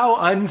that's how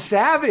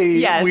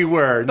unsavvy we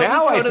were. But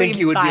now we totally I think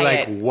you would be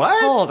like,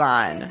 what? Hold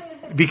on.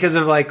 Because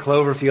of like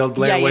Cloverfield,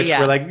 Blair Witch,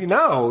 we're like,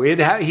 no,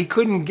 he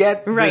couldn't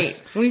get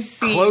this We've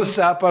seen close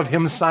up of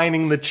him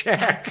signing the check.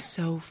 That's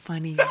so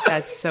funny.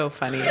 That's so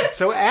funny.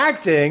 So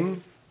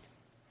acting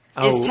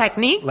is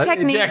technique.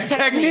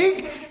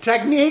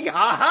 Technique.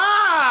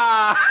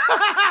 Aha!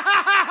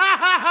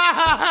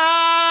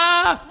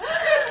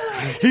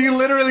 He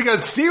literally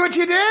goes, "See what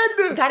you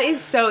did." That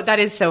is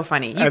so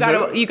funny. You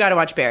got to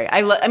watch Barry.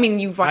 I mean,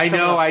 you've watched. I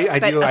know. I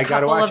do. I got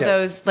to watch it. A couple of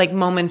those like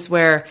moments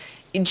where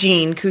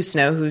Gene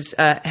Cousineau, who's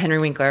Henry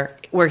Winkler,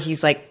 where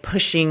he's like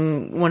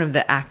pushing one of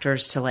the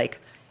actors to like,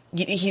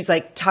 he's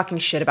like talking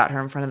shit about her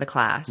in front of the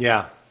class.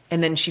 Yeah.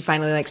 And then she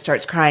finally like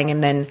starts crying,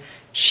 and then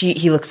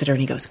he looks at her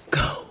and he goes,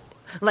 "Go."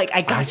 Like,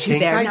 I got you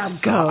there, now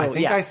go. I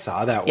think I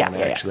saw that one,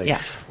 actually. Yeah.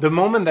 The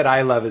moment that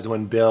I love is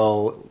when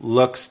Bill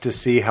looks to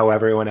see how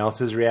everyone else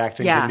is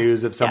reacting to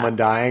news of someone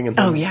dying and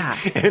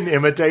and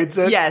imitates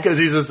it because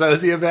he's a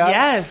sociopath.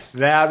 Yes.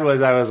 I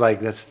was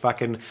like, this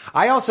fucking...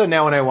 I also,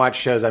 now when I watch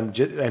shows,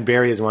 and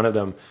Barry is one of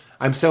them,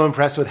 I'm so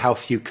impressed with how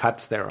few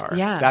cuts there are.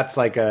 Yeah. That's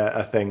like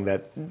a thing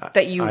that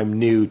I'm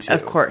new to.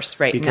 Of course,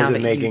 right. Because now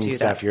of that making you do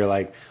stuff, that. you're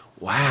like...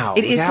 Wow.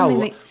 It is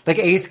something like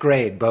 8th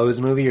grade Bo's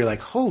movie, you're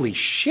like, holy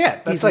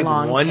shit. That's like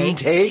one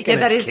take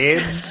and it's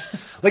kids.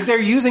 Like they're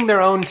using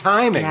their own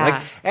timing. Yeah.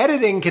 Like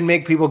editing can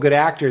make people good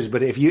actors,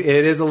 but if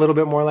it is a little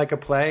bit more like a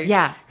play,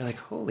 you're like,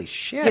 holy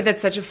shit. Yeah,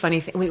 that's such a funny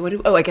thing. Wait,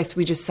 I guess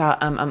we just saw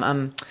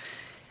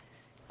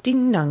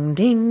Ding dong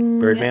ding.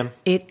 Birdman?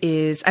 It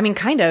is, I mean,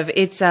 kind of.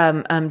 It's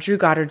Drew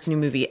Goddard's new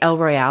movie, El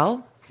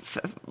Royale.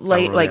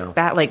 Scary Night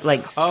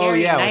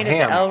at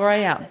the El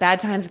Royale, Bad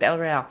Times at the El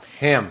Royale,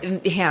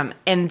 Ham,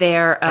 and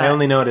they're I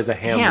only know it as a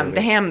ham movie.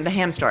 the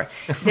ham store.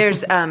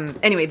 There's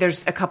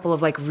there's a couple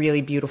of like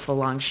really beautiful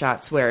long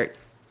shots where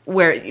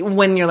where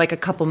when you're like a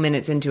couple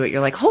minutes into it,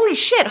 you're like, holy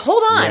shit,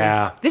 hold on.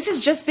 Yeah. This has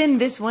just been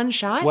this one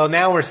shot? Well,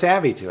 now we're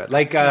savvy to it.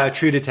 Like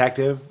True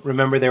Detective.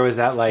 Remember there was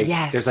that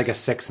Yes. there's like a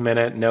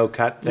 6-minute no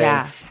cut thing.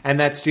 Yeah. And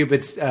that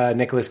stupid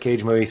Nicolas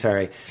Cage movie.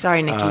 Sorry,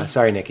 Nikki.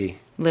 Sorry, Nikki.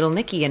 Little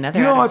Nicky, another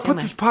You know, I Adam put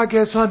Sandler. this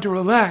podcast on to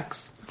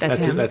relax.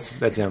 That's him?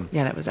 That's him.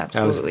 Yeah, that was That was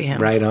absolutely him.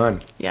 right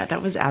on. Yeah,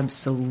 that was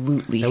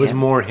absolutely That him. was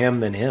more him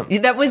than him.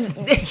 That was,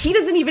 he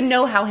doesn't even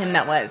know how him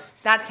that was.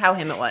 That's how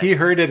him it was. He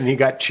heard it and he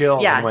got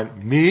chills Yeah. and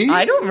went, me?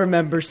 I don't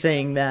remember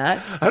saying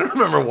that. I don't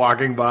remember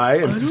walking by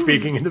and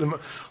speaking into the.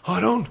 I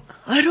don't.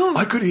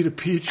 I could eat a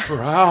peach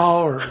for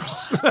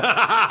hours.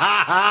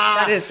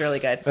 That is really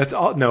good. That's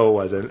all. No, it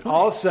wasn't.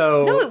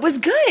 Also, No, it was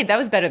good. That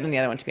was better than the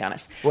other one, to be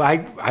honest.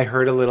 well, I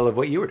heard a little of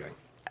what you were doing.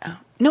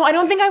 No, I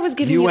don't think I was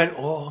giving you. You went,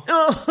 oh.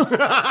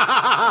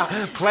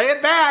 Play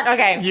it back.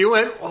 Okay. You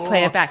went, oh.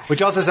 Play it back.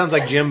 Which also sounds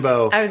like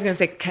Jimbo. I was going to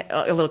say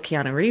a little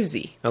Keanu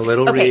Reevesy. A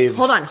little okay, Reeves.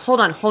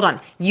 hold on.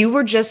 You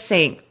were just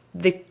saying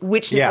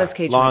which Nicolas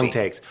Cage long movie?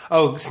 takes.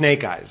 Oh,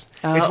 Snake Eyes.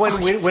 Oh, it's when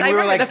yes, we I were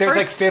remember like, the there's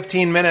like first-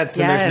 15 minutes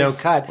and there's no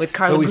Yes, cut. with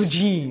Carla we-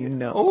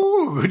 Gugino.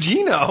 Oh,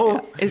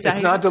 Gugino. Is that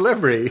it's how not you-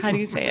 delivery. How do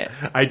you say it?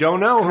 I don't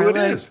know who it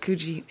is.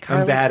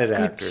 Carla bad at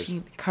actors.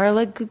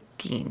 Carla Gugino.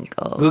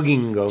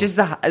 Gugino.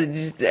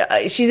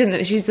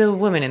 She's the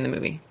woman in the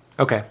movie.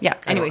 Okay. Yeah.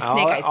 Anyway, All-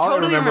 Snake Eyes. all I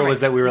Totally remember was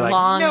that we were like,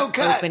 long no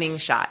cuts. opening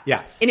shot.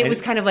 Yeah. and it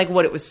was kind of like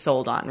what it was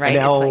sold on, right? And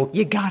It's El, like,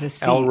 you gotta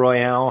see. El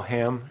Royale,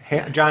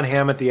 John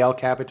Hamm at the El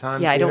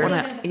Capitan. Yeah, I don't Theater.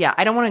 want to. Yeah,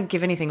 I don't want to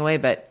give anything away,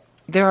 but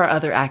there are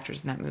other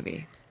actors in that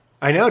movie.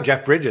 I know,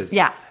 Jeff Bridges.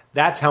 Yeah.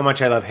 That's how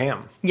much I love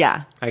Ham.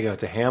 Yeah, I go,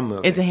 it's a Ham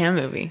movie. it's a Ham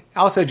movie.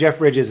 Also, Jeff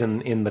Bridges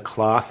in The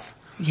Cloth.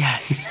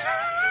 Yes.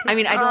 I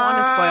mean, I don't want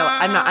to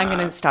spoil. I'm going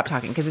to stop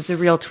talking because it's a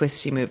real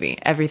twisty movie.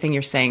 Everything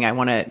you're saying, I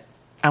want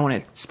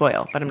to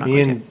spoil, but I'm not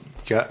Me going to.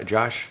 and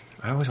Josh,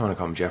 I always want to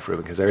call him Jeff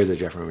Rubin because there is a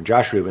Jeff Rubin.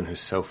 Josh Rubin,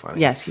 who's so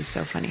funny. Yes, he's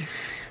so funny.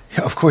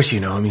 Of course you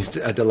know him. He's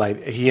a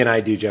delight. He and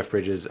I do Jeff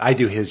Bridges. I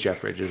do his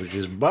Jeff Bridges, which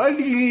is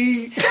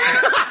Buddy.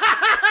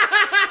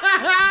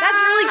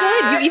 That's really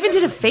good. You even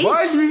did a face.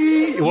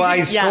 Buddy. Well, I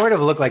Yeah. sort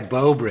of look like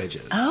Bo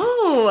Bridges.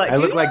 Oh, I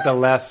do look you? like the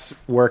less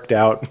worked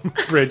out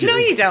Bridges. No,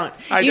 you don't.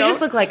 I You don't?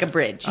 just look like a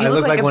bridge. You I look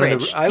look like a like one of the-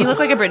 bridge. I You look- look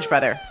like a bridge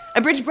brother.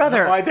 A bridge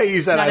brother. Oh, I thought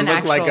you said not I an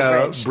look like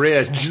a actual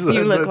bridge.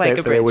 You look like a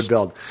that they bridge. would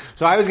build.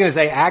 So I was going to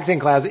say acting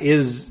class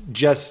is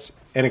just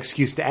an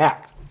excuse to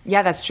act.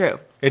 Yeah, that's true.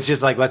 It's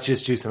just like, let's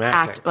just do some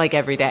acting. Act like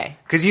every day.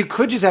 Because you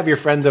could just have your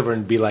friends over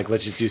and be like,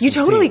 let's just do some You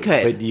totally scenes,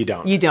 could. But you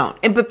don't. You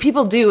don't. But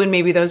people do, and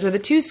maybe those are the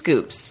two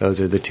scoops.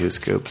 Those are the two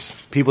scoops.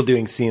 People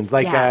doing scenes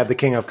like Yeah. the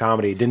King of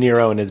Comedy, De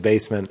Niro in his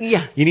basement.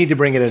 Yeah. You need to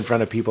bring it in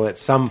front of people at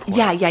some point.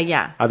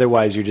 Yeah.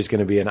 Otherwise, you're just going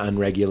to be an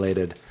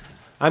unregulated.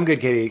 I'm good,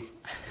 Katie.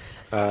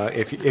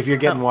 If you're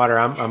getting water,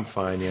 I'm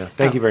fine. Yeah.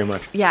 Thank you very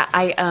much. Yeah,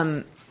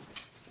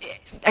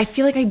 I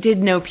feel like I did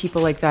know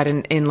people like that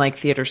in like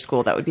theater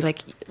school that would be like,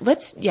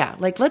 let's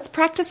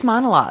practice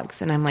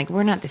monologues, and I'm like,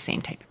 we're not the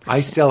same type of person. I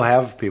still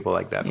have people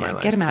like that in my Yeah,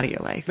 life. get them out of your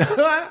life.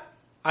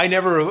 I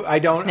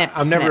don't. Snip,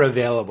 I'm never snip.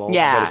 available.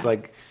 Yeah. But it's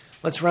like,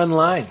 let's run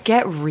lines.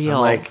 Get real.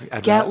 I'm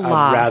like, Get lost.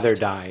 I'd rather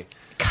die.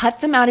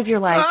 Cut them out of your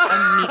life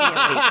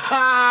immediately.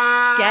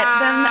 Get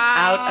them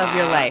out of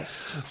your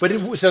life.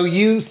 But so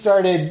you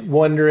started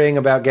wondering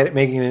about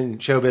making it in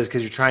showbiz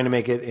because you're trying to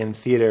make it in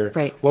theater.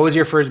 Right. What was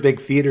your first big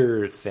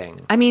theater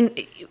thing? I mean,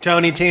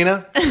 Tony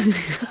Tina?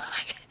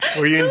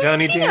 Were you in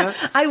Tony Tina?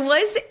 I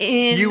was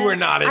in. You were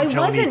not in I Tony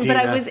wasn't, Tina.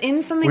 but I was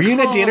in something. Were you in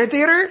a called- dinner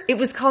theater? It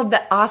was called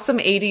the Awesome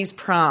 80s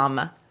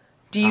Prom.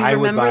 Do you I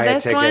would remember buy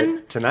this a ticket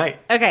one? tonight.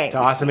 Okay. To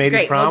Awesome 80s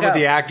Great, Prom we'll with go.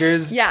 the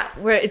actors. Yeah,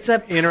 where it's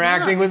a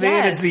Interacting with me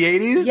and it's the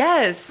 80s?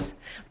 Yes,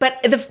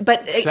 but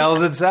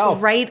Sells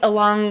itself. right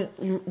along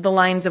the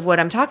lines of what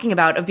I'm talking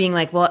about of being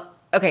like, well,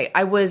 okay,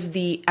 I was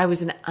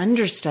an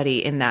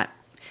understudy in that.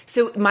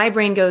 So my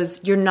brain goes,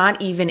 you're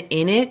not even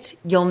in it,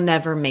 you'll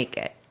never make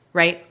it.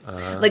 Right?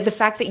 Like the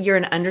fact that you're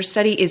an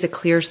understudy is a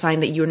clear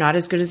sign that you're not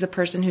as good as the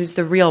person who's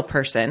the real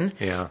person.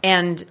 Yeah.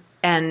 And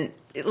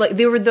like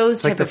there were those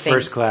It's like type the of things.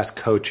 first class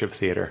coach of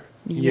theater.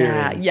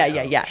 Yeah.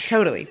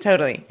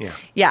 Totally. Yeah.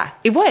 Yeah,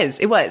 it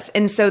was.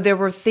 And so there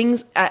were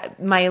things,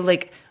 my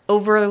like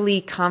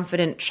overly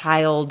confident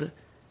child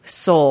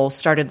soul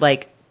started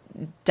like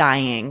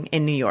dying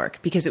in New York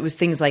because it was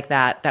things like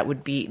that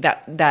would be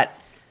that.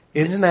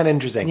 Isn't that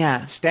interesting?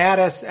 Yeah.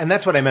 Status, and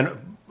that's what I meant.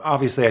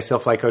 Obviously, I still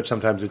fly coach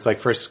sometimes. It's like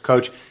first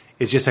coach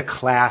is just a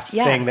class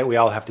Yeah. thing that we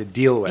all have to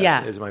deal with,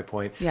 Yeah. is my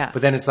point. Yeah.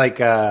 But then it's like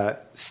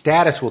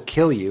status will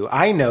kill you.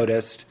 I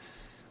noticed,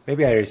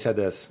 maybe I already said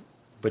this,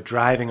 but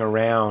driving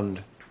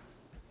around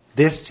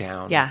this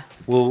town Yeah.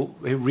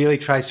 it really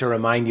tries to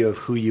remind you of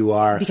who you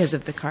are. Because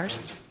of the cars?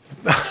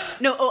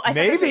 No, I thought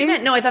Maybe. that's what you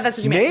meant. No, I thought that's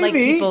what you meant. Like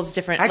Maybe. people's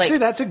different. Actually, like,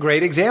 that's a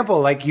great example.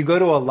 Like you go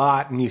to a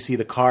lot and you see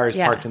the cars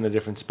Yeah. parked in the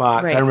different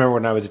spots. Right. I remember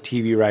when I was a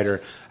TV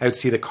writer, I would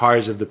see the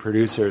cars of the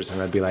producers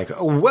and I'd be like,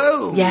 oh,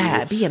 whoa.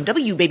 yeah,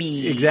 BMW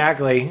baby.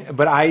 Exactly.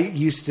 But I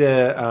used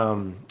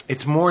to,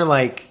 it's more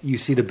like you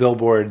see the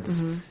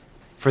billboards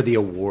for the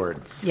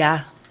awards.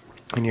 Yeah.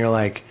 And you're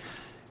like,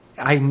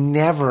 I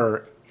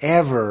never,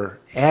 ever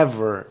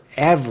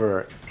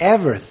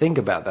think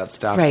about that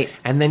stuff. Right.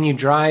 And then you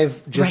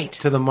drive just Right.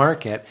 to the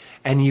market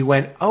and you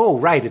went, oh,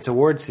 right, it's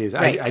award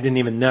season. Right. I didn't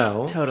even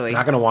know. Totally.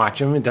 Not going to watch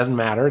them. It doesn't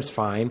matter. It's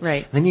fine.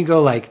 Right. And then you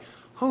go like,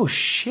 oh,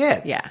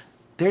 shit. Yeah.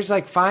 There's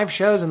like 5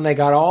 shows and they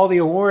got all the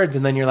awards.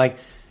 And then you're like,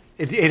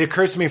 it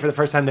occurs to me for the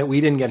first time that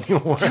we didn't get any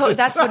awards. So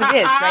that's what it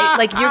is, right?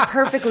 Like you're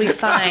perfectly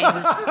fine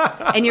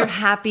and you're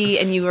happy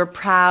and you are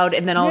proud.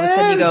 And then all of a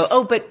sudden you go, Yes.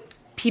 oh, but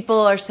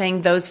people are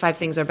saying those 5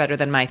 things are better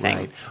than my thing.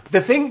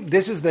 Right.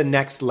 This is the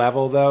next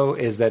level, though,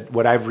 is that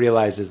what I've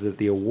realized is that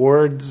the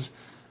awards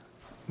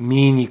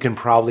mean you can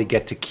probably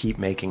get to keep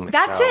making the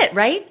That's show. it,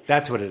 right?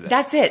 That's what it is.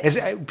 That's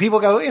it.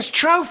 People go, it's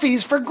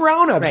trophies for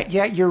grown-ups. Right.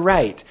 Yeah, you're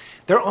right.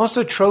 They're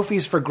also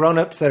trophies for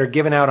grown-ups that are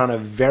given out on a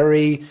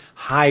very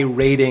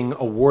high-rating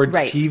awards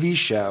Right. TV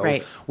show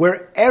Right.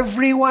 where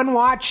everyone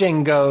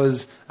watching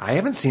goes, I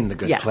haven't seen The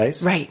Good Yeah,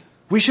 Place. right.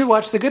 We should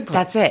watch The Good Place.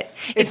 That's it.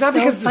 It's It's not so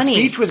because funny.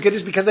 the speech was good,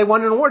 it's because they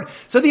won an award.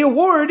 So the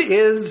award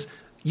is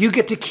you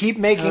get to keep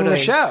making the Totally.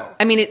 show.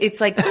 I mean, it's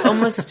like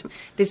almost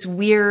this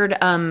weird.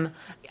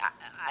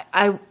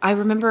 I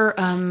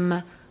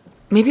remember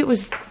maybe it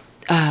was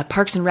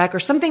Parks and Rec or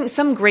something,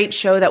 some great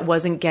show that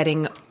wasn't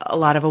getting a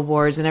lot of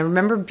awards, and I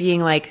remember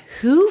being like,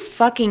 "Who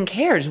fucking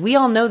cares? We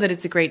all know that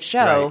it's a great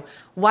show. Right.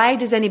 Why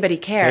does anybody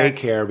care? They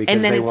care because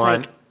and then they it's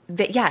want-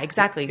 Like, yeah,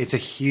 exactly. It's a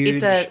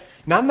huge, It's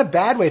not in the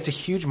bad way, it's a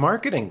huge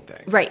marketing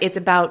thing. right. It's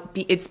about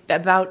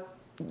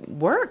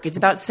work. It's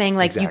about saying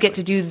like you Exactly. get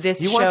to do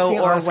this You watch show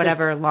the or Oscars,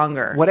 whatever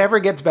longer. Whatever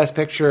gets Best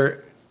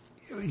Picture,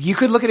 you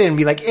could look at it and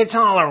be like, it's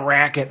all a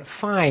racket.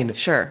 Fine.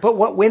 Sure. But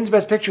what wins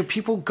Best Picture,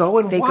 people go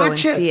and They watch go and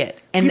it. see it,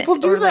 and people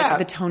do or that. like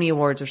the Tony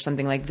Awards or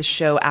something, like the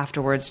show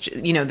afterwards.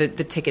 You know, the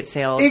ticket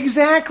sales.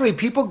 Exactly.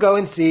 People go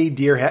and see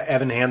Dear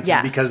Evan Hansen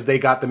Yeah. because they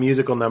got the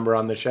musical number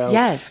on the show.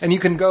 Yes. And you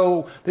can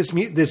go, this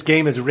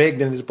game is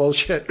rigged and it's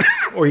bullshit.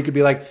 Or you could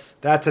be like,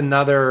 that's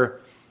another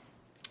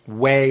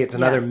way, it's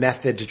another Yeah.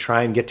 method to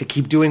try and get to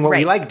keep doing what we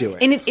Right. like doing.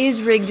 And it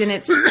is rigged, and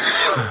it's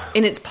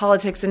in its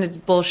politics and it's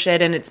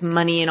bullshit and it's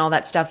money and all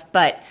that stuff.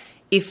 But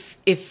if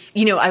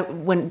you know,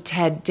 when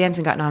Ted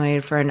Danson got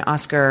nominated for an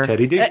Oscar,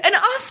 Teddy D. an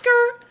Oscar,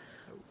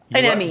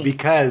 an Emmy,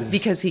 because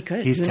he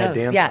could. He's Who Ted knows?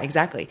 Danson. Yeah,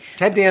 exactly.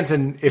 Ted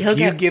Danson, if He'll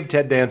you get- give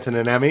Ted Danson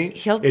an Emmy,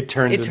 it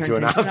turns into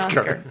an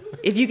Oscar.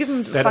 If you give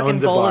him a That fucking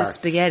owns a bowl bar. of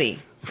spaghetti,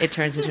 it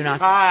turns into an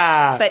Oscar.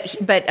 Ah.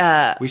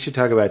 But We should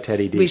talk about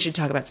Teddy D. we should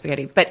talk about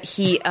spaghetti. But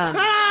he.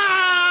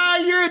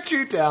 You're a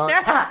true talent.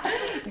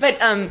 But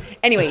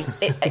anyway,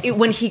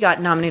 when he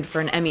got nominated for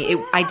an Emmy,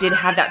 I did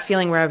have that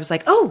feeling where I was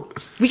like, "Oh,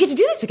 we get to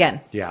do this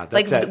again." Yeah,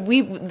 that's like it.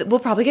 we'll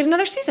probably get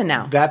another season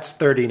now. That's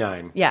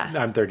 39. Yeah.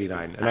 I'm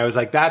 39. And I was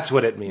like, that's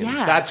what it means.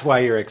 Yeah. That's why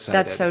you're excited.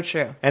 That's so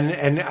true.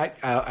 And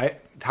I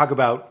talk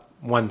about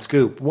one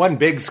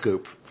big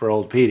scoop for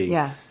old Petey.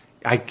 Yeah.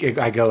 I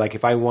go like,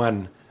 if I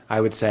won, I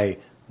would say,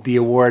 the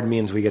award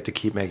means we get to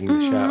keep making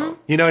the show.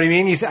 You know what I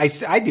mean?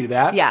 I do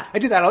that. Mm-hmm. Yeah. I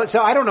do that.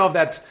 So I don't know if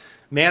that's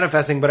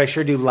manifesting, but I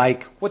sure do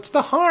like, what's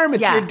the harm?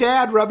 It's Yeah. your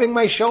dad rubbing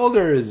my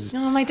shoulders.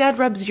 No, my dad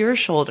rubs your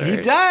shoulders. He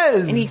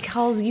does. and he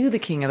calls you the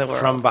king of the world.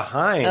 From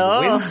behind.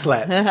 Oh.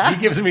 Winslet.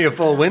 He gives me a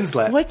full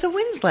Winslet. What's a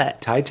Winslet?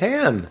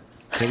 Titan.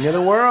 King of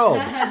the world.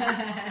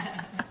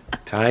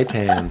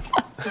 Titan.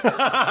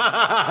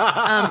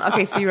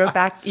 Okay, so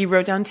you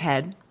wrote down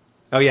Ted.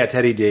 Oh, yeah,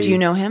 Teddy D. Do you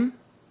know him?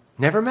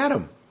 Never met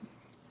him.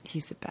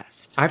 He's the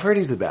best. I've heard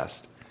he's the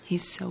best.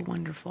 He's so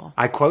wonderful.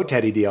 I quote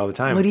Teddy D all the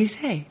time. What do you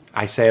say?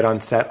 I say it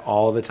on set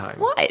all the time.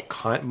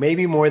 What?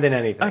 Maybe more than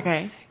anything.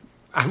 Okay.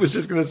 I was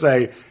just going to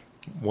say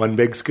one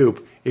big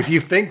scoop. If you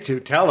think to,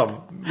 tell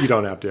him. You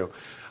don't have to.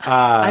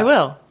 I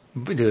will.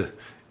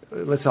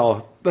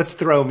 Let's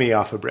throw me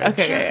off a bridge.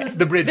 Okay.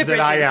 The bridge that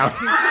I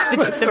am.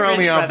 Let's The throw me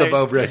Bridge off the Brothers.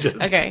 Bow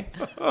Bridges. Okay.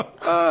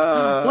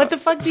 What the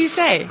fuck do you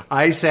say?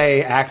 I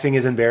say acting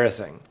is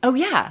embarrassing, Oh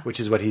yeah, which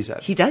is what he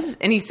said. he does,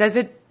 and he says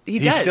it. He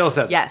does. still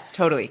says it. Yes,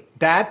 totally.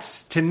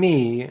 That's, to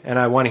me, and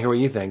I want to hear what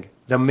you think,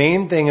 the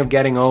main thing of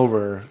getting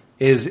over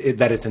is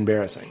that it's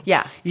embarrassing.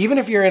 Yeah. Even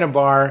if you're in a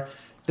bar,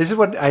 this is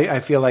what I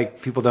feel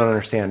like people don't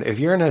understand. If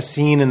you're in a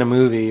scene in a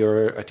movie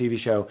or a TV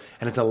show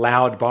and it's a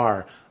loud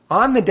bar,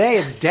 on the day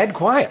it's dead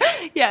quiet.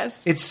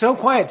 Yes. It's so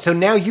quiet. So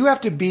now you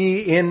have to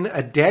be in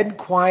a dead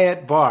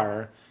quiet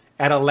bar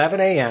at 11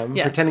 a.m.,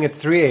 Yeah. pretending it's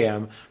 3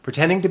 a.m.,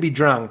 pretending to be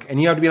drunk,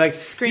 and you have to be like,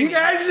 Screaming. you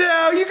guys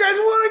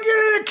want to get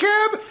in a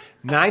cab?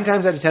 9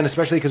 times out of 10,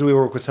 especially because we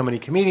work with so many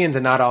comedians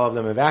and not all of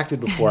them have acted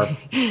before,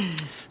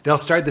 they'll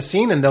start the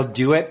scene and they'll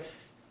do it.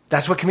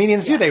 That's what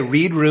comedians do. They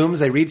read rooms,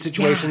 they read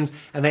situations,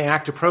 and they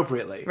act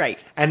appropriately.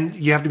 Right. And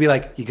you have to be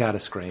like, you got to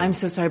scream. I'm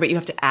so sorry, but you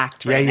have to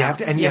act. Yeah, Right you now. have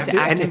to- and you have to-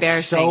 act and it's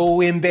embarrassing.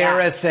 so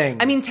embarrassing.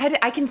 Yeah. I mean, Ted.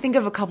 I can think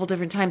of a couple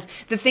different times.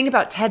 The thing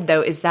about Ted,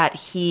 though, is that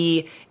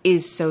he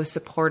is so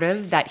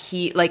supportive. That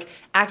he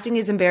acting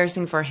is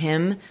embarrassing for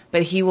him,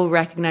 but he will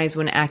recognize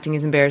when acting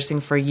is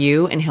embarrassing for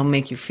you, and he'll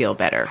make you feel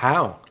better.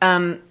 How?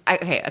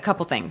 Okay, a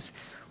couple things.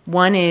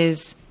 One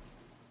is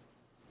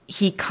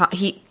he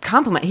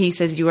compliment. He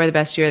says, "You are the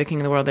best. You are the king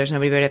of the world. There's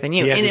nobody better than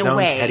you." He has in his a own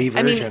way, Teddy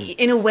version. I mean,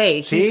 in a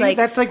way, See, he's like,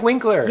 that's like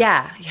Winkler.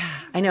 yeah,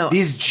 I know.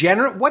 These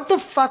what the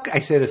fuck? I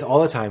say this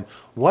all the time.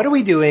 What are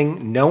we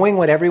doing knowing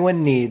what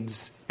everyone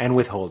needs and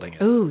withholding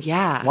it? Ooh,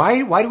 yeah.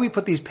 Why do we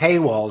put these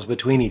paywalls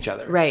between each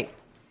other? Right.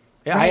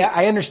 Yeah, Right.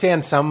 I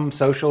understand some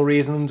social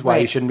reasons why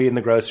you Right. shouldn't be in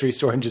the grocery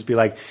store and just be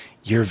like,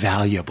 you're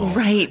valuable.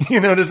 Right.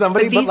 To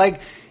somebody. But But, these-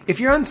 like,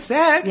 if you're on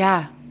set,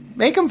 Yeah.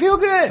 make them feel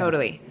good.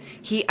 Totally.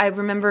 I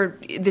remember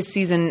this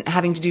season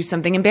having to do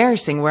something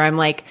embarrassing where I'm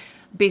like,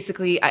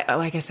 basically,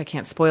 I guess I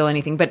can't spoil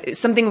anything, but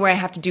something where I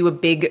have to do a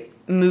big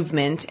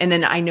movement, and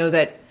then I know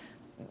that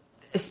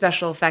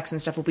special effects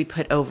and stuff will be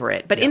put over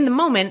it. But in the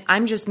moment,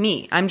 I'm just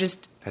me. I'm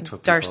just That's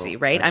what Darcy,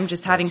 people- right? I'm that's-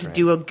 just having that's to right.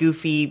 do a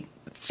goofy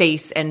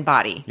face and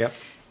body. Yep.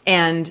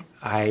 And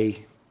I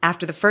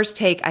after the first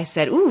take, I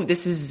said, "Ooh,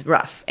 this is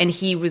rough." And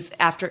he was,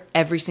 after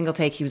every single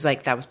take, he was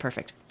like, "That was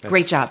perfect.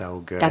 Great job.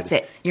 So good. That's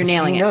it. You're 'Cause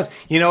nailing he it." knows.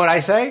 You know what I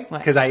say?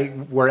 What? Because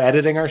we're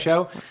editing our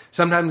show.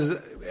 Sometimes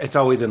it's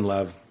always in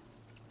love.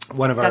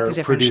 One of That's our a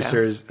different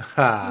producers,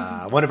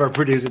 one of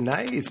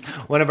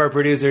our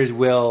producers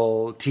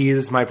will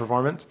tease my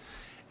performance,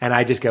 and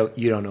I just go,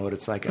 "You don't know what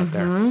it's like out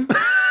there."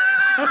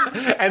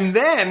 And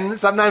then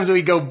sometimes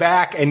we go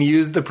back and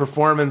use the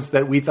performance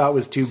that we thought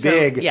was too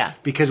big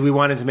because we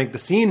wanted to make the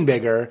scene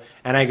bigger.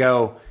 And I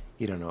go,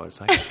 you don't know what it's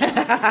like.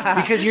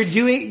 Because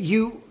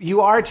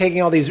you are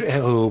taking all these,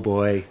 oh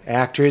boy,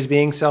 actors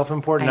being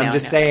self-important. I know, I'm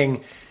just I know.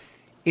 saying,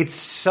 it's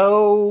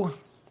so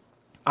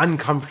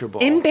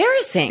uncomfortable.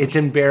 Embarrassing. It's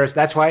embarrassing.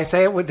 That's why I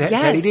say it with Yes.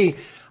 Teddy D.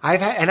 I've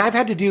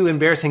had to do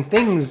embarrassing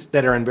things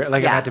that are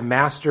like Yeah. I've had to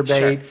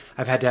masturbate. Sure.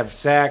 I've had to have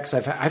sex.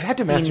 I've had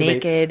to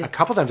masturbate naked. a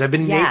couple times. I've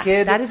been Yeah,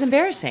 naked. that is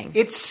embarrassing.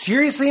 It's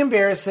seriously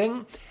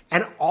embarrassing.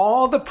 And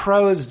all the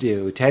pros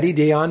do, Teddy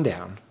D on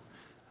down,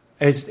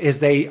 is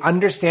they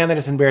understand that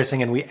it's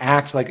embarrassing and we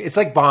act like it's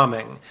like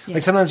bombing. Yeah.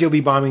 Like sometimes you'll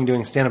be bombing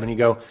doing stand up and you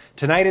go,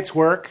 tonight it's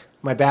work.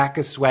 My back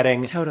is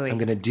sweating. Totally. I'm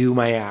going to do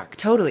my act.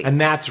 Totally. And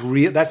that's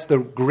real. That's the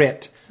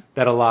grit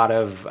that a lot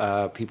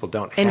of people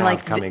don't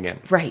have coming in.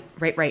 Right.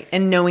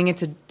 And knowing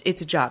it's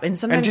a job. And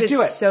sometimes just it's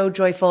do it. so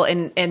joyful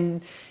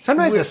and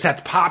Sometimes the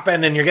set's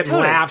popping and you're getting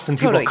Totally, laughs and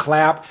people totally.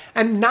 clap.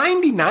 And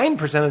 99%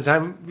 of the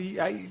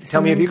time, tell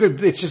me if you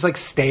could, it's just like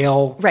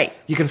stale. Right.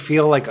 You can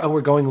feel like, oh,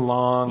 we're going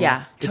long.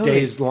 Yeah, The totally.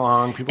 day's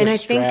long. People and are I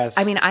stressed.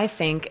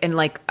 think, and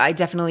like I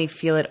definitely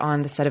feel it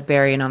on the set of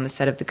Barry and on the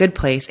set of The Good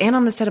Place and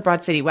on the set of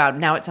Broad City. Wow,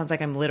 now it sounds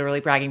like I'm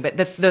literally bragging, but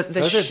the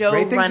Those are show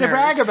great things to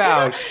brag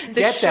about.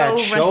 Get that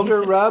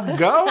shoulder rub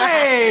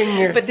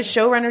going. But the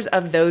showrunners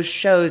of those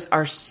shows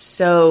are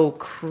so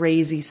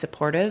crazy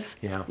supportive.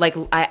 Yeah. Like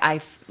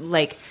I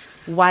like,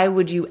 why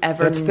would you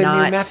ever That's the new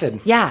not?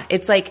 method. Yeah,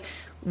 it's like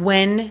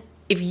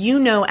if you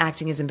know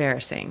acting is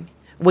embarrassing,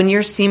 when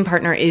your scene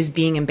partner is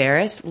being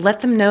embarrassed,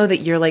 let them know that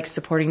you're like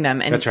supporting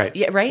them. And That's right.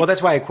 Yeah, right. Well,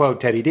 that's why I quote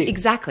Teddy D.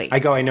 Exactly. I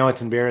go, I know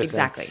it's embarrassing.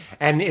 Exactly.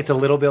 And it's a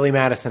little Billy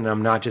Madison.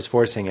 I'm not just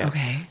forcing it.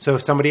 Okay. So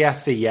if somebody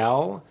has to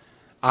yell,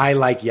 I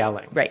like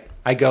yelling. Right.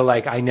 I go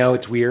like, I know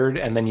it's weird,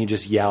 and then you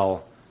just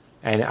yell.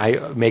 And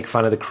I make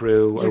fun of the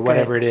crew or You're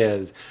whatever good. it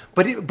is.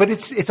 But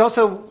it's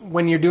also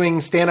when you're doing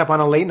stand up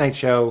on a late night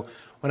show.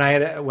 When I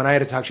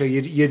had a talk show,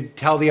 you'd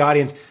tell the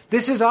audience,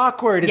 "This is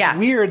awkward. It's Yeah.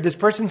 weird. This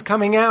person's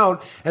coming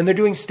out and they're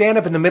doing stand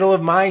up in the middle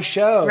of my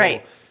show."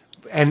 Right.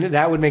 And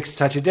that would make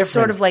such a difference.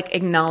 Sort of like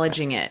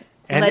acknowledging it,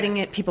 And-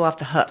 letting people off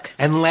the hook.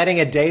 And letting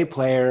a day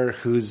player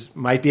who's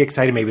might be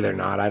excited, maybe they're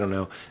not. I don't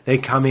know. They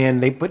come in.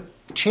 But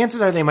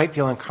chances are they might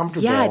feel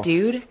uncomfortable. Yeah,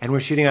 dude. And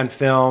we're shooting on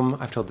film.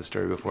 I've told this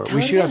story before.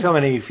 We shoot on Totally. film,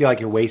 and you feel like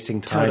you're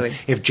wasting time. Totally.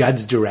 If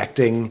Judd's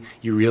directing,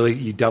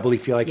 you doubly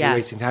feel like Yeah. you're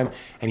wasting time,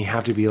 and you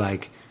have to be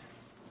like,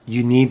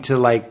 you need to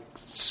like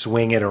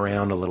swing it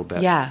around a little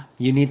bit. Yeah.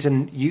 You need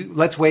to.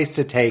 Let's waste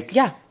a take.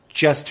 Yeah.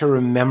 Just to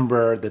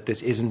remember that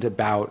this isn't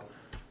about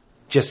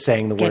just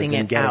saying the words Getting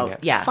and it getting out. it.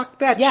 Yeah. Fuck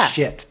that Yeah.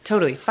 shit.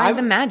 Totally. Find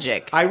the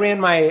magic. I ran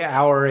my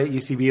hour at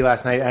UCB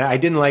last night, and I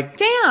didn't like.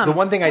 Damn. The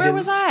one thing I Where didn't.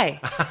 was I?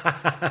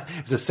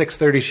 It was a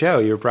 6:30 show.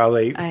 You were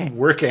probably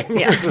working.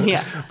 Yeah,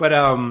 yeah. But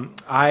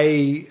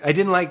I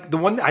didn't like the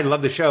one. I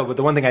love the show, but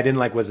the one thing I didn't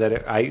like was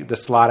that the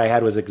slot I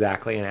had was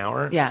exactly an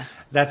hour. Yeah.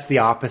 That's the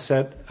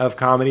opposite of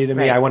comedy to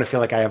me. Right. I want to feel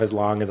like I have as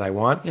long as I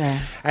want. Yeah.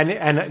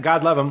 And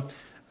God love them.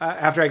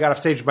 After I got off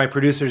stage, my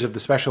producers of the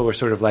special were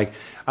sort of like,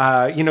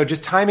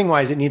 just timing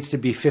wise, it needs to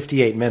be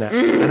 58 minutes.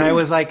 Mm-hmm. And I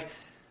was like,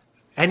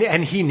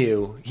 and he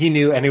knew,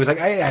 and he was like,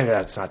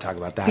 let's not talk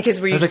about that. Because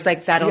were you I was just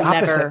like, that'll "It's the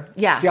opposite. never-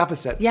 yeah. It's the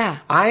opposite. Yeah.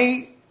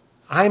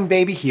 I'm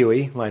Baby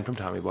Huey, line from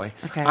Tommy Boy.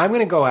 Okay. I'm going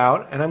to go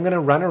out and I'm going to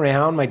run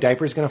around. My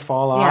diaper's going to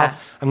fall off. Yeah.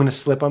 I'm going to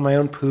slip on my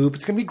own poop.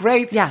 It's going to be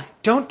great. Yeah.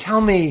 Don't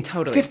tell me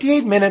Totally.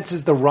 58 minutes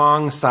is the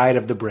wrong side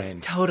of the brain.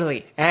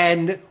 Totally.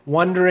 And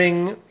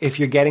wondering if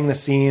you're getting the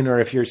scene or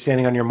if you're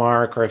standing on your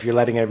mark or if you're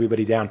letting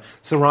everybody down.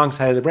 It's the wrong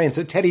side of the brain.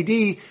 So Teddy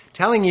D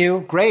telling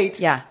you, great.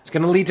 Yeah. It's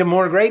going to lead to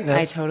more greatness.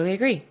 I totally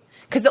agree.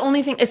 Because the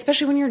only thing,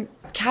 especially when you're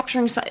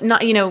capturing,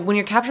 when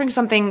you're capturing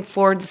something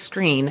for the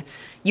screen,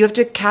 you have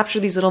to capture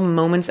these little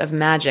moments of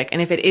magic. And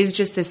if it is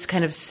just this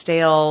kind of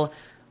stale,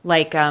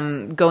 like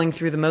going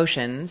through the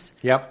motions.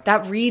 Yep.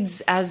 That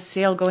reads as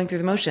Sale going through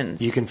the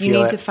motions. You can You feel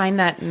need it. to find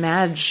that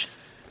madge,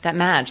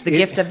 the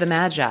gift of the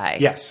magi.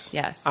 Yes.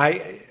 Yes.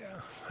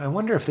 I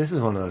wonder if this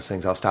is one of those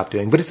things I'll stop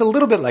doing. But it's a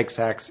little bit like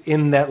sex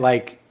in that,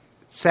 like,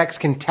 sex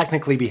can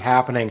technically be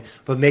happening,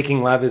 but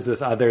making love is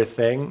this other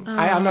thing.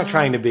 I'm not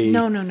trying to be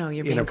No,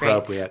 you're being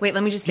inappropriate. great. Wait,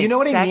 let me just think. You know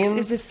what sex I mean?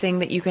 is this thing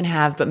that you can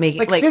have, but make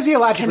it Like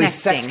physiologically,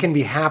 sex connecting. can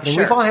be happening.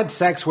 Sure. We've all had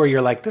sex where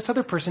you're like, this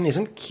other person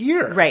isn't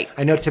here. Right.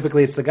 I know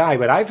typically it's the guy,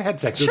 but I've had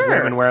sex with Sure.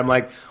 women where I'm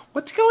like,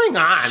 what's going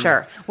on?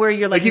 Sure. Where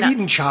you're like you've not-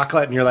 eaten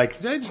chocolate and you're like,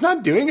 it's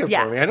not doing it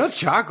Yeah. for me. I know it's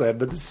chocolate,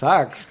 but this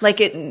sucks. Like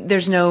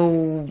there's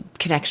no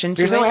connection to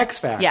There's it. no X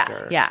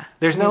factor. Yeah.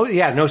 There's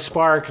no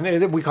spark.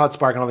 We call it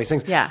spark and all these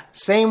things. Yeah.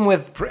 Same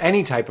with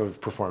any type of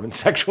performance,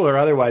 sexual or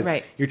otherwise.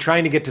 Right. You're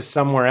trying to get to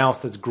somewhere else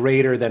that's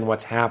greater than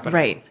what's happening.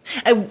 Right.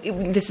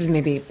 This is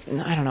maybe,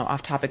 I don't know,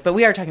 off topic, but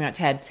we are talking about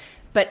Ted.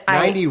 But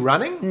 90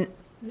 running?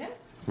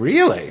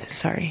 Really?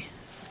 Sorry.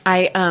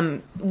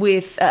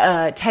 With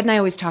Ted and I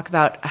always talk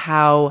about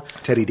how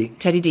Teddy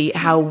D.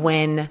 how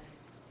when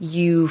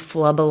you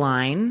flub a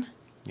line,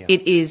 Yeah.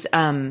 it is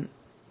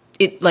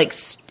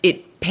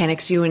it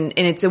panics you, and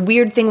it's a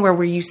weird thing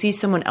where you see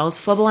someone else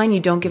flub a line, you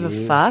don't give a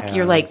fuck.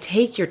 You're like,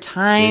 take your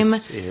time.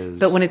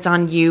 But when it's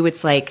on you,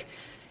 it's like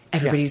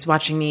everybody's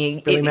watching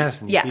me. Billy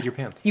Madison, you peed your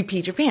pants. You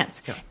peed your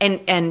pants. Yeah.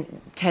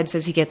 And Ted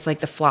says he gets like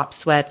the flop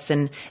sweats,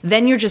 and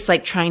then you're just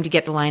like trying to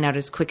get the line out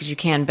as quick as you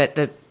can. But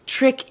the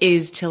trick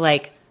is to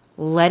like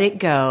let it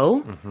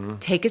go,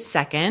 take a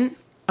second.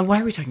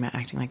 Why are we talking about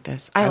acting like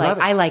this?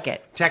 I like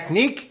it.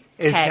 Technique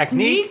is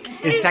technique.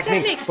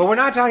 Technique. But we're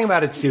not talking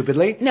about it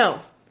stupidly.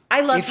 No, I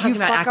love If talking you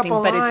about fuck up acting, a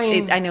but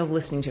line- I know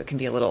listening to it can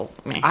be a little.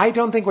 I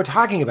don't think we're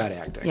talking about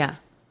acting. Yeah.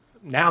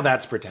 Now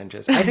that's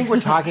pretentious. I think we're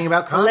talking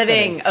about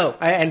confidence. Living. Oh.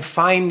 And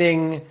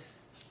finding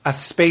a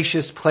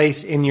spacious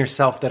place in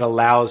yourself that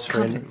allows for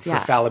Confidence,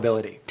 yeah.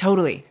 fallibility.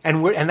 Totally.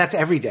 And that's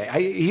every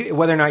day.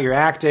 Whether or not you're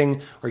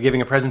acting or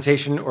giving a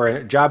presentation or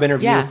a job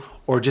interview Yeah.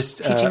 or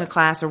just Teaching a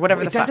class or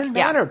whatever It the fuck. doesn't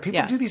Yeah. matter. People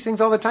Yeah. do these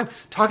things all the time.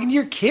 Talking to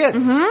your kids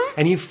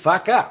and you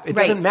fuck up. It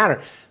Right. doesn't matter.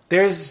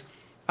 There's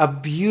a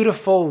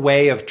beautiful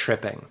way of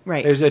tripping.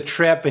 Right. There's a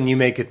trip and you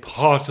make it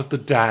part of the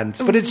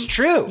dance. But it's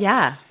true.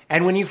 Yeah.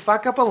 And when you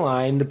fuck up a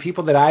line, the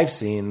people that I've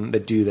seen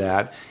that do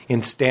that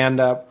in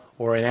stand-up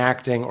or in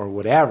acting or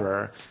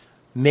whatever,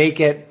 make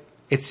it,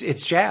 it's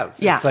jazz.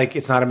 Yeah. It's like,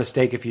 it's not a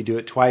mistake if you do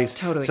it twice.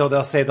 Totally. So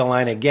they'll say the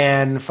line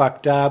again,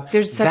 fucked up.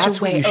 There's such a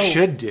That's way- what you oh,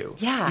 should do.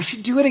 yeah. You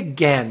should do it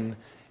again,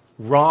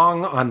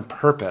 wrong on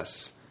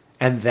purpose,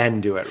 and then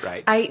do it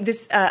right. I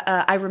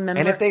remember.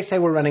 And if they say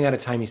we're running out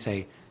of time, you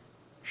say,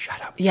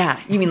 shut up. yeah,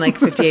 you mean like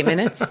 58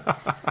 minutes?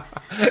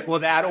 Well,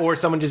 that, or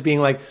someone just being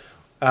like,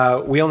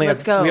 we only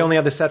Let's go.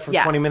 have the set for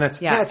Yeah. 20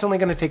 minutes. Yeah. Yeah, it's only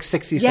going to take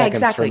 60 Yeah, seconds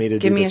exactly. for me to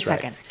Give do me this a right.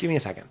 second. Give me a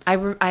second.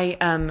 I'm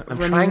I'm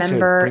remember. trying to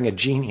bring a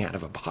genie out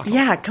of a bottle.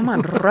 Yeah, come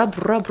on, rub.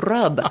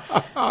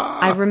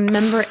 I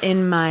remember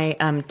in my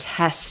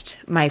test,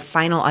 my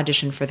final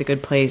audition for The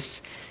Good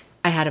Place,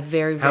 I had a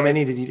very, How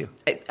many did you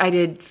do? I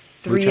did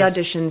 3 Muchos?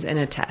 auditions and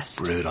a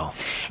test. Brutal.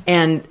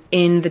 And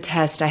in the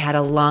test, I had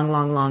a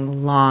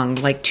long,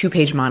 like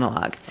 2-page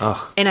monologue. Ugh.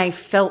 And I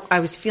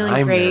was feeling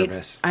I'm great.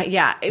 nervous.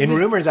 Yeah. it In was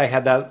Rumors, I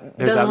had that.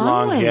 There's the that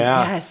long, one.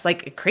 yeah. Yes,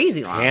 like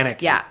crazy long.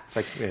 Panic. Yeah. It's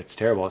like, it's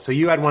terrible. So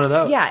you had one of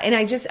those. Yeah, and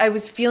I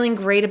was feeling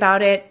great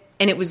about it,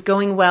 and it was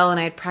going well, and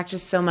I had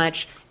practiced so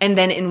much. And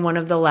then in one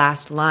of the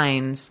last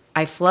lines,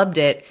 I flubbed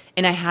it,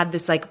 and I had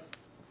this like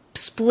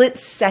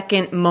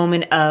split-second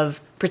moment of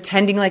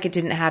pretending like it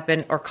didn't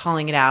happen or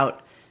calling it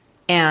out.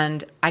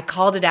 And I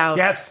called it out.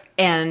 Yes.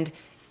 And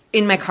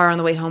in my car on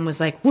the way home was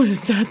like,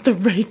 was that the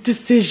right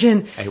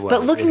decision? It was.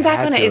 But looking It back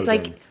had on it, to it's have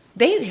like been.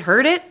 they had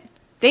heard it.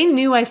 They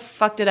knew I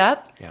fucked it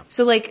up. Yeah.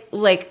 So like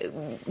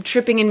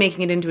tripping and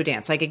making it into a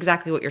dance, like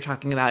exactly what you're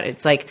talking about.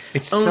 It's like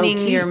It's owning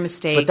so key. your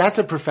mistakes. But that's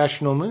a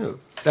professional move.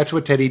 That's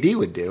what Teddy D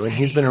would do, and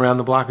he's been around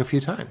the block a few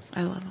times.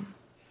 I love him.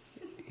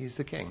 He's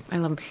the king. I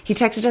love him. He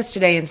texted us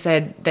today and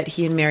said that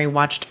he and Mary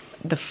watched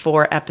the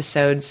 4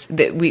 episodes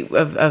that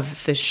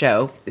of the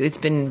show. It's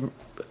been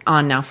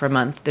on now for a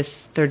month,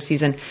 this 3rd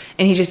season,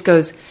 and he just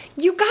goes,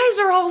 "You guys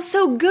are all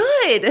so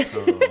good."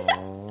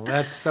 Oh,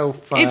 that's so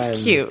fun.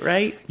 It's cute,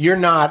 right? You're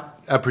not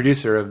a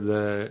producer of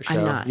the show.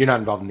 I'm not. You're not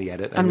involved in the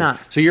edit. I'm not.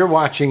 So you're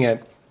watching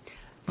it.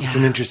 It's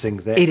an Yeah. interesting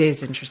thing. It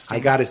is interesting. I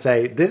got to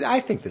say, I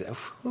think that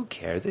who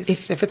cares?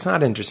 If it's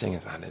not interesting,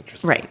 it's not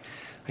interesting. Right.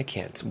 I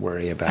can't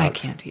worry about I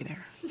can't either.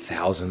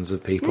 thousands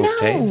of people's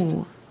No. taste.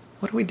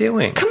 What are we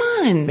doing? Come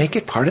on. Make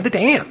it part of the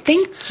dance.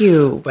 Thank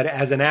you. But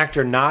as an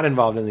actor not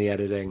involved in the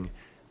editing,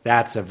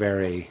 that's a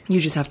very... You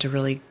just have to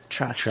really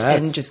trust Trust.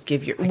 and just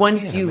give your. I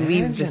Once can't you leave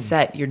the imagine.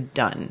 set, you're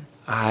done.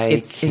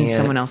 It's in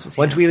someone else's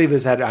Once hands. we leave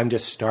this set, I'm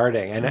just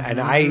starting. And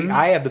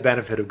I have the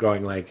benefit of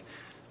going like,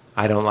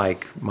 I don't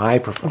like my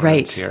performance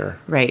Right. here.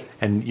 Right.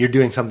 And you're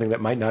doing something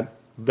that might not...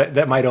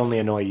 That might only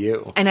annoy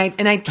you. And I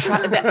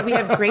try that we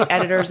have great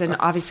editors, and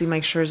obviously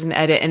Mike Schur's in the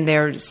edit, and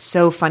they're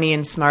so funny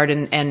and smart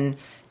and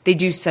they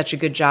do such a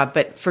good job.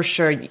 But for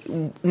sure,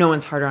 no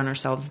one's harder on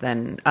ourselves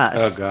than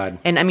us. Oh, God.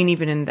 And I mean,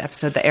 even in the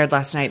episode that aired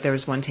last night, there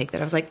was one take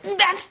that I was like,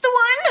 that's the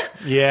one?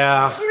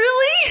 Yeah.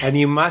 Really? And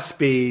you must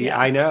be, Yeah.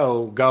 I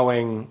know,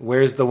 going,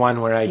 where's the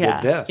one where I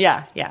did this?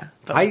 Yeah.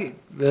 But,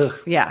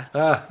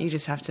 Ugh. you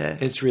just have to.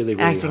 It's really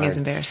acting hard. is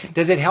embarrassing.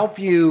 Does it help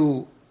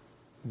you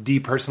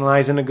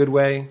depersonalize in a good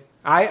way?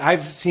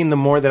 I've seen the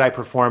more that I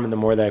perform and the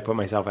more that I put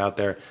myself out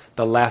there,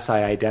 the less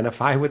I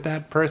identify with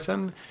that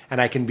person,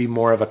 and I can be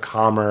more of a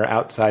calmer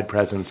outside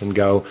presence and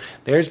go,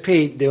 there's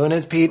Pete doing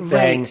his Pete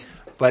thing, Right.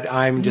 but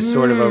I'm just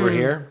sort of over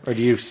here? Or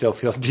do you still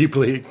feel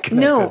deeply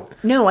connected?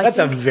 No, I That's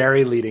think- a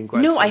very leading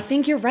question. No, I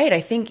think you're right.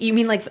 I think you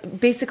mean like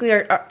basically,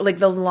 like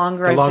the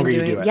longer I've longer been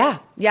you doing do it.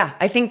 Yeah.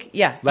 I think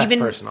Less even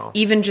personal.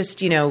 Even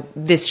just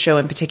this show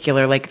in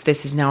particular. Like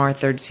this is now our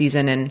third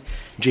season, and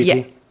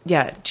GP?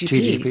 yeah,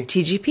 GP,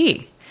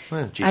 TGP.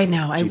 Well, GP. I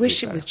know. I GP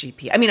wish is it was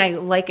GP. I mean, I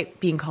like it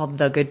being called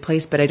The Good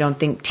Place, but I don't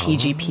think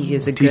TGP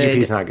is a TGP good.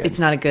 is not good. It's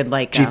not a good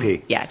like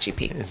GP. Yeah,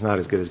 GP. It's not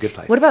as good as Good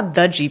Place. What about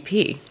The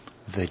GP?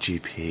 The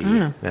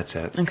GP. That's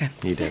it. Okay,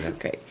 You did it.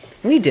 Great.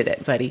 We did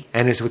it, buddy.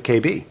 And it's with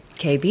KB.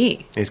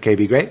 KB. Is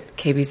KB great?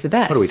 KB's the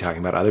best. What are we talking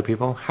about? Other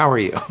people? How are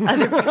you? No.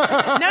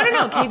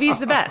 KB's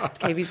the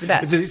best. KB's the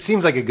best. It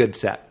seems like a good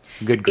set.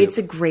 Good group. It's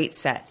a great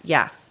set.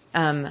 Yeah.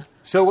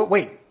 So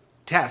wait,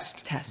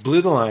 test.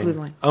 Blew the line. Blew the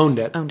line. Owned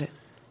it.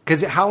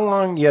 Because how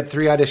long? You had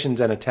 3 auditions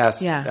and a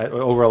test. Yeah.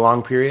 Over a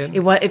long period.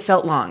 It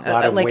felt long. A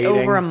lot of like waiting,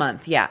 over a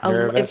month. Yeah. It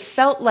nervous.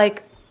 felt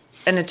like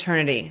an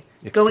eternity.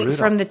 It's Going brutal.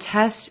 from the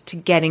test to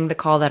getting the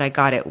call that I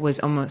got, it was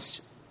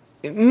almost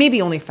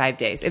maybe only 5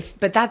 days.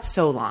 But that's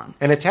so long.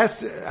 And a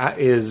test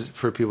is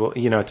for people.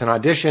 It's an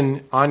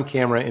audition on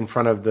camera in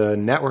front of the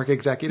network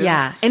executives.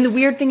 Yeah. And the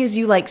weird thing is,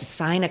 you like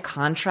sign a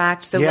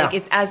contract, so Yeah. like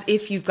it's as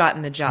if you've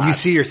gotten the job. You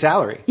see your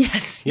salary.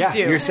 Yes. You Yeah. do.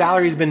 Your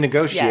salary's been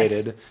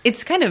negotiated. Yes.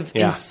 It's kind of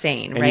Yeah.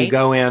 insane, and right? you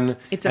go in,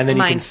 It's a and then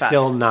you can mindfuck.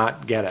 still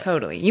not get it.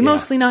 Totally. You Yeah.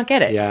 mostly not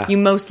get it. Yeah. You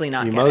mostly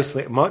not You get it.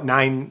 mostly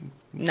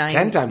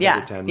 10 times yeah, out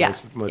of 10 yeah,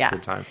 most yeah. of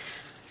the time.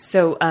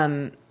 So,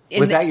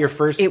 Was that your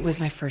first? It was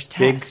my first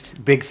big test.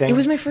 big thing. It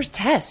was my first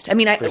test. I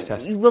mean, First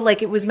test. it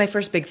was my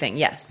first big thing.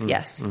 Yes,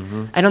 yes.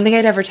 I don't think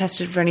I'd ever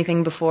tested for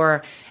anything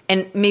before,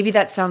 and maybe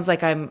that sounds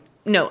like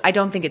No, I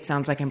don't think it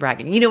sounds like I'm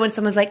bragging. When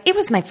someone's like, "It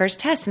was my first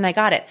test and I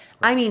got it."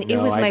 I mean, it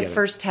No, was I my get it.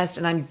 first test,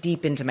 and I'm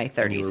deep into my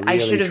 30s. You were I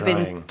really should have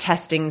trying. been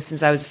testing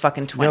since I was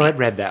fucking 20. No, it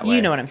read that way.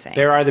 You know what I'm saying?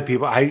 There are the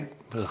people. I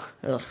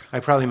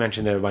probably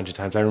mentioned it a bunch of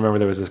times. I remember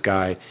there was this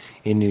guy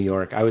in New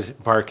York. I was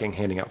barking,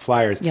 handing out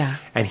flyers. Yeah.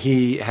 And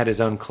he had his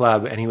own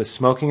club, and he was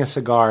smoking a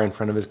cigar in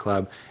front of his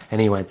club,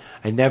 and he went,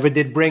 "I never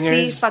did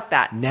bringers. See, fuck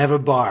that. Never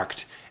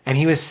barked." And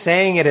he was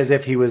saying it as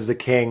if he was the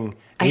king.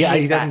 I He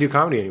hate doesn't that. do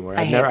comedy anymore.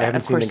 I hate that. I haven't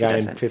Of seen the course he guy in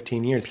doesn't.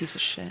 15 years. Piece of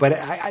shit. But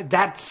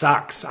that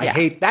sucks. I Yeah.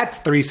 hate. That's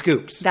 3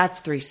 scoops. That's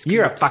 3 scoops.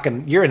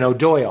 You're an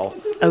O'Doyle.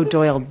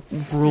 O'Doyle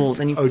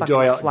rules, and you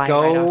O'Doyle. fucking fly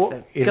right off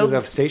it. Is it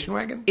a station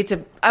wagon? It's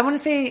I want to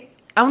say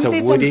It's a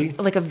it's Woody?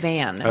 like a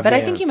van, A but I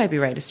van. think you might be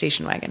right. A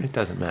station wagon, It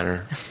doesn't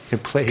matter.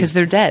 It plays because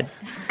they're dead.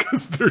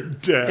 they're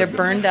dead. They're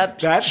burned up.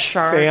 That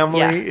charred. family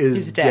Yeah,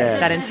 is dead.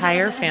 dead. That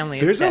entire family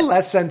is There's dead. a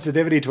less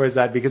sensitivity towards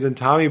that because in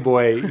Tommy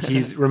Boy,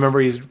 he's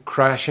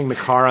crashing the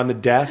car on the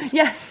desk.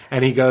 Yes.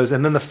 And he goes,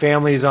 and then the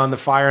family's on the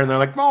fire, and they're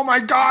like, "Oh my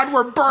God,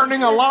 we're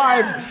burning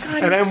alive!"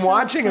 God, and it's I'm so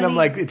watching, and I'm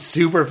funny. like, it's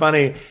super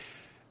funny.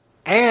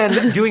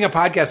 And doing a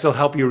podcast will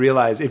help you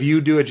realize if you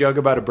do a joke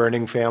about a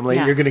burning family,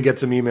 Yeah. you're going to get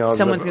some emails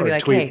Someone's or gonna be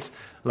like, tweets. "Hey,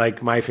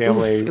 like my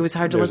family, it was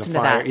hard to there's a listen to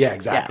fire." that. Yeah,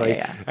 exactly.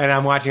 Yeah. And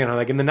I'm watching it, and I'm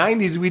like, in the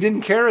 90s, we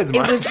didn't care as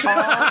much. It was all.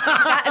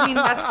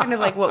 That's kind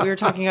of like what we were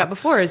talking about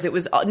before. Is it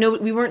was no,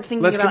 we weren't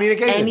thinking Less about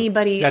communication.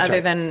 anybody That's other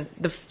right. than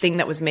the thing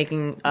that was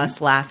making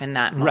us laugh in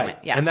that moment. Right.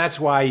 Yeah, And that's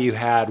why you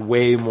had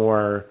way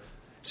more.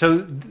 So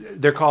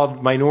they're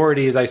called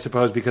minorities, I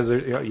suppose, because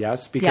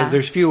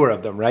there's fewer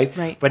of them, right?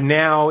 Right. But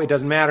now it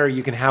doesn't matter.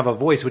 You can have a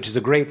voice, which is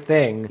a great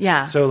thing.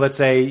 Yeah. So let's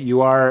say you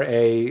are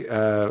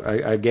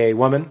a gay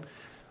woman.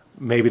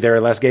 Maybe there are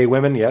less gay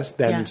women, yes,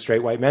 than Yeah.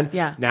 straight white men.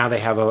 Yeah. Now they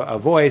have a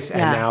voice,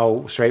 and Yeah.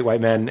 now straight white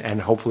men and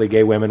hopefully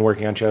gay women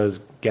working on shows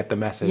get the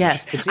message.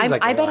 Yes, It seems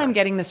like I they bet are. I'm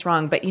getting this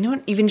wrong, but you know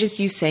what? Even just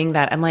you saying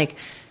that, I'm like,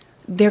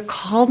 they're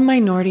called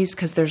minorities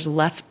because there's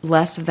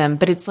less of them.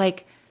 But it's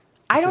like,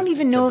 I don't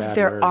even it's a know bad if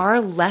there word.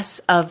 are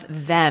less of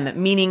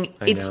them. Meaning,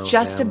 it's know,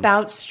 just them.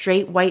 about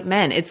straight white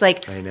men. It's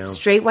like I know.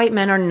 straight white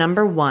men are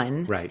number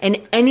one, Right. And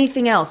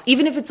anything else,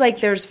 even if it's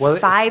like there's Well,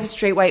 5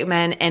 straight white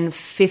men and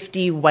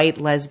 50 white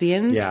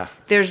lesbians, Yeah.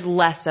 there's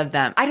less of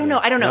them. I don't know.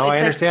 No, It's I like,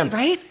 understand.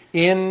 right?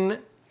 In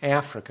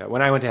Africa,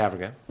 when I went to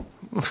Africa,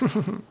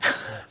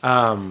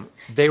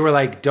 they were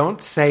like,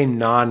 "Don't say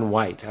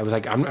non-white." I was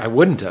like, I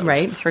wouldn't have.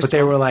 Right, first but they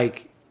of all. were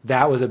like,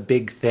 that was a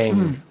big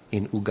thing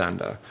in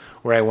Uganda,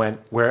 where I went,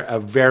 where a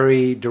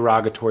very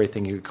derogatory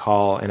thing you could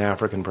call an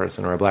African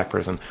person or a black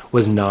person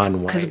was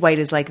non-white. Because white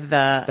is like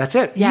the That's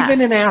it. Yeah.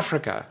 Even in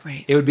Africa,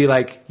 Right. it would be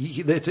like,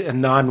 it's a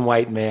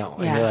non-white male.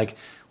 And Yeah. you're like,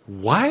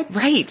 what?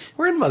 Right.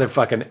 We're in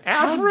motherfucking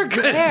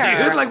Africa,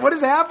 dare. dude. Like, what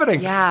is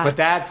happening? Yeah. But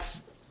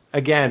that's,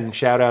 again,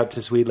 shout out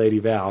to sweet Lady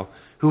Val,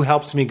 who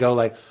helps me go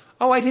like,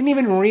 Oh, I didn't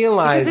even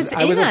realize. Because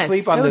it's I was in us,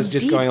 asleep on so this,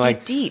 just deep, going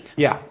like, deep.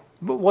 Yeah.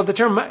 Well, the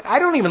term, I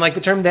don't even like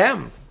the term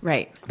them.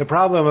 Right. The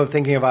problem of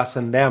thinking of us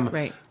and them,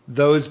 Right.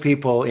 those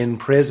people in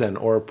prison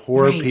or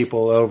poor Right.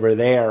 people over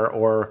there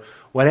or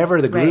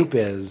whatever the group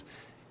Right. is,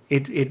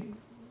 it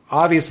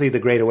obviously the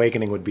Great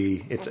Awakening would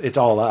be, it's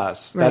all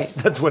us. Right.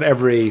 That's what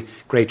every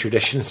great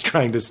tradition is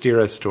trying to steer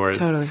us towards.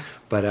 Totally.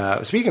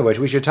 But speaking of which,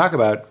 we should talk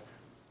about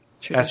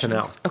Traditions.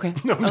 SNL. Okay.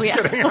 No, I'm just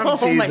kidding. I'm Oh,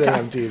 my teasing. God.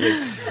 I'm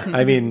teasing.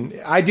 I mean,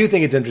 I do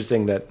think it's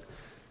interesting that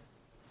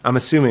I'm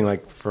assuming,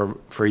 like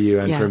for you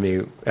and Yeah. for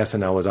me,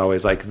 SNL was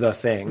always like the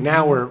thing.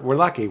 Now we're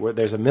lucky.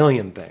 There's a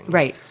million things,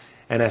 Right.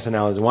 And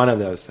SNL is one of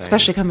those things.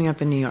 Especially coming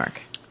up in New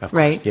York. Of course,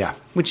 right? yeah.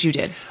 Which you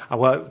did.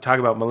 Well, talk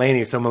about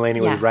Mulaney. So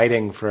Mulaney Yeah. was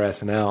writing for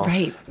SNL,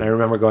 Right. And I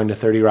remember going to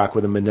 30 Rock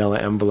with a manila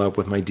envelope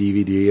with my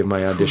DVD of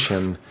my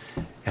audition,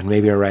 and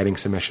maybe a writing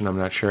submission. I'm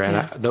not sure. And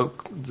Yeah.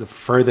 the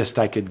furthest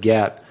I could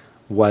get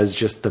was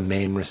just the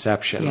main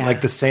reception, Yeah.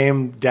 like the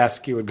same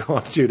desk you would go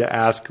up to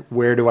ask,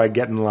 where do I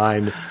get in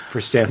line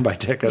for standby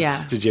tickets Yeah.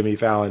 to Jimmy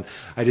Fallon?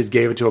 I just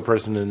gave it to a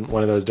person in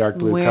one of those dark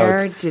blue Where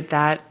coats, did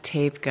that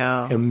tape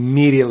go?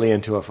 immediately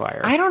into a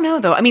fire. I don't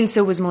know, though. I mean,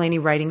 so was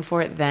Mulaney writing for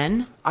it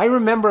then? I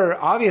remember,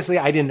 obviously,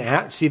 I didn't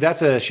ask. See,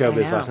 that's a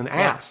showbiz know. lesson. Yeah.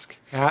 Ask.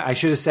 I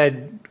should have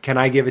said, can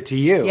I give it to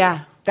you? Yeah.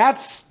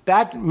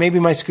 Maybe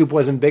my scoop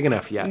wasn't big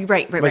enough yet.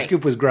 Right, My right.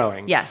 scoop was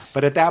growing. Yes.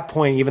 But at that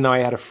point, even though I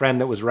had a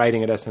friend that was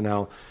writing at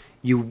SNL,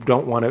 you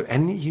don't want to,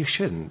 and you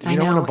shouldn't. You I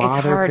don't know want to bother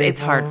it's hard. people. It's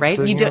hard, right?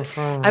 So, You you do.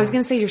 know, I was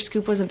going to say your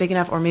scoop wasn't big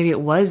enough, or maybe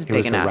it was big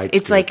was the enough. right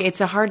It's scoop. like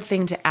it's a hard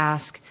thing to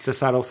ask. It's a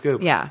subtle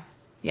scoop. Yeah,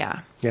 yeah.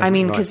 Yeah, I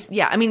mean, no, because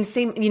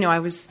same. You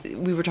know,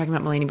 we were talking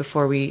about Mulaney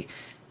before we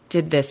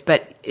did this,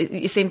 but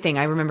same thing.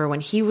 I remember when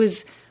he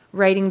was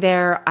writing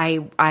there.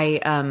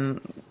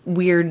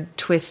 Weird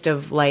twist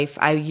of life.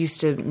 I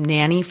used to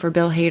nanny for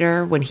Bill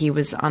Hader when he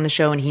was on the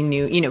show, and he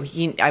knew. You know,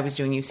 I was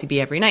doing UCB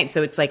every night,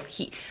 so it's like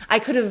I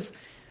could have.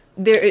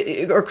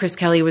 There, or Chris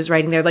Kelly was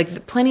writing there.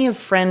 Like plenty of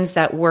friends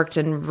that worked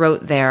and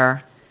wrote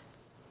there,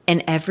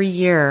 and every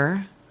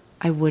year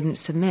I wouldn't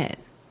submit.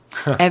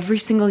 Every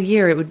single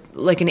year, it would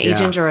like an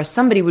agent or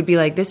somebody would be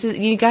like, "This is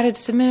you got to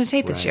submit a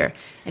tape this Right. year."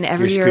 And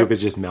every Your year, scoop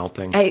is just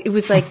melting. it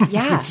was like,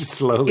 yeah, It's just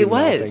slowly it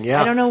was. melting,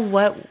 yeah. I don't know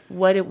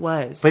what it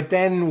was, But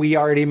then we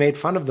already made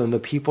fun of them. The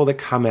people that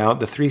come out,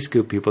 the 3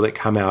 Scoop people that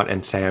come out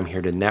and say, I'm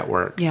here to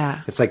network.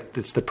 Yeah. It's like,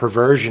 it's the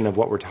perversion of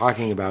what we're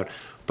talking about.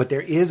 But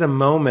there is a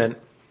moment,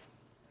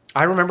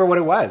 I remember what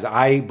it was.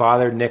 I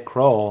bothered Nick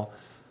Kroll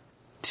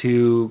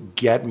to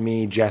get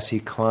me Jesse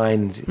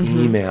Klein's Mm-hmm.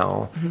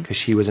 email because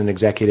she was an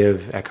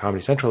executive at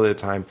Comedy Central at the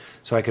time,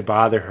 so I could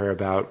bother her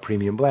about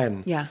Premium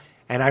Blend. Yeah.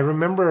 And I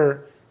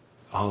remember,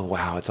 oh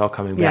wow, it's all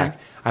coming Yeah. back.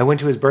 I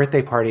went to his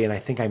birthday party and I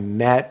think I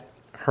met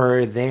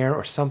her there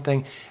or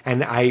something,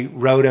 and I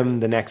wrote him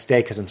the next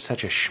day because I'm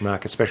such a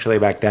schmuck, especially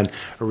back then,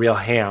 a real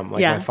ham,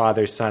 like Yeah. my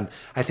father's son.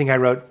 I think I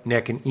wrote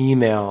Nick an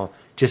email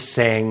just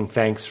saying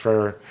thanks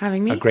for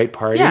having me a great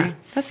party. Yeah,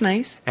 that's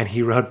nice. And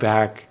he wrote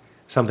back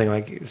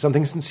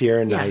something sincere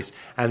and Yeah. nice.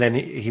 And then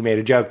he made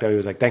a joke that he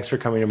was like, thanks for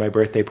coming to my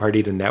birthday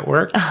party to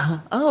network.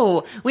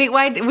 Oh, wait,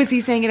 why was he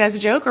saying it as a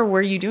joke, or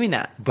were you doing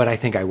that? But I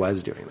think I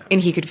was doing that.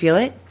 And he could feel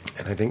it.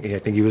 And I think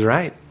he was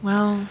right.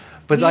 Well,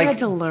 But we like, had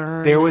to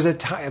learn. there was a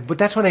time, but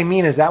that's what I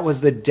mean is that was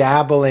the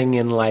dabbling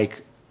in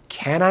like,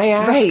 can I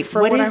ask Right,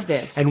 for what what is I,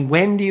 this? And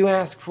when do you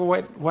ask for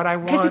what I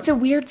want? Because it's a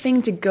weird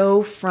thing to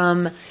go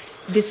from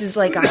this is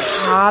like a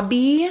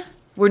hobby.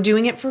 We're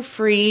doing it for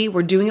free.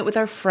 We're doing it with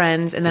our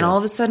friends. And then all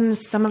of a sudden,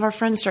 some of our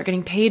friends start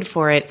getting paid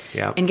for it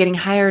Yeah. and getting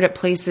hired at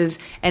places.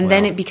 And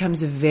then Well. it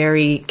becomes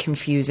very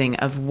confusing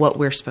of what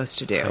we're supposed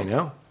to do. I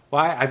know.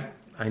 Well,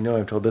 I know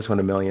I've told this one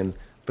a million,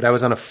 but I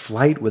was on a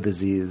flight with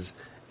Aziz,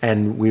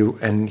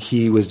 and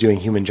he was doing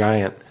Human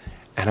Giant,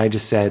 and I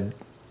just said,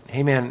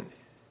 "Hey, man."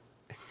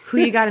 Who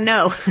you got to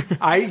know.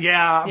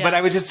 Yeah, but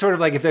I was just sort of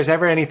like, if there's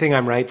ever anything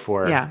I'm right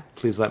for, Yeah.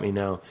 please let me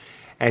know.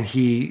 And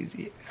he,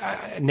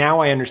 now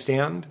I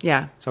understand.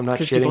 Yeah. So I'm not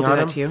 'Cause shitting people do on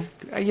that him.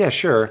 to you? Yeah,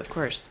 sure. Of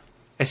course.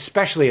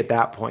 Especially at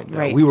that point, though.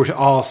 Right. We were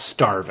all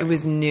starving. It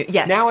was new.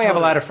 Yes. Now I have a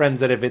totally. lot of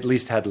friends that have at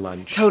least had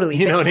lunch. Totally.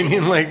 You know what I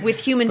mean? Like with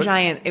Human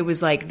Giant, it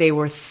was like they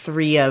were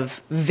 3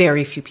 of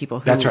very few people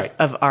who, That's right.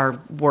 of our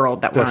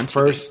world that were the on TV.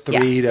 first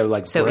 3 to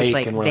like So break, it was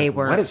like and we're they like,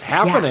 were. what is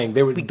happening? Yeah,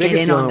 They were we the get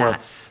biggest in deal on in the world.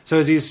 that. So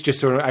Aziz just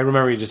sort of, I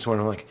remember he just sort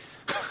of like,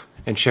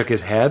 and shook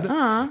his head.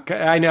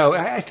 I know.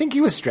 I think he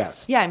was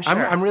stressed. Yeah, I'm sure.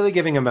 I'm really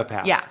giving him a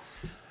pass. Yeah.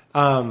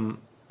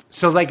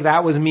 So like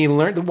that was me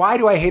learn. Why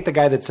do I hate the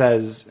guy that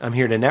says I'm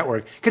here to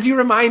network? Because he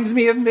reminds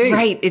me of me.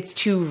 Right. It's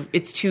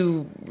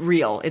too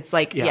real. It's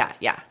like yeah.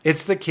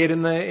 It's the kid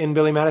in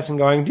Billy Madison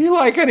going, "Do you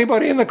like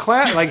anybody in the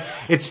class?" Like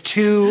it's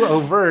too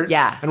overt.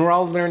 Yeah. And we're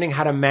all learning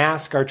how to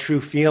mask our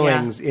true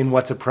feelings in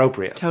what's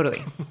appropriate.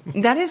 Totally.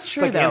 That is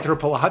true. It's like though.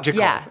 anthropological.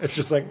 Yeah. It's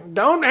just like,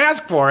 don't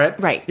ask for it.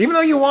 Right. Even though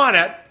you want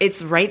it.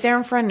 It's right there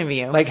in front of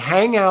you. Like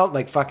hang out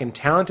like fucking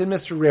talented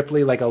Mr.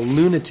 Ripley like a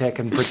lunatic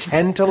and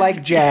pretend to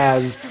like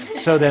jazz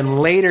so then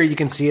later you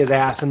can see his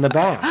ass in the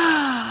bath.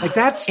 Like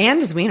that's and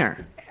his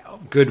wiener.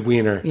 good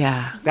wiener.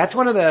 Yeah. That's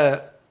one of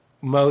the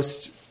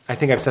most, I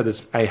think I've said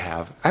this. I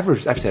have. I've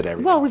said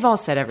everything. Well, we've all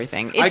said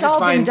everything. It's just all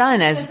been find-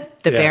 done, as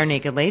the Yes. Bare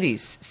Naked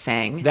Ladies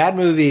sang. That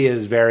movie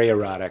is very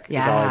erotic. Is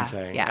all Yeah, I'm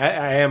saying. yeah.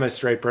 I am a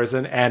straight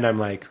person, and I'm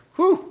like,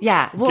 whew.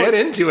 Yeah, well, get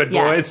into it,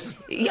 yeah. boys.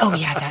 Oh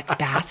yeah, that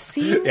bath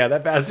scene. Yeah,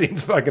 that bath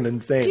scene's fucking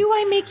insane. Do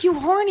I make you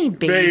horny,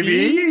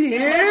 Baby,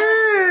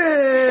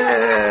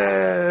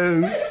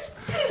 yes.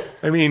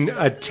 I mean,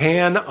 a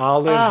tan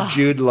olive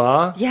Jude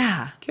Law.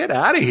 Yeah. Get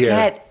out of here.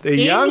 Get the in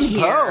young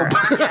here.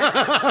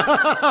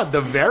 Pope.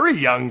 The very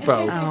young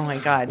Pope. Oh my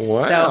God,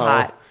 Wow. so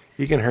hot.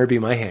 You can Herbie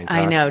my Hancock.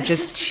 I know,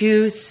 just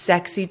two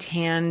sexy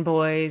tan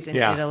boys in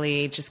Yeah.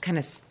 Italy, just kind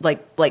of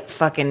like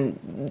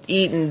fucking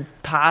eating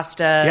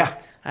pasta. Yeah.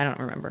 I don't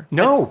remember.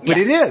 No, but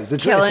yeah. it is.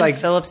 It's Killing like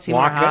Philip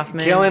Seymour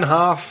Hoffman. Killing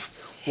Hoff.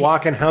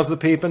 Walking. How's the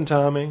peeping,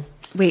 Tommy?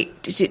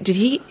 Wait, did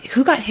he?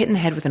 Who got hit in the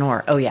head with an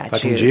oar? Oh yeah,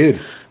 Fucking Jude.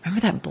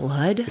 Remember that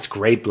blood? It's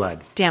great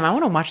blood. Damn, I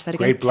want to watch that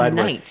again Great blood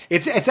work. tonight.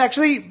 It's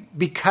actually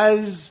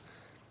because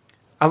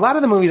a lot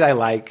of the movies I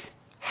like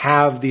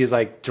have these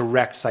like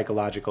direct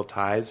psychological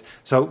ties.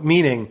 So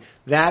meaning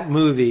that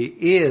movie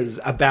is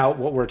about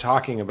what we're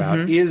talking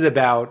about. Is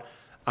about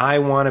I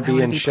want to be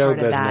wanna in be show part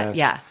of that. business.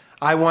 Yeah.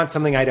 I want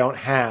something I don't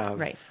have.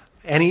 Right.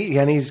 And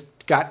he's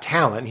got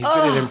talent. He's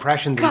good at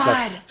impressions and God.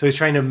 stuff. So he's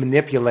trying to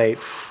manipulate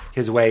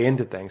his way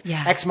into things.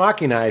 Yeah. Ex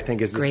Machina, I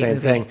think, is the Great same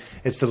movie. thing.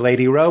 It's the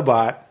lady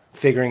robot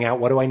figuring out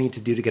what do I need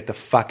to do to get the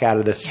fuck out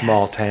of this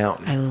small Yes.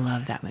 town. I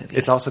love that movie.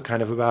 It's also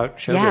kind of about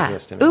show yeah.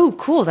 business to me. Ooh,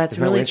 cool. That's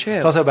Isn't that really weird? true.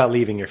 It's also about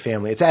leaving your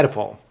family. It's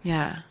Oedipal.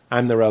 yeah.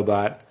 I'm the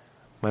robot.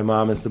 My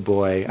mom is the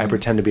boy. I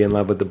pretend to be in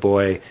love with the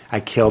boy. I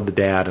killed the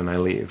dad and I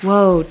leave.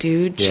 Whoa,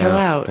 dude, Yeah. chill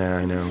out. Yeah,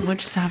 I know. What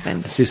just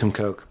happened? Let's do some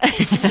coke.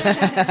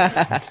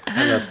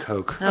 I love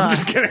coke. I'm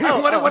just kidding.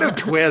 What a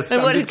twist.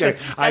 I'm What a just kidding.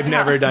 twist. I've That's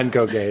never how- done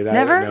cocaine. I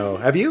Never? don't know.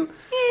 Have you?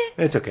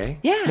 It's okay.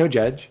 Yeah. No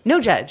judge.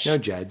 No judge. No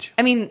judge.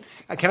 I mean,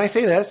 Can I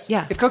say this?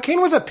 Yeah. If cocaine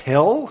was a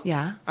pill,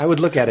 Yeah. I would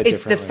look at it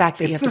It's the differently. fact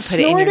that you It's have to the put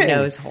it in your snorting.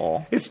 nose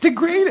hole. It's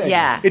degrading.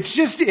 Yeah. It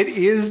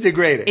is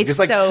degrading. It's Just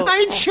like, so-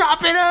 I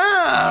chop it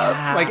up.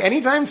 Yeah. Like,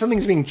 anytime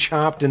something's being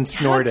chopped and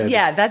snorted,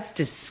 yeah, that's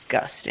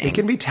disgusting. it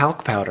can be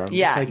talc powder. I'm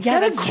yeah, just like, yeah, get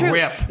that's a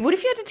grip. true. What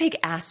if you had to take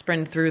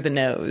aspirin through the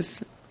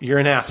nose? You're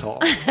an asshole.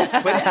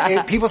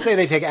 But people say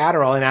they take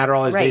Adderall, and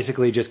Adderall is Right.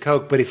 basically just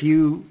Coke. But if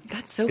you...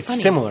 That's so it's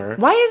funny. similar.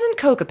 Why isn't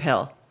Coke a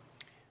pill?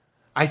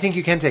 I think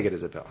you can take it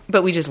as a pill.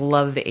 But we just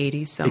love the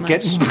 80s so It much.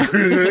 gets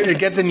it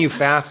gets in you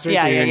faster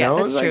Yeah, through yeah, your yeah,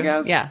 nose, that's I true.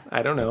 guess. Yeah.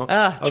 I don't know.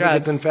 Drugs. Also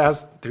gets in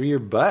fast through your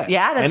butt.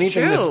 Yeah, that's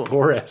Anything true. that's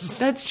porous.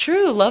 That's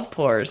true. Love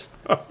pores.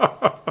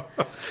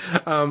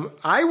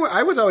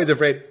 I was always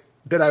afraid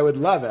that I would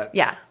love it.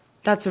 Yeah,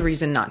 that's a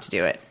reason not to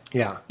do it.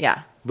 Yeah.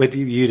 Yeah. But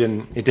you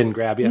didn't. It didn't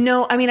grab you.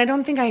 No, I mean, I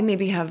don't think I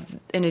maybe have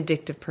an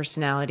addictive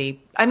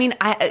personality. I mean,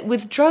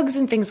 with drugs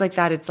and things like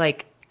that, it's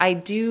like I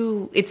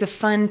do. It's a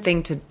fun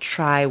thing to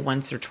try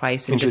once or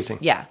twice. And Interesting.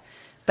 Just, yeah,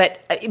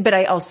 but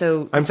I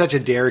also I'm such a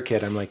dare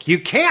kid. I'm like, you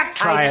can't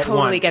try I it totally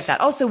once. get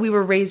that. Also, we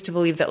were raised to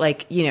believe that,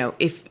 like, you know,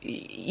 if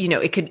you know,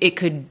 it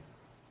could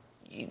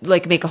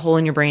like make a hole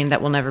in your brain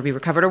that will never be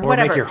recovered, or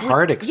whatever. make your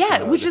heart explode.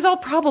 Yeah, which is all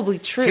probably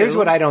true. Here's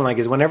what I don't like: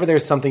 is whenever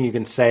there's something you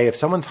can say, if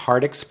someone's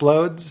heart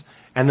explodes,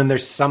 and then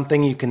there's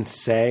something you can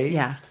say,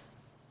 Yeah.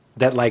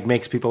 that like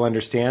makes people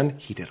understand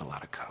he did a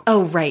lot of coke.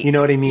 Oh, right. You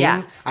know what I mean?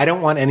 Yeah. I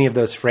don't want any of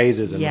those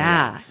phrases in Yeah.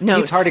 my life. No,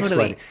 He's heart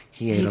totally. exploded.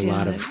 He ate a did.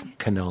 lot of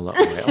canola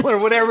oil or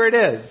whatever it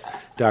is.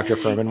 Dr.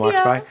 Furman walks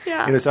Yeah, by.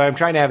 yeah. You know, so I'm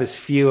trying to have as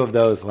few of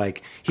those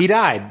like he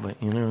died, but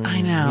you know,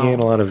 I know. he ate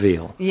a lot of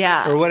veal.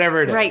 Yeah. Or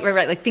whatever it is. Right.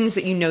 Like things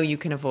that you know you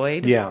can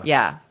avoid. Yeah.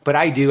 Yeah. But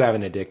I do have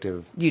an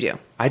addictive. You do.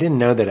 I didn't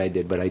know that I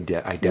did, but I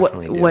did. I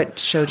definitely did. What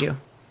showed you?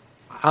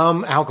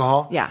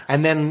 Alcohol. Yeah.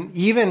 And then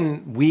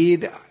even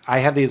weed, I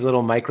have these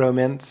little micro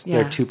mints. Yeah.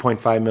 They're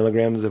 2.5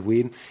 milligrams of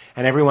weed.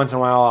 And every once in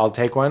a while I'll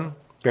take one,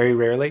 very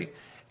rarely.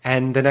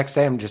 And the next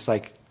day I'm just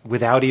like,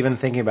 without even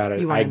thinking about it,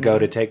 You want I go more.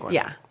 to take one.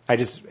 Yeah.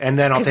 And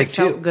then I'll 'Cause take it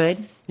felt two. good?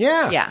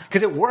 Yeah. Yeah.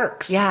 Because it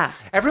works. Yeah.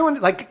 Everyone,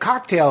 like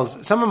cocktails,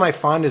 some of my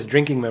fondest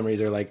drinking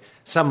memories are like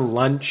some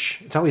lunch.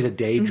 It's always a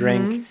day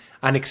drink.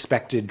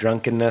 Unexpected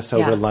drunkenness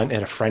over Mm-hmm. Yeah. lunch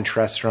at a French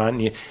restaurant,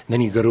 and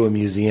then you go to a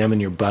museum and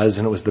you're buzzed,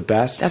 and it was the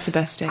best. That's the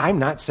best day. I'm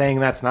not saying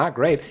that's not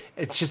great.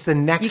 It's just the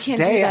next can't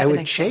do day that I the would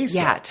next day. chase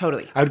Yeah, it.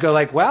 totally. I would go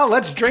like, well,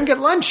 let's drink at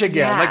lunch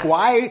again. Yeah. Like,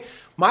 why?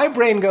 My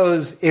brain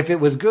goes, if it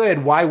was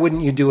good, why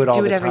wouldn't you do it all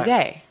Do the it time? every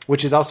day.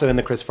 Which is also in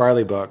the Chris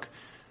Farley book,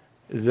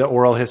 the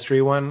oral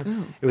history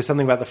one. It was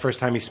something about the first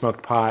time he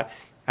smoked pot.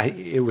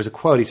 It was a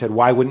quote. He said,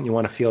 why wouldn't you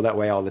want to feel that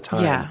way all the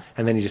time? Yeah.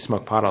 And then you just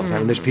smoke pot all the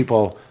time. And there's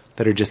people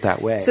that are just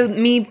that way. So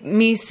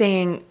me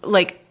saying,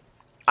 like,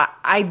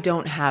 I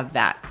don't have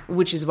that,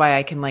 which is why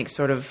I can, like,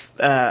 sort of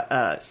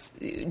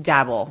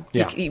dabble.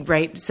 Yeah.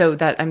 Right? So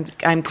that I'm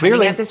coming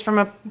Clearly. at this from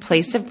a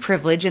place of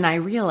privilege, and I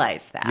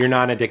realize that. You're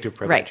non-addictive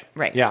privilege.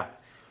 Right. Yeah.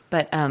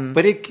 But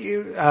But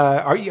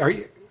are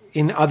you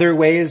in other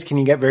ways, can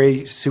you get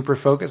very super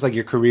focused, like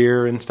your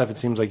career and stuff? It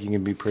seems like you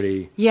can be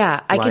pretty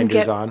I can blinders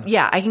get on.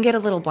 Yeah, I can get a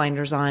little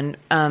blinders on.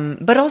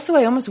 But also,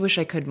 I almost wish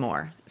I could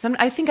more.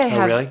 I think I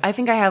have. really? I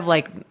think I have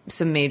like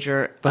some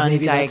major But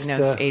maybe that's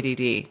undiagnosed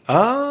the- ADD.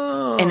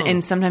 Oh.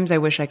 And sometimes I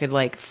wish I could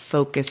like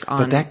focus on.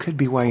 But that could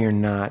be why you're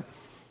not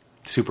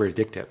super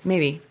addictive.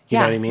 Maybe. You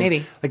know what I mean?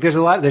 Maybe. Like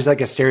there's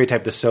like a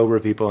stereotype, the sober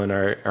people in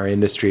our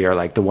industry are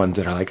like the ones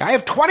that are like, I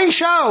have 20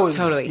 shows.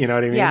 Totally. You know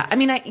what I mean? Yeah. I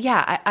mean,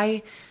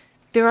 I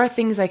there are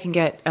things I can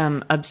get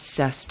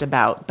obsessed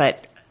about,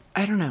 but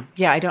I don't know.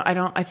 Yeah,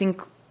 I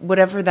think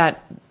whatever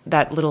that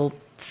little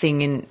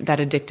thing in that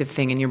addictive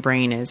thing in your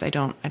brain is, I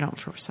don't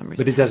for some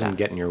reason. But it have doesn't that.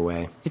 get in your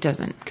way It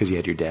doesn't. because you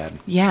had your dad.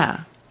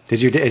 Yeah.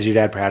 Is your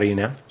dad proud of you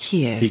now?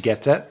 He is. He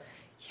gets it?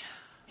 Yeah.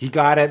 He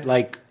got it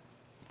like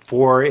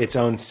for its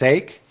own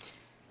sake?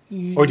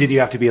 Or did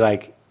you have to be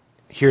like,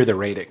 here are the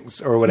ratings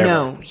or whatever?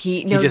 No,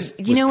 he just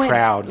was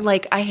proud. What?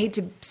 Like, I hate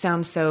to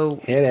sound so.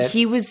 Hit it.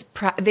 He was.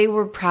 They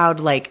were proud.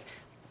 Like,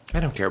 I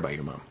don't care about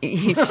your mom.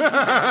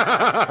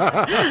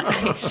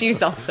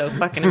 she's also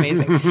fucking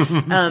amazing.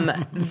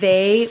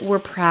 They were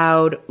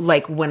proud.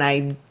 Like when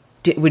I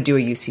would do a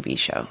UCB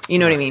show. You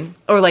know what I mean?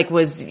 Or like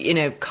was in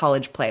a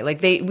college play.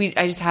 Like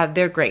I just have.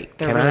 They're great.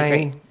 They're really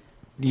great.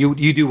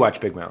 You do watch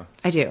Big Mouth.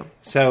 I do.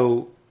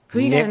 So Who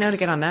do you gotta Nick's- know to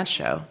get on that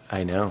show?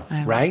 I know,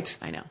 right?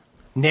 I know.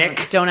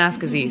 Nick. Don't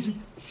ask Aziz.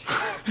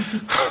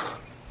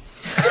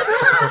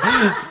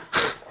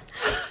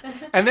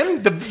 And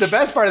then the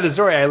best part of the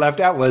story I left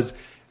out was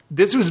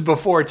this was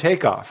before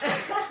takeoff.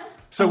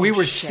 So we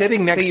were shit.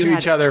 sitting next So to you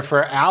each had- other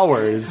for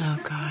hours Oh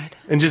God.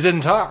 and just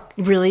didn't talk.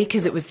 Really?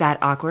 Because it was that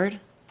awkward.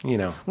 You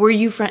know, Were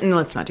you friends? No,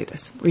 let's not do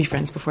this. Were you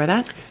friends before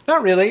that?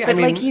 not really. But I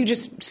mean, like you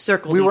just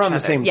circled. we were each on the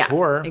other. same Yeah,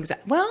 tour.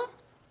 Exactly. Well,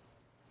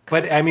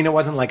 but I mean, it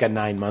wasn't like a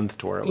 9-month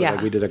tour. It was Yeah.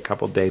 like we did a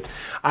couple dates.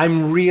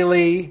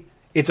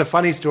 It's a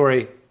funny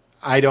story.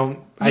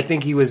 I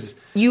think he was.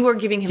 you were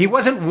giving him. He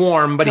wasn't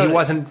warm, but Totally. he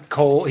wasn't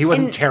cold. He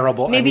wasn't And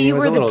terrible. Maybe I mean, he you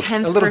was were a little, the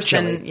 10th a little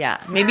person. chilly.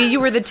 Yeah. Maybe you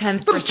were the 10th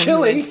Little person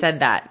chilly. who had said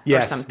that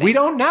Yes, or something. we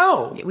don't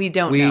know. We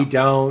don't We know.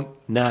 don't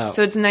know.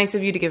 So it's nice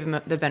of you to give him the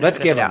benefit Let's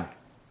of give the him.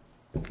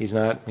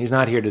 doubt. He's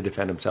not here to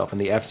defend himself,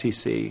 and the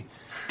FCC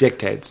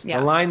dictates. Yeah.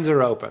 The lines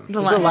are open. The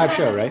It's a line- live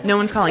show, right? No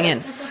one's calling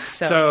in.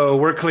 So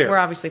we're clear. We're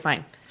obviously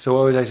fine. So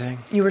what was I saying?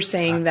 You were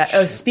saying that.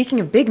 Oh, speaking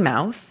of Big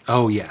Mouth.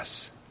 Oh,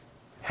 yes.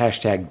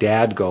 Hashtag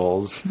dad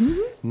goals.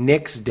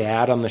 Nick's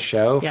dad on the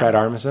show, Mm-hmm. Yeah. Fred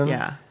Armisen,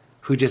 Yeah.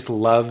 who just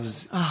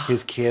loves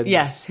his kids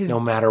yes, no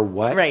matter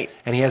what. Right.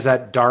 And he has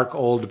that dark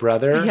old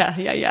brother. Yeah.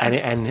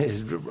 And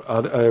his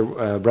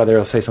brother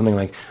will say something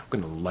like, I'm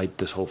going to light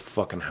this whole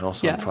fucking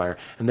house Yeah. on fire.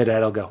 And the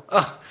dad will go,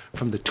 ugh,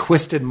 from the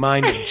twisted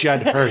mind of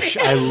Judd Hirsch.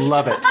 I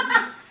love it.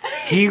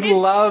 He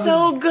loves.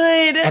 so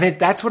good. And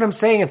that's what I'm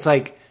saying. It's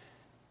like,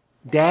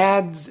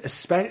 dads,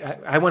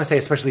 I want to say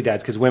especially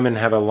dads, because women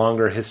have a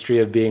longer history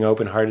of being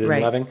open-hearted Right.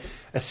 and loving.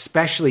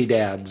 Especially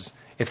dads,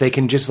 if they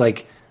can just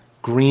like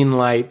green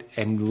light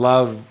and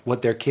love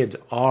what their kids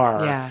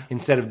are, Yeah.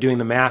 instead of doing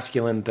the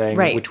masculine thing,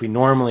 Right. which we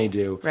normally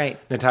do. Right.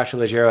 Natasha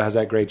Leggero has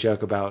that great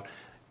joke about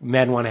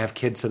men want to have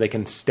kids so they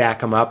can stack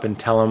them up and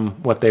tell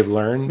them what they've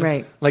learned.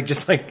 Right. Like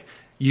just like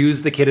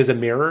use the kid as a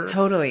mirror.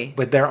 Totally.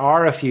 But there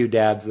are a few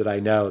dads that I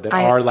know that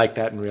I- are like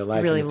that in real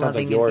life. really and it sounds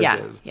like loving yours it.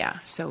 Yeah. is. Yeah.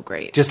 So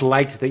great. Just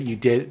liked that you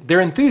did.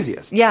 They're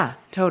enthusiasts. Yeah.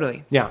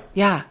 Totally. Yeah.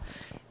 Yeah.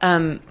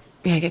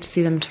 Yeah, I get to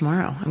see them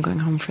tomorrow. I'm going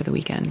home for the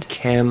weekend.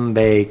 Can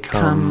they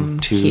come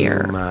to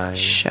here my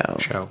show?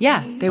 show?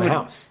 Yeah, they My would.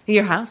 house.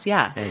 Your house,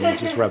 yeah. And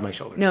just rub my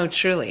shoulder. No,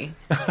 truly.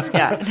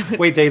 Yeah.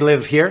 Wait, they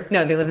live here?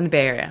 No, they live in the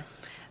Bay Area.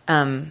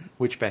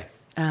 Which bay?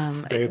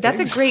 Bay of That's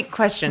Pigs? a great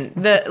question.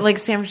 Like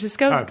San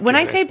Francisco. I'm When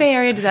I kidding. say Bay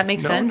Area, does that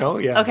make No, sense? no,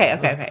 yeah.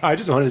 Okay. I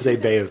just wanted to say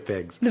Bay of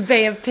Pigs. The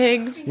Bay of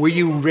Pigs. Were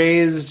you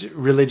raised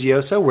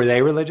religioso? Were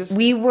they religious?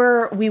 We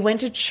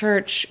went to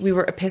church. We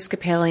were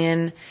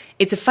Episcopalian.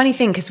 It's a funny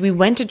thing because we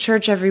went to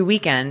church every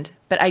weekend,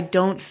 but I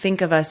don't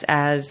think of us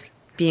as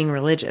being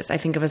religious. I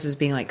think of us as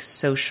being like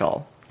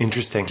social.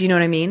 Interesting. Do you know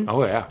what I mean?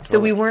 Oh, yeah, So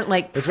we totally. weren't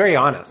like It's very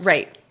honest.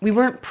 right. We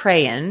weren't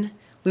praying.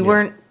 We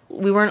weren't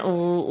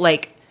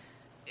like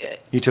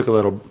You took a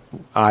little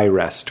eye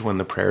rest when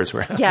the prayers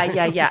were out.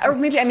 yeah. Or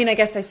maybe I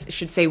guess I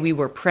should say we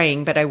were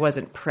praying, but I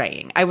wasn't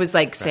praying. I was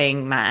like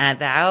saying, "My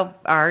thou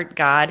art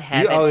God,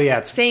 heaven." oh, yeah,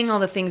 it's saying all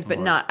the things, but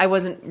not. I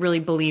wasn't really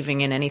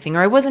believing in anything,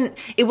 or I wasn't.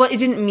 It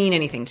didn't mean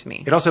anything to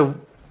me. It also,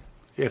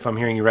 if I'm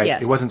hearing you right,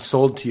 Yes. it wasn't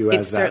sold to you It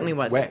as certainly that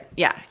wasn't. way.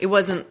 Yeah, it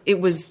wasn't. It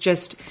was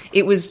just.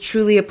 It was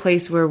truly a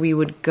place where we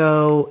would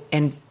go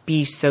and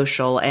be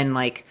social and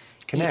like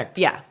Connect.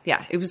 Yeah.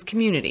 It was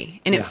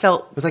community, and Yeah. it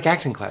felt It was like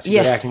acting class. You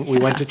Yeah. did acting. We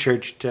Yeah. went to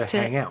church to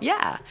hang out.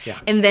 Yeah. Yeah.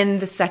 And then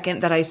the second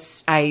that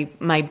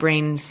my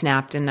brain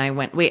snapped and I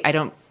went, wait, I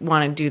don't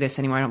want to do this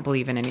anymore. I don't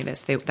believe in any of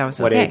this. That was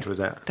okay. What age was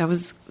that? That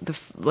was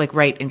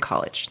right in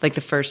college, like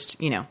the first,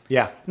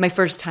 Yeah. my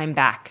first time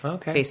back,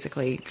 Okay.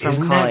 basically from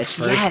Isn't college.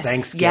 that first Yes,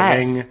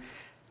 Thanksgiving yes.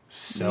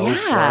 so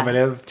Yeah,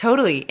 formative?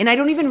 totally. And I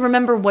don't even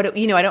remember what I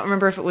don't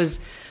remember if it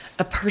was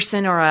a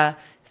person or a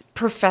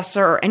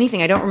professor or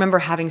anything. I don't remember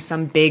having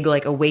some big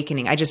like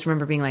awakening. I just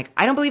remember being like,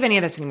 I don't believe any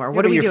of this anymore.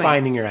 What are we you're doing?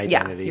 finding your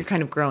identity. Yeah, you're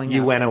kind of growing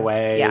You up. went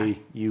away. Yeah.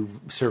 You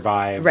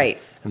survived. Right.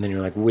 And then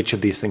you're like, which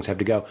of these things have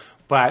to go?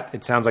 But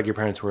it sounds like your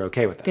parents were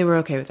okay with it. They were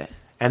okay with it.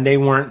 And they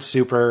weren't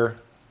super...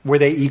 Were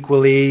they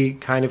equally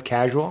kind of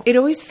casual? It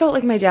always felt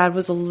like my dad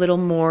was a little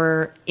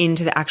more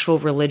into the actual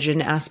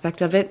religion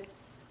aspect of it.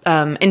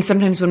 And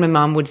sometimes when my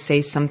mom would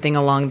say something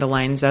along the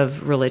lines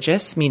of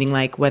religious, meaning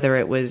like whether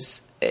it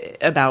was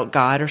about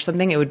God or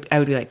something, I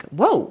would be like,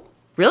 whoa,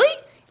 really?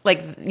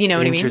 Like, you know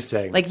what I mean?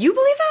 Interesting. Like, you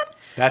believe that?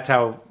 That's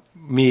how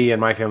me and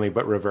my family,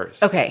 but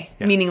reverse. Okay.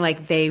 Yeah. Meaning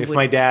like they If would...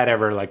 my dad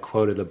ever like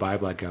quoted the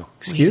Bible, I'd go,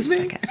 excuse Wait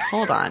a me? second.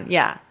 Hold on.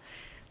 Yeah.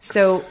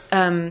 So,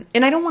 and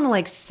I don't want to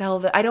like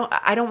sell I don't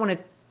want to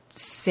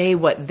say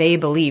what they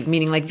believe,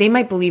 meaning like they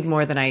might believe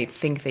more than I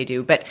think they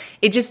do, but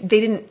they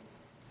didn't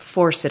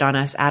force it on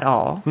us at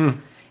all.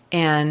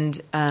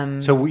 And,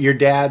 So your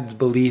dad's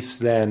beliefs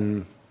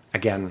then,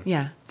 again,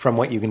 Yeah. from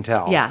what you can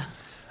tell. yeah.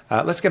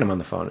 Let's get him on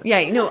the phone.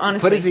 Yeah. No,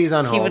 honestly. Put Aziz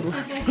on he hold. would-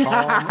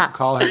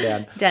 Call her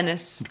dad.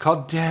 Dennis.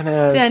 Call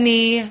Dennis.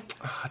 Denny.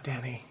 Oh,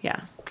 Denny. Yeah.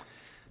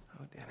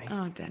 Oh, Denny.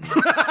 Oh,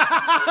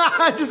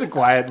 Denny. Just a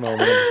quiet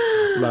moment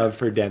of love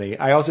for Denny.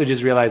 I also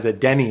just realized that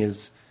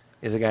Denny's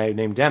is a guy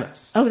named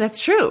Dennis. Oh, that's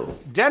true.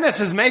 Dennis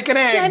is making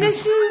eggs.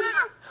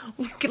 Dennis's.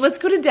 Let's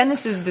go to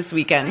Dennis's this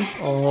weekend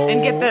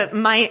and get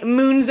my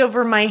moons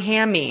over my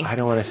hammy. I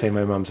don't want to say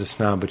my mom's a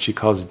snob, but she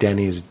calls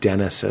Denny's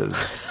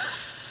Dennis's.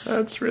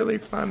 That's really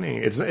funny.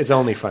 It's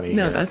only funny.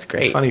 No, here. that's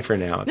great. It's funny for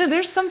now. No,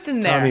 there's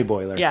something there. Tommy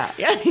Boiler. Yeah,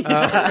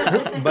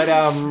 yeah. But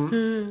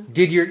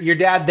did your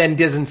dad then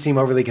doesn't seem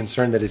overly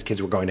concerned that his kids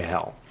were going to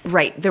hell?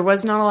 Right. There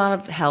was not a lot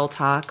of hell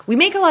talk. We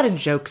make a lot of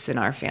jokes in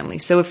our family.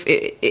 So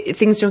if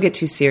things don't get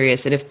too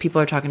serious and if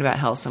people are talking about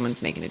hell,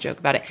 someone's making a joke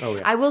about it. Oh,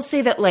 yeah. I will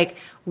say that like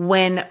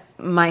when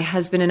my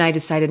husband and I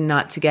decided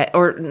not to get,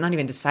 or not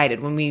even decided,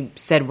 when we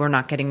said we're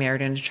not getting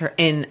married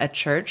in a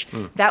church,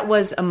 that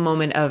was a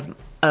moment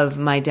of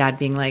my dad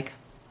being like,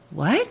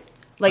 what?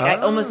 Like I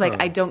almost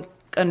like I don't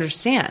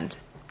understand.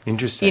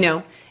 Interesting. You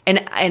know? And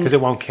because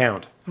it won't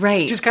count.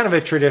 Right. Just kind of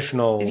a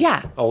traditional,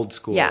 Yeah. old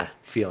school Yeah.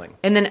 feeling.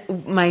 And then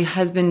my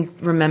husband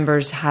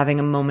remembers having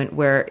a moment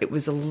where it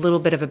was a little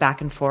bit of a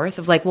back and forth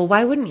of like, well,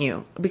 why wouldn't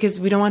you? Because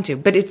we don't want to.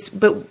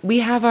 But we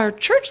have our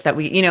church that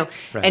we, you know,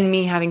 Right. and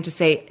me having to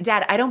say,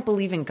 Dad, I don't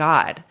believe in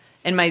God.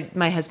 And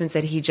my husband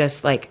said he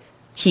just like,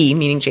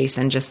 meaning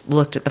Jason, just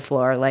looked at the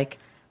floor like,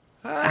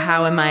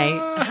 how am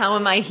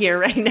I here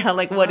right now?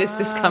 Like, what is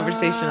this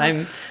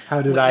conversation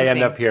How did I end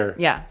witnessing? up here?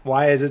 Yeah.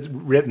 Why is it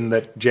written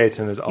that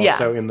Jason is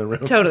also in the room?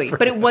 Totally.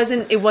 But it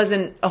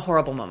wasn't a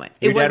horrible moment.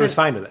 Your it dad wasn't, was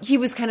fine with it. He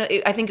was kind of,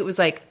 I think it was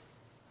like,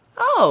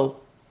 oh,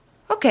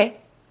 okay.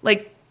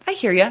 Like, I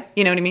hear you.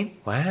 You know what I mean?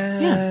 Wow.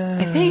 Yeah,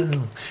 I think.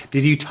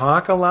 Did you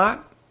talk a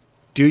lot?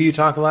 Do you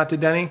talk a lot to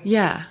Denny?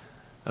 Yeah.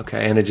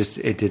 Okay, and it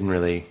didn't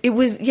really... It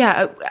was,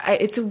 yeah,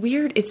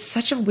 it's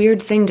such a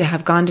weird thing to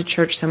have gone to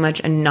church so much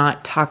and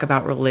not talk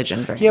about religion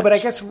very Yeah, much. but I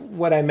guess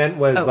what I meant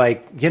was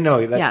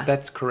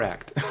that's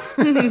correct.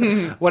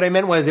 What I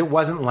meant was it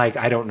wasn't like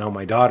I don't know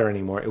my daughter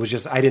anymore. It was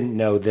just I didn't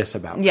know this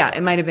about her. Yeah,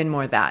 it might have been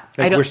more that.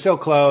 Like, we're still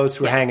close,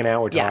 we're hanging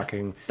out, we're Yeah.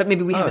 talking. But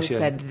maybe we haven't she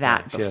said doesn't-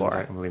 that she doesn't before.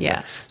 talk- believe Yeah.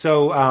 that.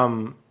 So,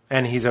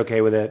 and he's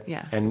okay with it?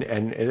 Yeah. And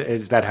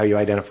is that how you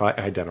identify?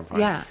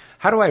 Yeah.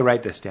 How do I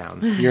write this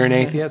down? You're an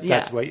atheist? Yeah.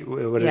 That's what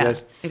it Yeah,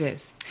 is? it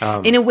is.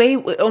 In a way,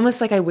 almost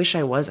like I wish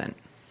I wasn't.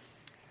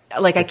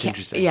 Like I That's can't.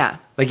 interesting. Yeah.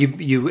 Like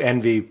you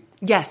envy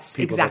Yes.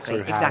 people that Exactly.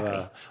 sort of have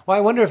Exactly. well,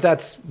 I wonder if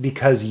that's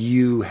because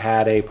you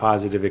had a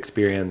positive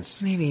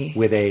experience Maybe.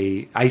 with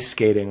a ice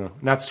skating,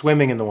 not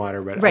swimming in the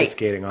water, but Right. ice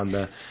skating on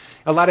the...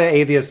 A lot of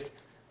atheists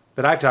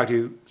that I've talked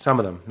to, some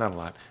of them, not a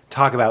lot,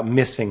 talk about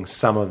missing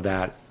some of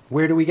that.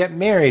 Where do we get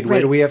married? Where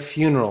Right. do we have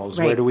funerals?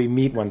 Right. Where do we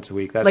meet once a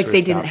week? That Like sort they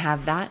of didn't stuff.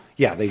 have that.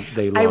 Yeah, they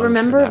I longed for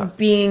remember that.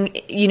 being,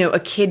 a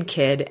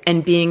kid,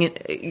 and being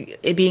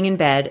in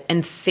bed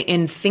and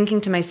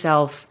thinking to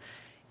myself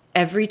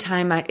every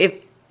time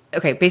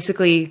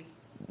basically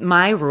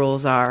my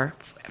rules are,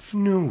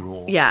 New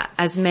rule. yeah,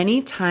 as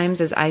many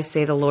times as I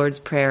say the Lord's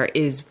Prayer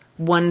is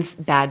one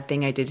bad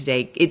thing I did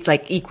today. It's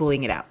like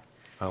equaling it out.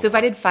 So if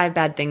I did 5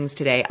 bad things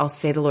today, I'll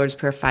say the Lord's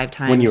Prayer 5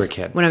 times. When you were a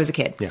kid. When I was a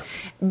kid. Yeah.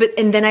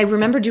 And then I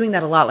remember doing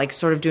that a lot, like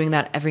sort of doing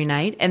that every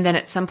night. And then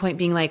at some point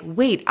being like,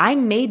 wait, I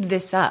made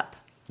this up.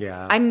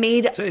 Yeah. I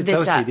made So it's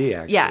this up. OCD,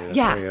 actually. Yeah, That's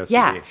yeah, very OCD.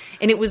 yeah.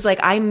 And it was like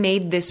I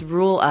made this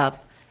rule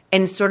up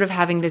and sort of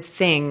having this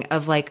thing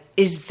of like,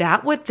 is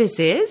that what this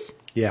is?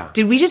 Yeah.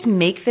 Did we just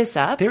make this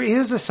up? There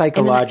is a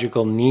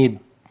psychological need.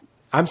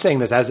 I'm saying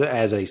this as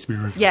a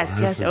spiritual Yes,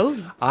 yes. person.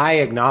 Oh. I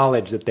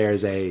acknowledge that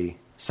there's a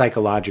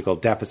psychological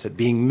deficit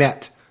being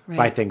met by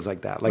Right. things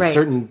like that. Like Right.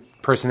 certain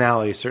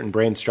personalities, certain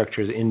brain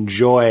structures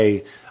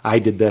enjoy, I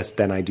did this,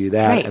 then I do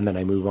that, Right. and then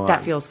I move on.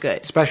 That feels good.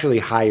 Especially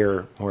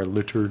higher, more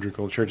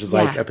liturgical churches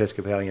like Yeah.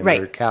 Episcopalian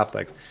Right. or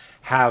Catholics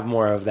have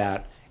more of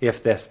that,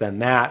 if this, then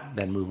that,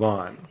 then move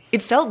on.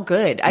 It felt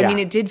good. I Yeah. mean,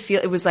 it did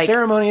feel, it was like,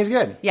 Ceremony is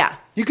good. Yeah.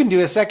 You can do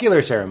a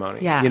secular ceremony.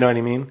 Yeah. You know what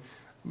I mean?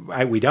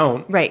 We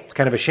don't. Right. It's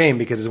kind of a shame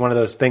because it's one of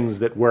those things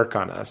that work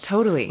on us.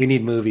 Totally. We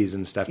need movies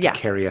and stuff to Yeah.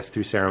 carry us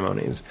through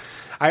ceremonies.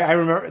 I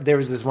remember there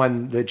was this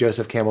one that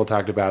Joseph Campbell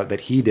talked about that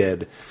he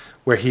did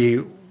where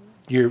you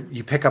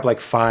pick up like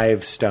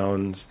 5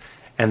 stones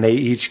and they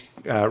each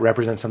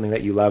represent something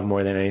that you love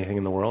more than anything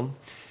in the world.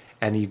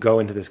 And you go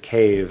into this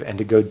cave, and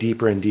to go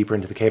deeper and deeper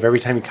into the cave, every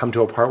time you come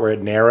to a part where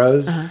it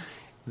narrows,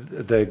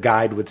 the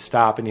guide would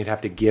stop and you'd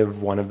have to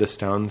give one of the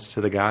stones to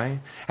the guy.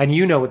 And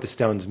you know what the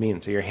stones mean,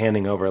 so you're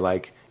handing over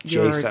like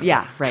Jason.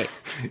 Yeah, right.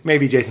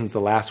 Maybe Jason's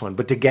the last one,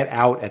 but to get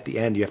out at the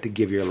end, you have to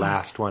give your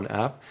last one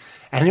up.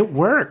 And it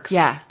works.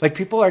 Yeah. Like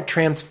people are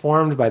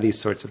transformed by these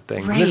sorts of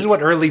things. Right. And this is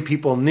what early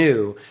people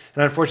knew.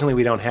 And unfortunately,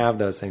 we don't have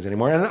those things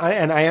anymore.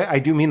 And I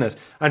do mean this.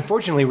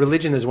 Unfortunately,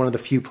 religion is one of the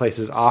few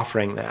places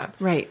offering that.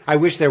 Right. I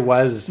wish there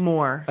was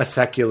more. a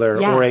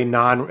secular Yeah. or a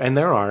and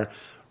there are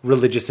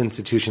religious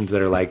institutions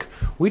that are like,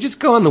 we just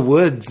go in the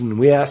woods and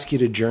we ask you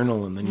to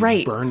journal and then you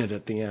Right. burn it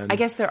at the end. I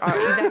guess there are.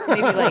 That's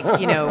maybe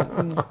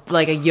like,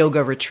 like a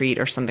yoga retreat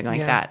or something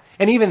like that.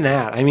 And even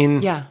that, I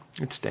mean, Yeah.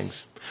 it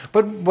stinks.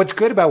 But what's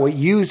good about what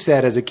you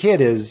said as a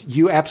kid is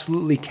you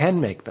absolutely can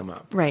make them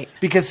up. Right.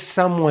 Because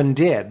someone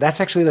did.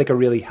 That's actually like a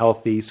really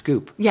healthy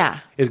scoop. Yeah.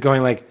 Is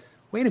going like,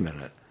 wait a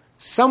minute.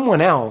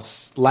 Someone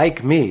else,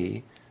 like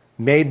me,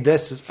 made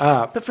this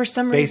up But for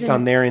some based reason,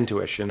 on their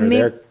intuition or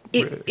their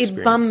It experience.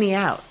 bummed me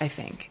out, I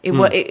think.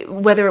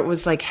 Whether it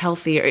was like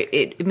healthy or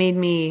it made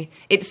me,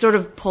 it sort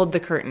of pulled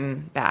the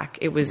curtain back.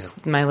 It was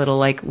my little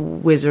like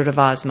Wizard of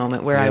Oz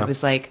moment where I Yeah.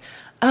 was like,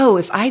 oh,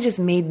 if I just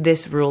made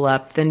this rule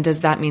up, then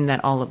does that mean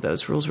that all of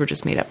those rules were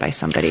just made up by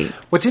somebody?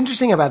 What's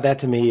interesting about that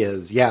to me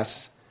is,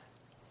 yes,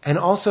 and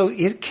also,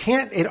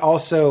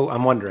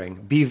 I'm wondering,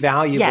 be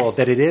valuable Yes.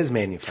 that it is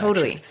manufactured?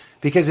 Totally.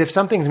 Because if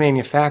something's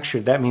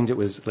manufactured, that means it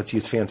was, let's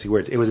use fancy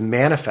words, it was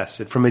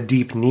manifested from a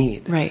deep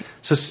need. Right.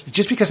 So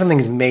just because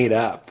something's made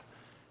up,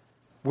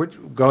 we're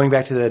going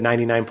back to the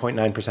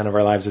 99.9% of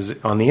our lives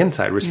is on the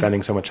inside. We're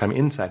spending so much time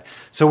inside.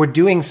 So we're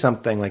doing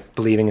something like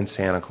believing in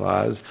Santa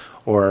Claus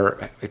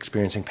or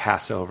experiencing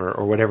Passover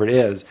or whatever it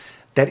is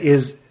that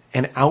is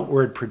an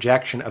outward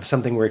projection of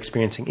something we're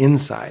experiencing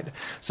inside.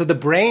 So the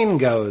brain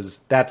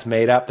goes, that's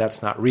made up,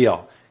 that's not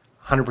real.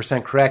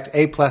 100% correct.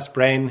 A+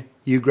 brain,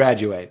 you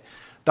graduate.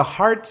 The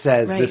heart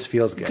says Right. this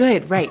feels good.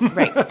 Good, right.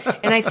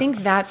 And I think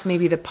that's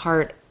maybe the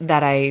part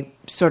that I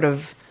sort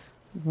of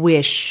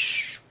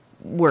wish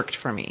worked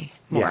for me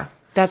more. Yeah.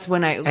 That's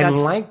when I...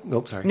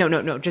 sorry.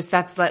 No. Just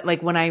that's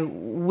like when I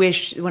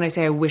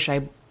say I wish I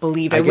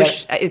believed, I I get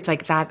wish, it. it's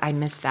like that, I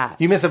miss that.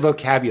 You miss a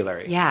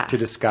vocabulary Yeah. to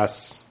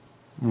discuss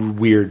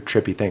weird,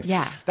 trippy things.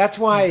 Yeah. That's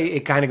why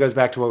it kind of goes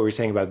back to what we were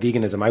saying about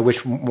veganism. I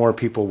wish more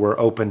people were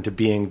open to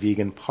being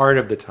vegan part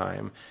of the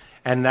time.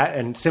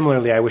 And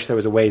similarly, I wish there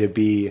was a way to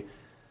be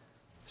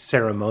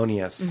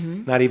ceremonious,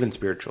 not even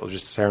spiritual,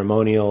 just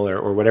ceremonial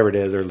or whatever it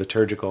is, or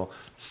liturgical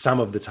some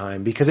of the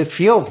time, because it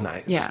feels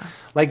nice. Yeah.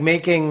 Like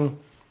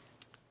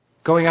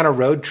going on a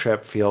road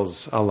trip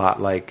feels a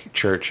lot like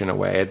church in a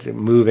way. It's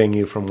moving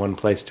you from one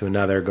place to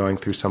another, going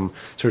through some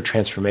sort of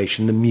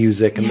transformation, the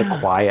music and the Yeah.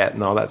 quiet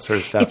and all that sort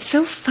of stuff. It's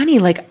so funny.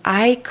 Like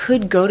I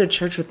could go to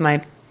church with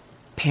my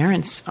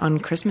parents on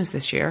Christmas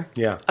this year.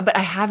 Yeah. But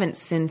I haven't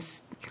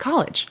since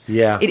college.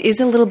 Yeah. It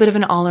is a little bit of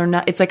an all or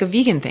not. It's like a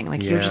vegan thing.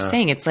 Like you were just Yeah.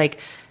 saying, it's like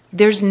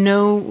there's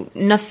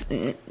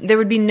nothing, there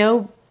would be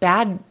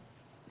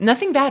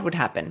nothing bad would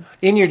happen.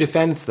 In your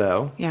defense,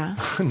 though, Yeah.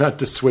 not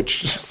to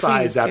switch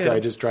sides Please after do. I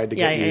just tried to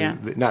Yeah, get you. yeah.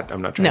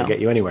 I'm not trying No. to get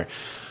you anywhere.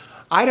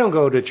 I don't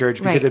go to church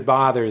because Right. it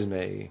bothers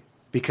me,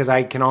 because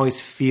I can always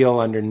feel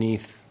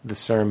underneath the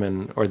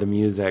sermon or the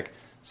music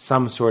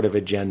some sort of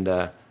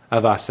agenda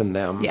of us and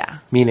them. Yeah.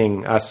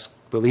 Meaning us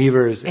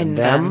believers and And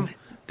them,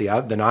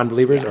 them. the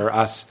non-believers, Yeah. or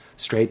us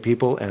straight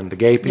people and the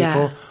gay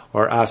people, Yeah.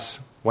 or us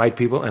white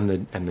people and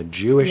the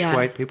Jewish Yeah.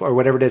 white people, or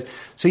whatever it is.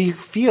 So you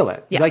feel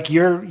it. Yeah. Like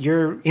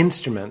your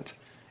instrument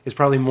is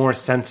probably more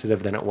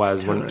sensitive than it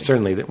was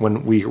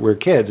when we were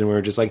kids and we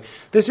were just like,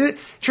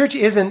 church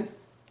isn't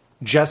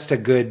just a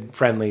good,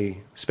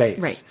 friendly space.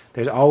 Right.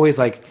 There's always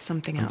like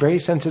Something I'm else. very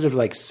sensitive to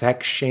like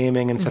sex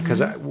shaming and stuff,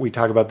 because we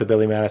talk about the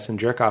Billy Madison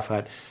jerk off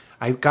hut.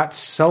 I got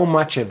so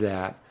much of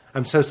that.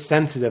 I'm so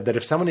sensitive that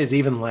if someone is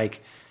even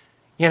like,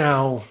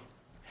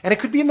 and it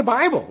could be in the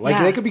Bible. Like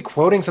Yeah. they could be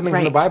quoting something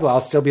from the Right. Bible.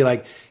 I'll still be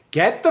like,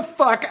 get the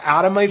fuck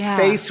out of my Yeah.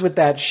 face with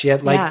that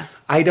shit. Like, Yeah.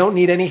 I don't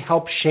need any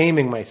help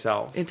shaming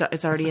myself.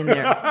 It's already in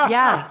there.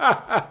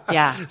 Yeah.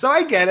 Yeah. So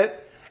I get it.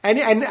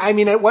 And I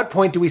mean, at what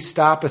point do we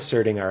stop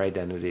asserting our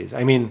identities?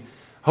 I mean,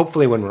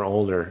 hopefully when we're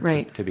older,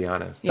 Right. to be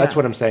honest. Yeah. That's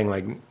what I'm saying.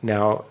 Like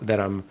now that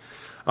I'm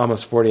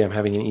almost 40, I'm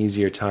having an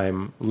easier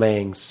time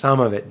laying some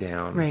of it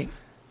down. Right.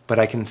 But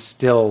I can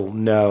still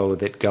know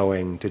that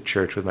going to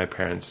church with my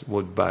parents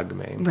would bug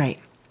me. Right.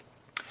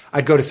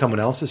 I'd go to someone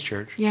else's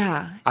church.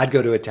 Yeah. I'd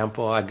go to a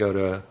temple. I'd go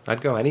to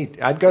any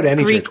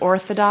Greek church.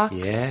 Orthodox.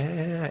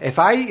 Yeah. If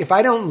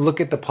I don't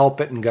look at the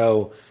pulpit and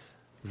go,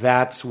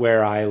 that's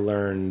where I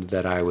learned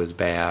that I was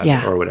bad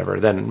Yeah. or whatever,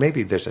 then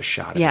maybe there's a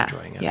shot at Yeah,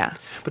 enjoying it. yeah.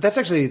 But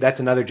that's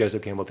another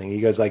Joseph Campbell thing. He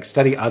goes like,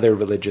 study other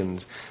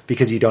religions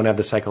because you don't have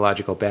the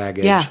psychological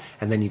baggage, Yeah.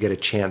 and then you get a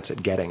chance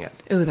at getting it.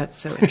 Oh, that's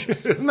so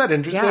interesting. Isn't that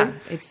interesting? Yeah,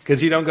 it's-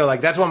 because you don't go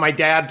like, that's what my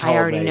dad told me.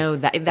 I already know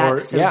that.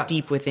 That's so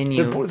deep within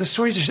you. The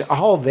stories are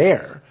all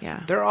there.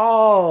 Yeah. They're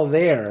all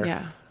there.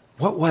 Yeah.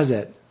 What was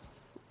it?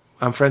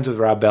 I'm friends with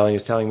Rob Bell, and he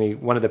was telling me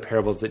one of the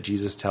parables that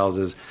Jesus tells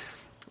is,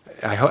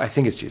 I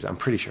think it's Jesus, I'm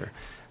pretty sure,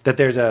 that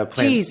there's a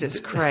plant. Jesus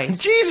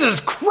Christ. Jesus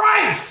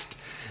Christ!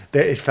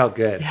 It felt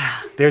good. Yeah.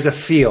 There's a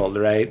field,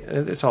 right?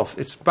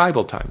 It's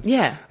Bible time.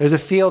 Yeah. There's a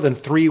field and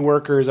 3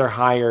 workers are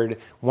hired.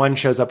 One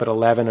shows up at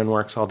 11 and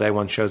works all day.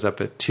 One shows up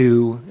at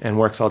 2 and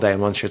works all day.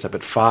 And one shows up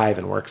at 5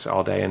 and works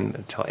all day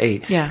until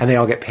 8. Yeah. And they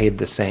all get paid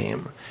the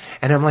same.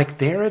 And I'm like,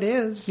 there it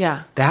is.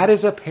 Yeah. That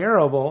is a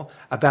parable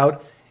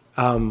about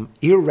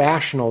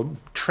irrational,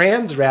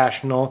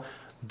 transrational,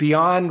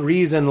 beyond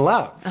reason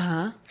love.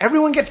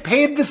 Everyone gets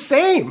paid the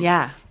same.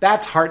 Yeah.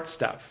 That's heart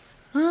stuff.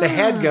 The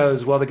head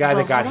goes, well, the guy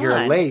that got hold here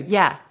on. late,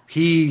 Yeah.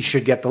 he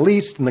should get the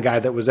least, and the guy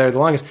that was there the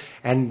longest.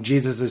 And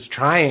Jesus is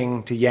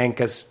trying to yank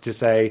us to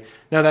say,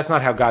 no, that's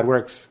not how God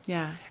works.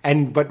 Yeah.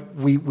 But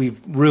we've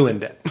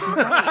ruined it.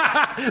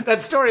 That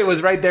story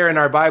was right there in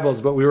our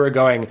Bibles, but we were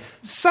going,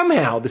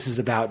 somehow this is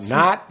about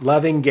not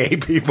loving gay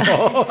people.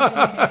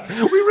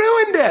 We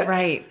ruined it.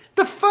 Right.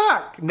 The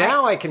fuck?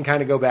 Now I can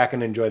kind of go back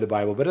and enjoy the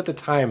Bible, but at the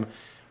time,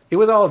 it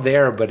was all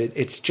there, but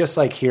it's just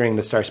like hearing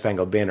the Star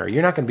Spangled Banner.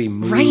 You're not going to be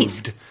moved.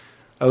 Right.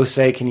 Oh,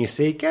 say, can you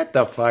see? Get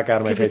the fuck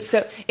out of my Because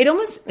face. it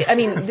almost, I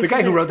mean, The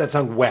guy who wrote that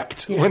song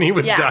wept when he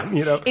was done,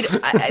 you know?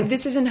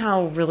 This isn't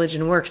how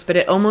religion works, but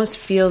it almost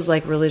feels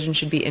like religion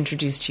should be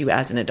introduced to you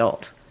as an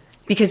adult.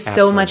 Because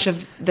so much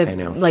of I the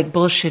know. like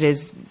bullshit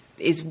is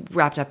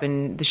wrapped up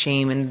in the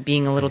shame and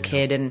being a little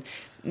kid and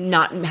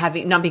not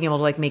being able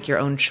to like make your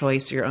own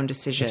choice or your own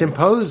decision. It's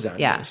imposed on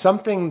Yeah. you.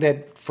 Something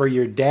that for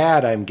your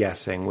dad, I'm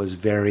guessing, was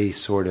very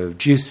sort of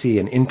juicy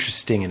and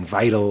interesting and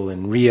vital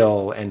and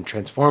real and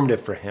transformative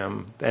for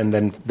him, and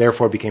then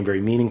therefore became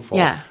very meaningful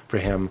Yeah. for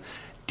him.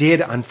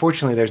 Did,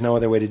 unfortunately, there's no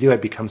other way to do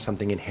it, become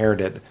something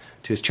inherited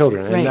to his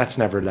children. And Right. that's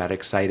never that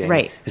exciting,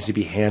 Right. is to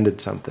be handed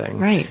something.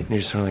 Right. And you're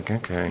just sort of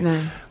like, okay. No.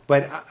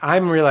 But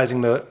I'm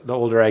realizing the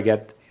older I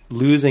get,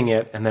 losing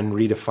it and then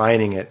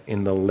redefining it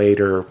in the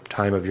later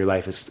time of your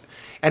life is,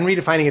 and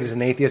redefining it as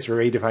an atheist or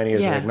redefining it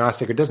as an Yeah.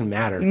 agnostic, it doesn't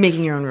matter.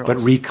 Making your own rules.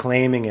 But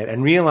reclaiming it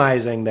and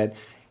realizing that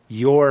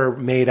your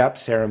made-up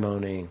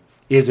ceremony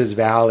is as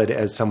valid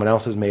as someone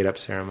else's made-up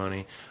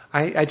ceremony.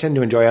 I tend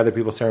to enjoy other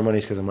people's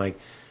ceremonies because I'm like,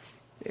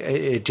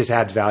 it just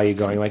adds value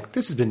going like,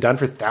 this has been done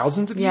for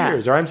thousands of Yeah.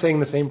 years. Or I'm saying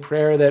the same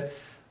prayer that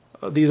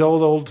these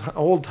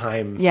old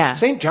time Yeah.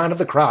 St. John of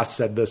the Cross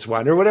said this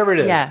one, or whatever it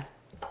is. Yeah.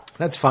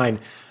 That's fine.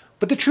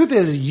 But the truth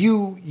is,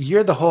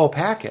 you're the whole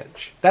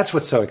package. That's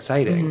what's so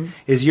exciting.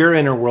 Is your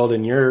inner world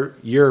and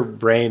your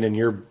brain and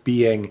your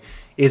being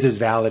is as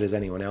valid as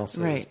anyone else's.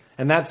 Right.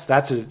 And that's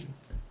a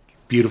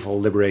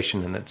beautiful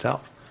liberation in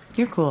itself.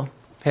 You're cool.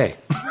 Hey,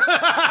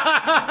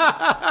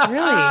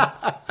 Really?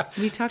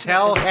 We talk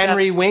tell about this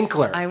Henry stuff.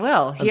 Winkler. I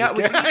will. I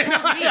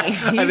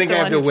I think I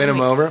have to win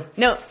him over.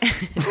 No.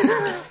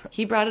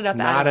 He brought it up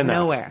Not out of enough.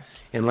 nowhere.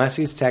 Unless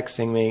he's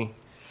texting me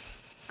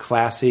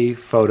classy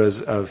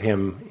photos of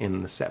him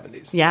in the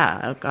 70s.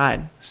 Yeah. Oh,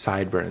 God.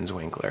 Sideburns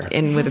Winkler.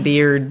 And with a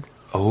beard.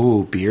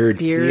 Oh, beard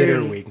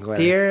theater Winkler.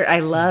 Beard. I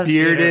love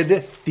Bearded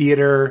theater.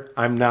 theater.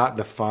 I'm not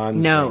the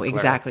Fonz No, Winkler.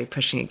 exactly.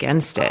 Pushing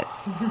against it.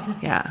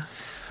 Yeah.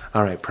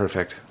 All right,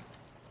 perfect.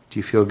 Do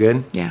you feel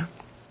good? Yeah.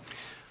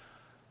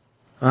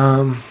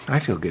 I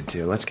feel good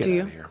too. Let's get Do out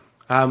you? of here.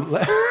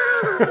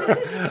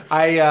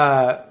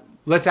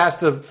 Let's ask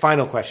the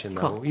final question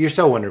though. Cool. You're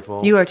so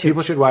wonderful. You are too.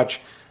 People should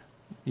watch.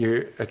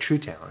 You're a true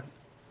talent.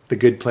 The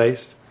Good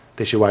Place.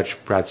 They should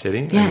watch Broad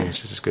City. Yeah. I mean,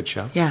 it's just a good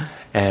show. Yeah.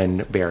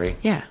 And Barry.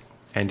 Yeah.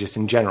 And just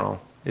in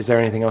general. Is there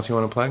anything else you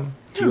want to plug?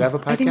 Do you have a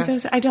podcast? I think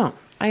those. I don't.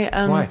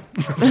 Why?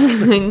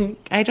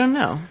 I don't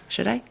know.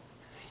 Should I?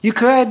 You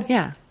could.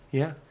 Yeah.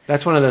 Yeah.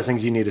 That's one of those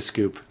things you need a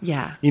scoop.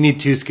 Yeah. You need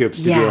 2 scoops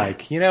to be Yeah.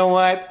 like, you know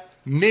what?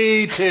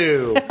 Me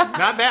too.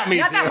 Not that me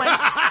Not too.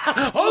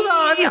 that Hold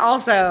on. Me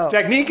also.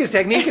 Technique is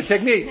technique is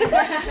technique.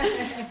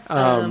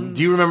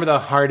 Do you remember the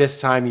hardest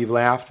time you've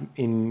laughed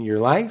in your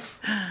life?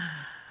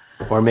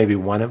 Or maybe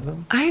one of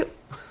them?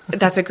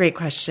 That's a great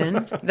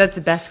question. That's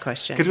the best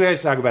question. Because we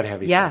always talk about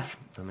heavy Yeah. stuff.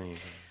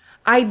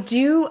 I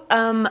do.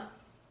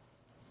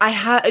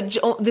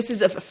 This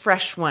is a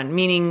fresh one,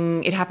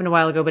 meaning it happened a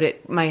while ago,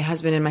 but my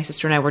husband and my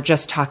sister and I were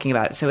just talking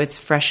about it, so it's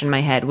fresh in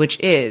my head, which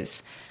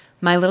is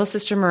my little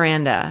sister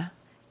Miranda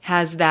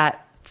has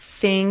that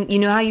thing. You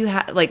know how you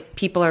have, like,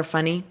 people are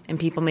funny and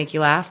people make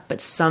you laugh, but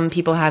some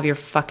people have your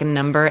fucking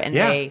number and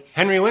Yeah.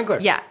 Henry Winkler.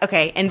 Yeah,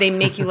 okay. And they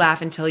make you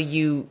laugh until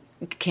you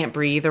can't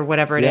breathe or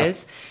whatever it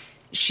is.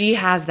 She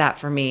has that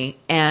for me.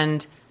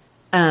 And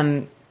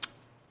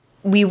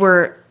we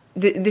were,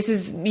 this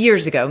is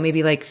years ago,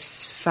 maybe like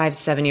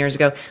 5-7 years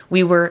ago,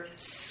 we were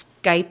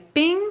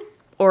Skyping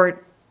or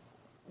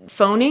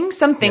phoning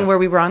something where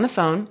we were on the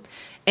phone.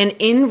 And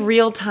in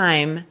real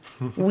time,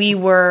 we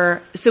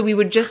were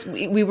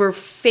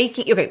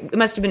faking. Okay, it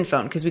must have been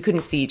phone because we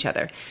couldn't see each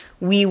other.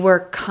 We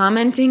were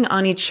commenting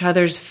on each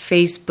other's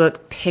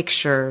Facebook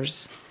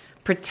pictures,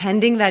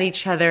 pretending that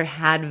each other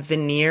had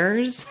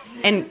veneers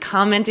and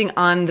commenting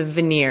on the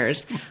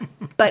veneers.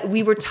 But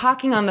we were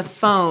talking on the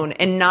phone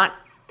and not.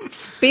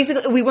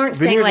 Basically, we weren't Veneers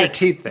saying are like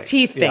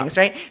teeth things,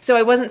 right? So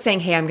I wasn't saying,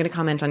 hey, I'm going to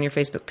comment on your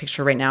Facebook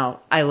picture right now.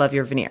 I love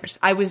your veneers.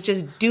 I was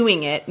just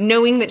doing it,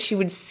 knowing that she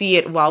would see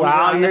it while we were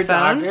on the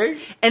phone. Talking?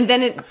 And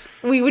then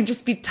we would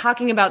just be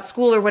talking about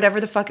school or whatever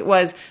the fuck it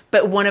was,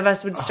 but one of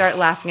us would start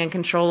laughing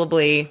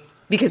uncontrollably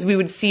because we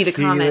would see the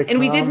comment.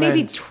 And we did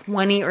maybe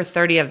 20 or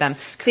 30 of them.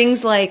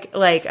 Things like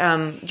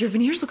your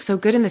veneers look so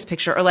good in this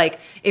picture. Or like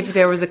if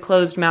there was a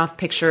closed mouth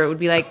picture, it would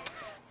be like,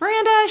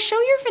 Miranda, show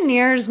your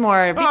veneers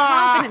more. Be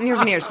confident in your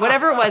veneers.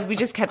 Whatever it was, we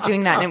just kept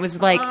doing that. And it was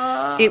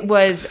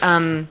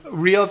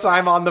real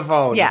time on the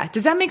phone. Yeah.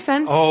 Does that make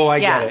sense? Oh, I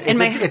get it.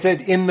 And It's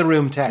an in the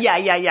room text.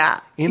 Yeah.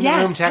 In the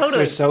room texts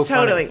are so funny.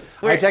 Totally.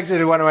 I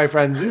texted one of my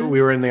friends.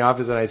 We were in the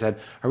office, and I said,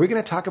 "Are we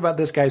going to talk about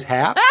this guy's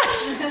hat?"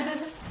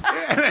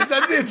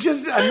 It's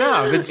just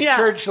enough. It's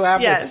church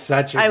laugh. Yes. It's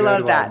such a good I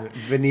love one. that.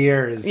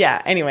 Veneers.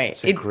 Yeah. Anyway,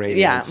 it's a great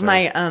answer.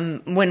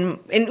 When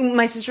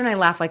my sister and I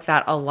laugh like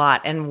that a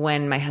lot, and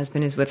when my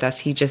husband is with us,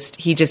 he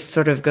just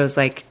sort of goes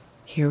like,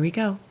 "Here we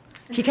go."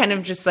 He kind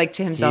of just like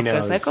to himself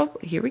goes like, "Oh,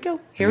 here we go,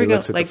 here we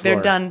go." Like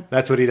they're done.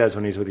 That's what he does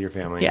when he's with your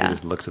family. Yeah. He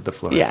just looks at the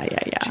floor. Yeah.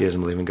 She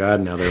doesn't believe in God.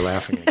 Now they're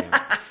laughing again.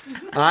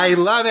 I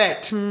love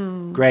it.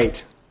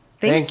 Great.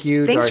 Thank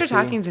you, Thanks Darcy.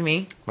 for talking to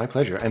me. My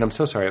pleasure. And I'm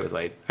so sorry it was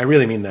late. I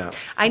really mean that.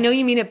 I know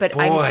you mean it, but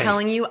Boy. I'm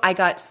telling you, I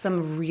got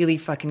some really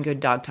fucking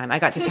good dog time. I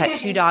got to pet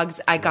 2 dogs.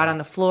 I got on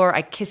the floor.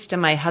 I kissed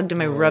them. I hugged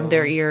them. I rubbed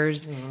their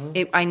ears.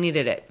 I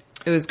needed it.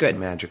 It was good.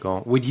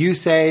 Magical. Would you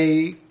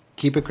say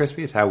keep it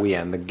crispy? Is how we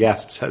end. The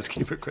guest says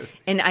keep it crispy.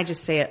 And I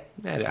just say it.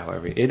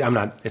 However,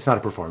 it's not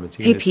a performance.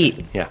 You Hey, can just say Pete.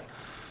 it. Yeah.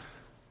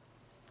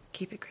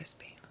 Keep it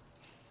crispy.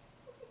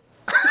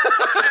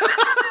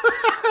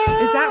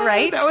 Is that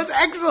right? That was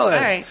excellent.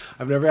 All right.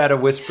 I've never had a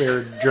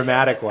whispered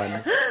dramatic one.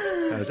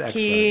 That was excellent.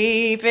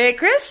 Keep it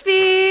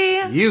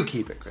crispy. You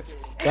keep it crispy.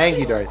 Thank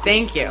you, Darcy.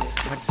 Thank you.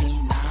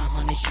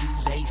 900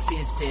 shoes,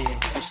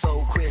 850. I'm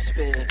so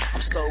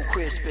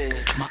crispy.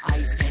 My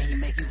ice game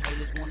make you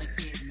haters wanna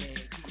get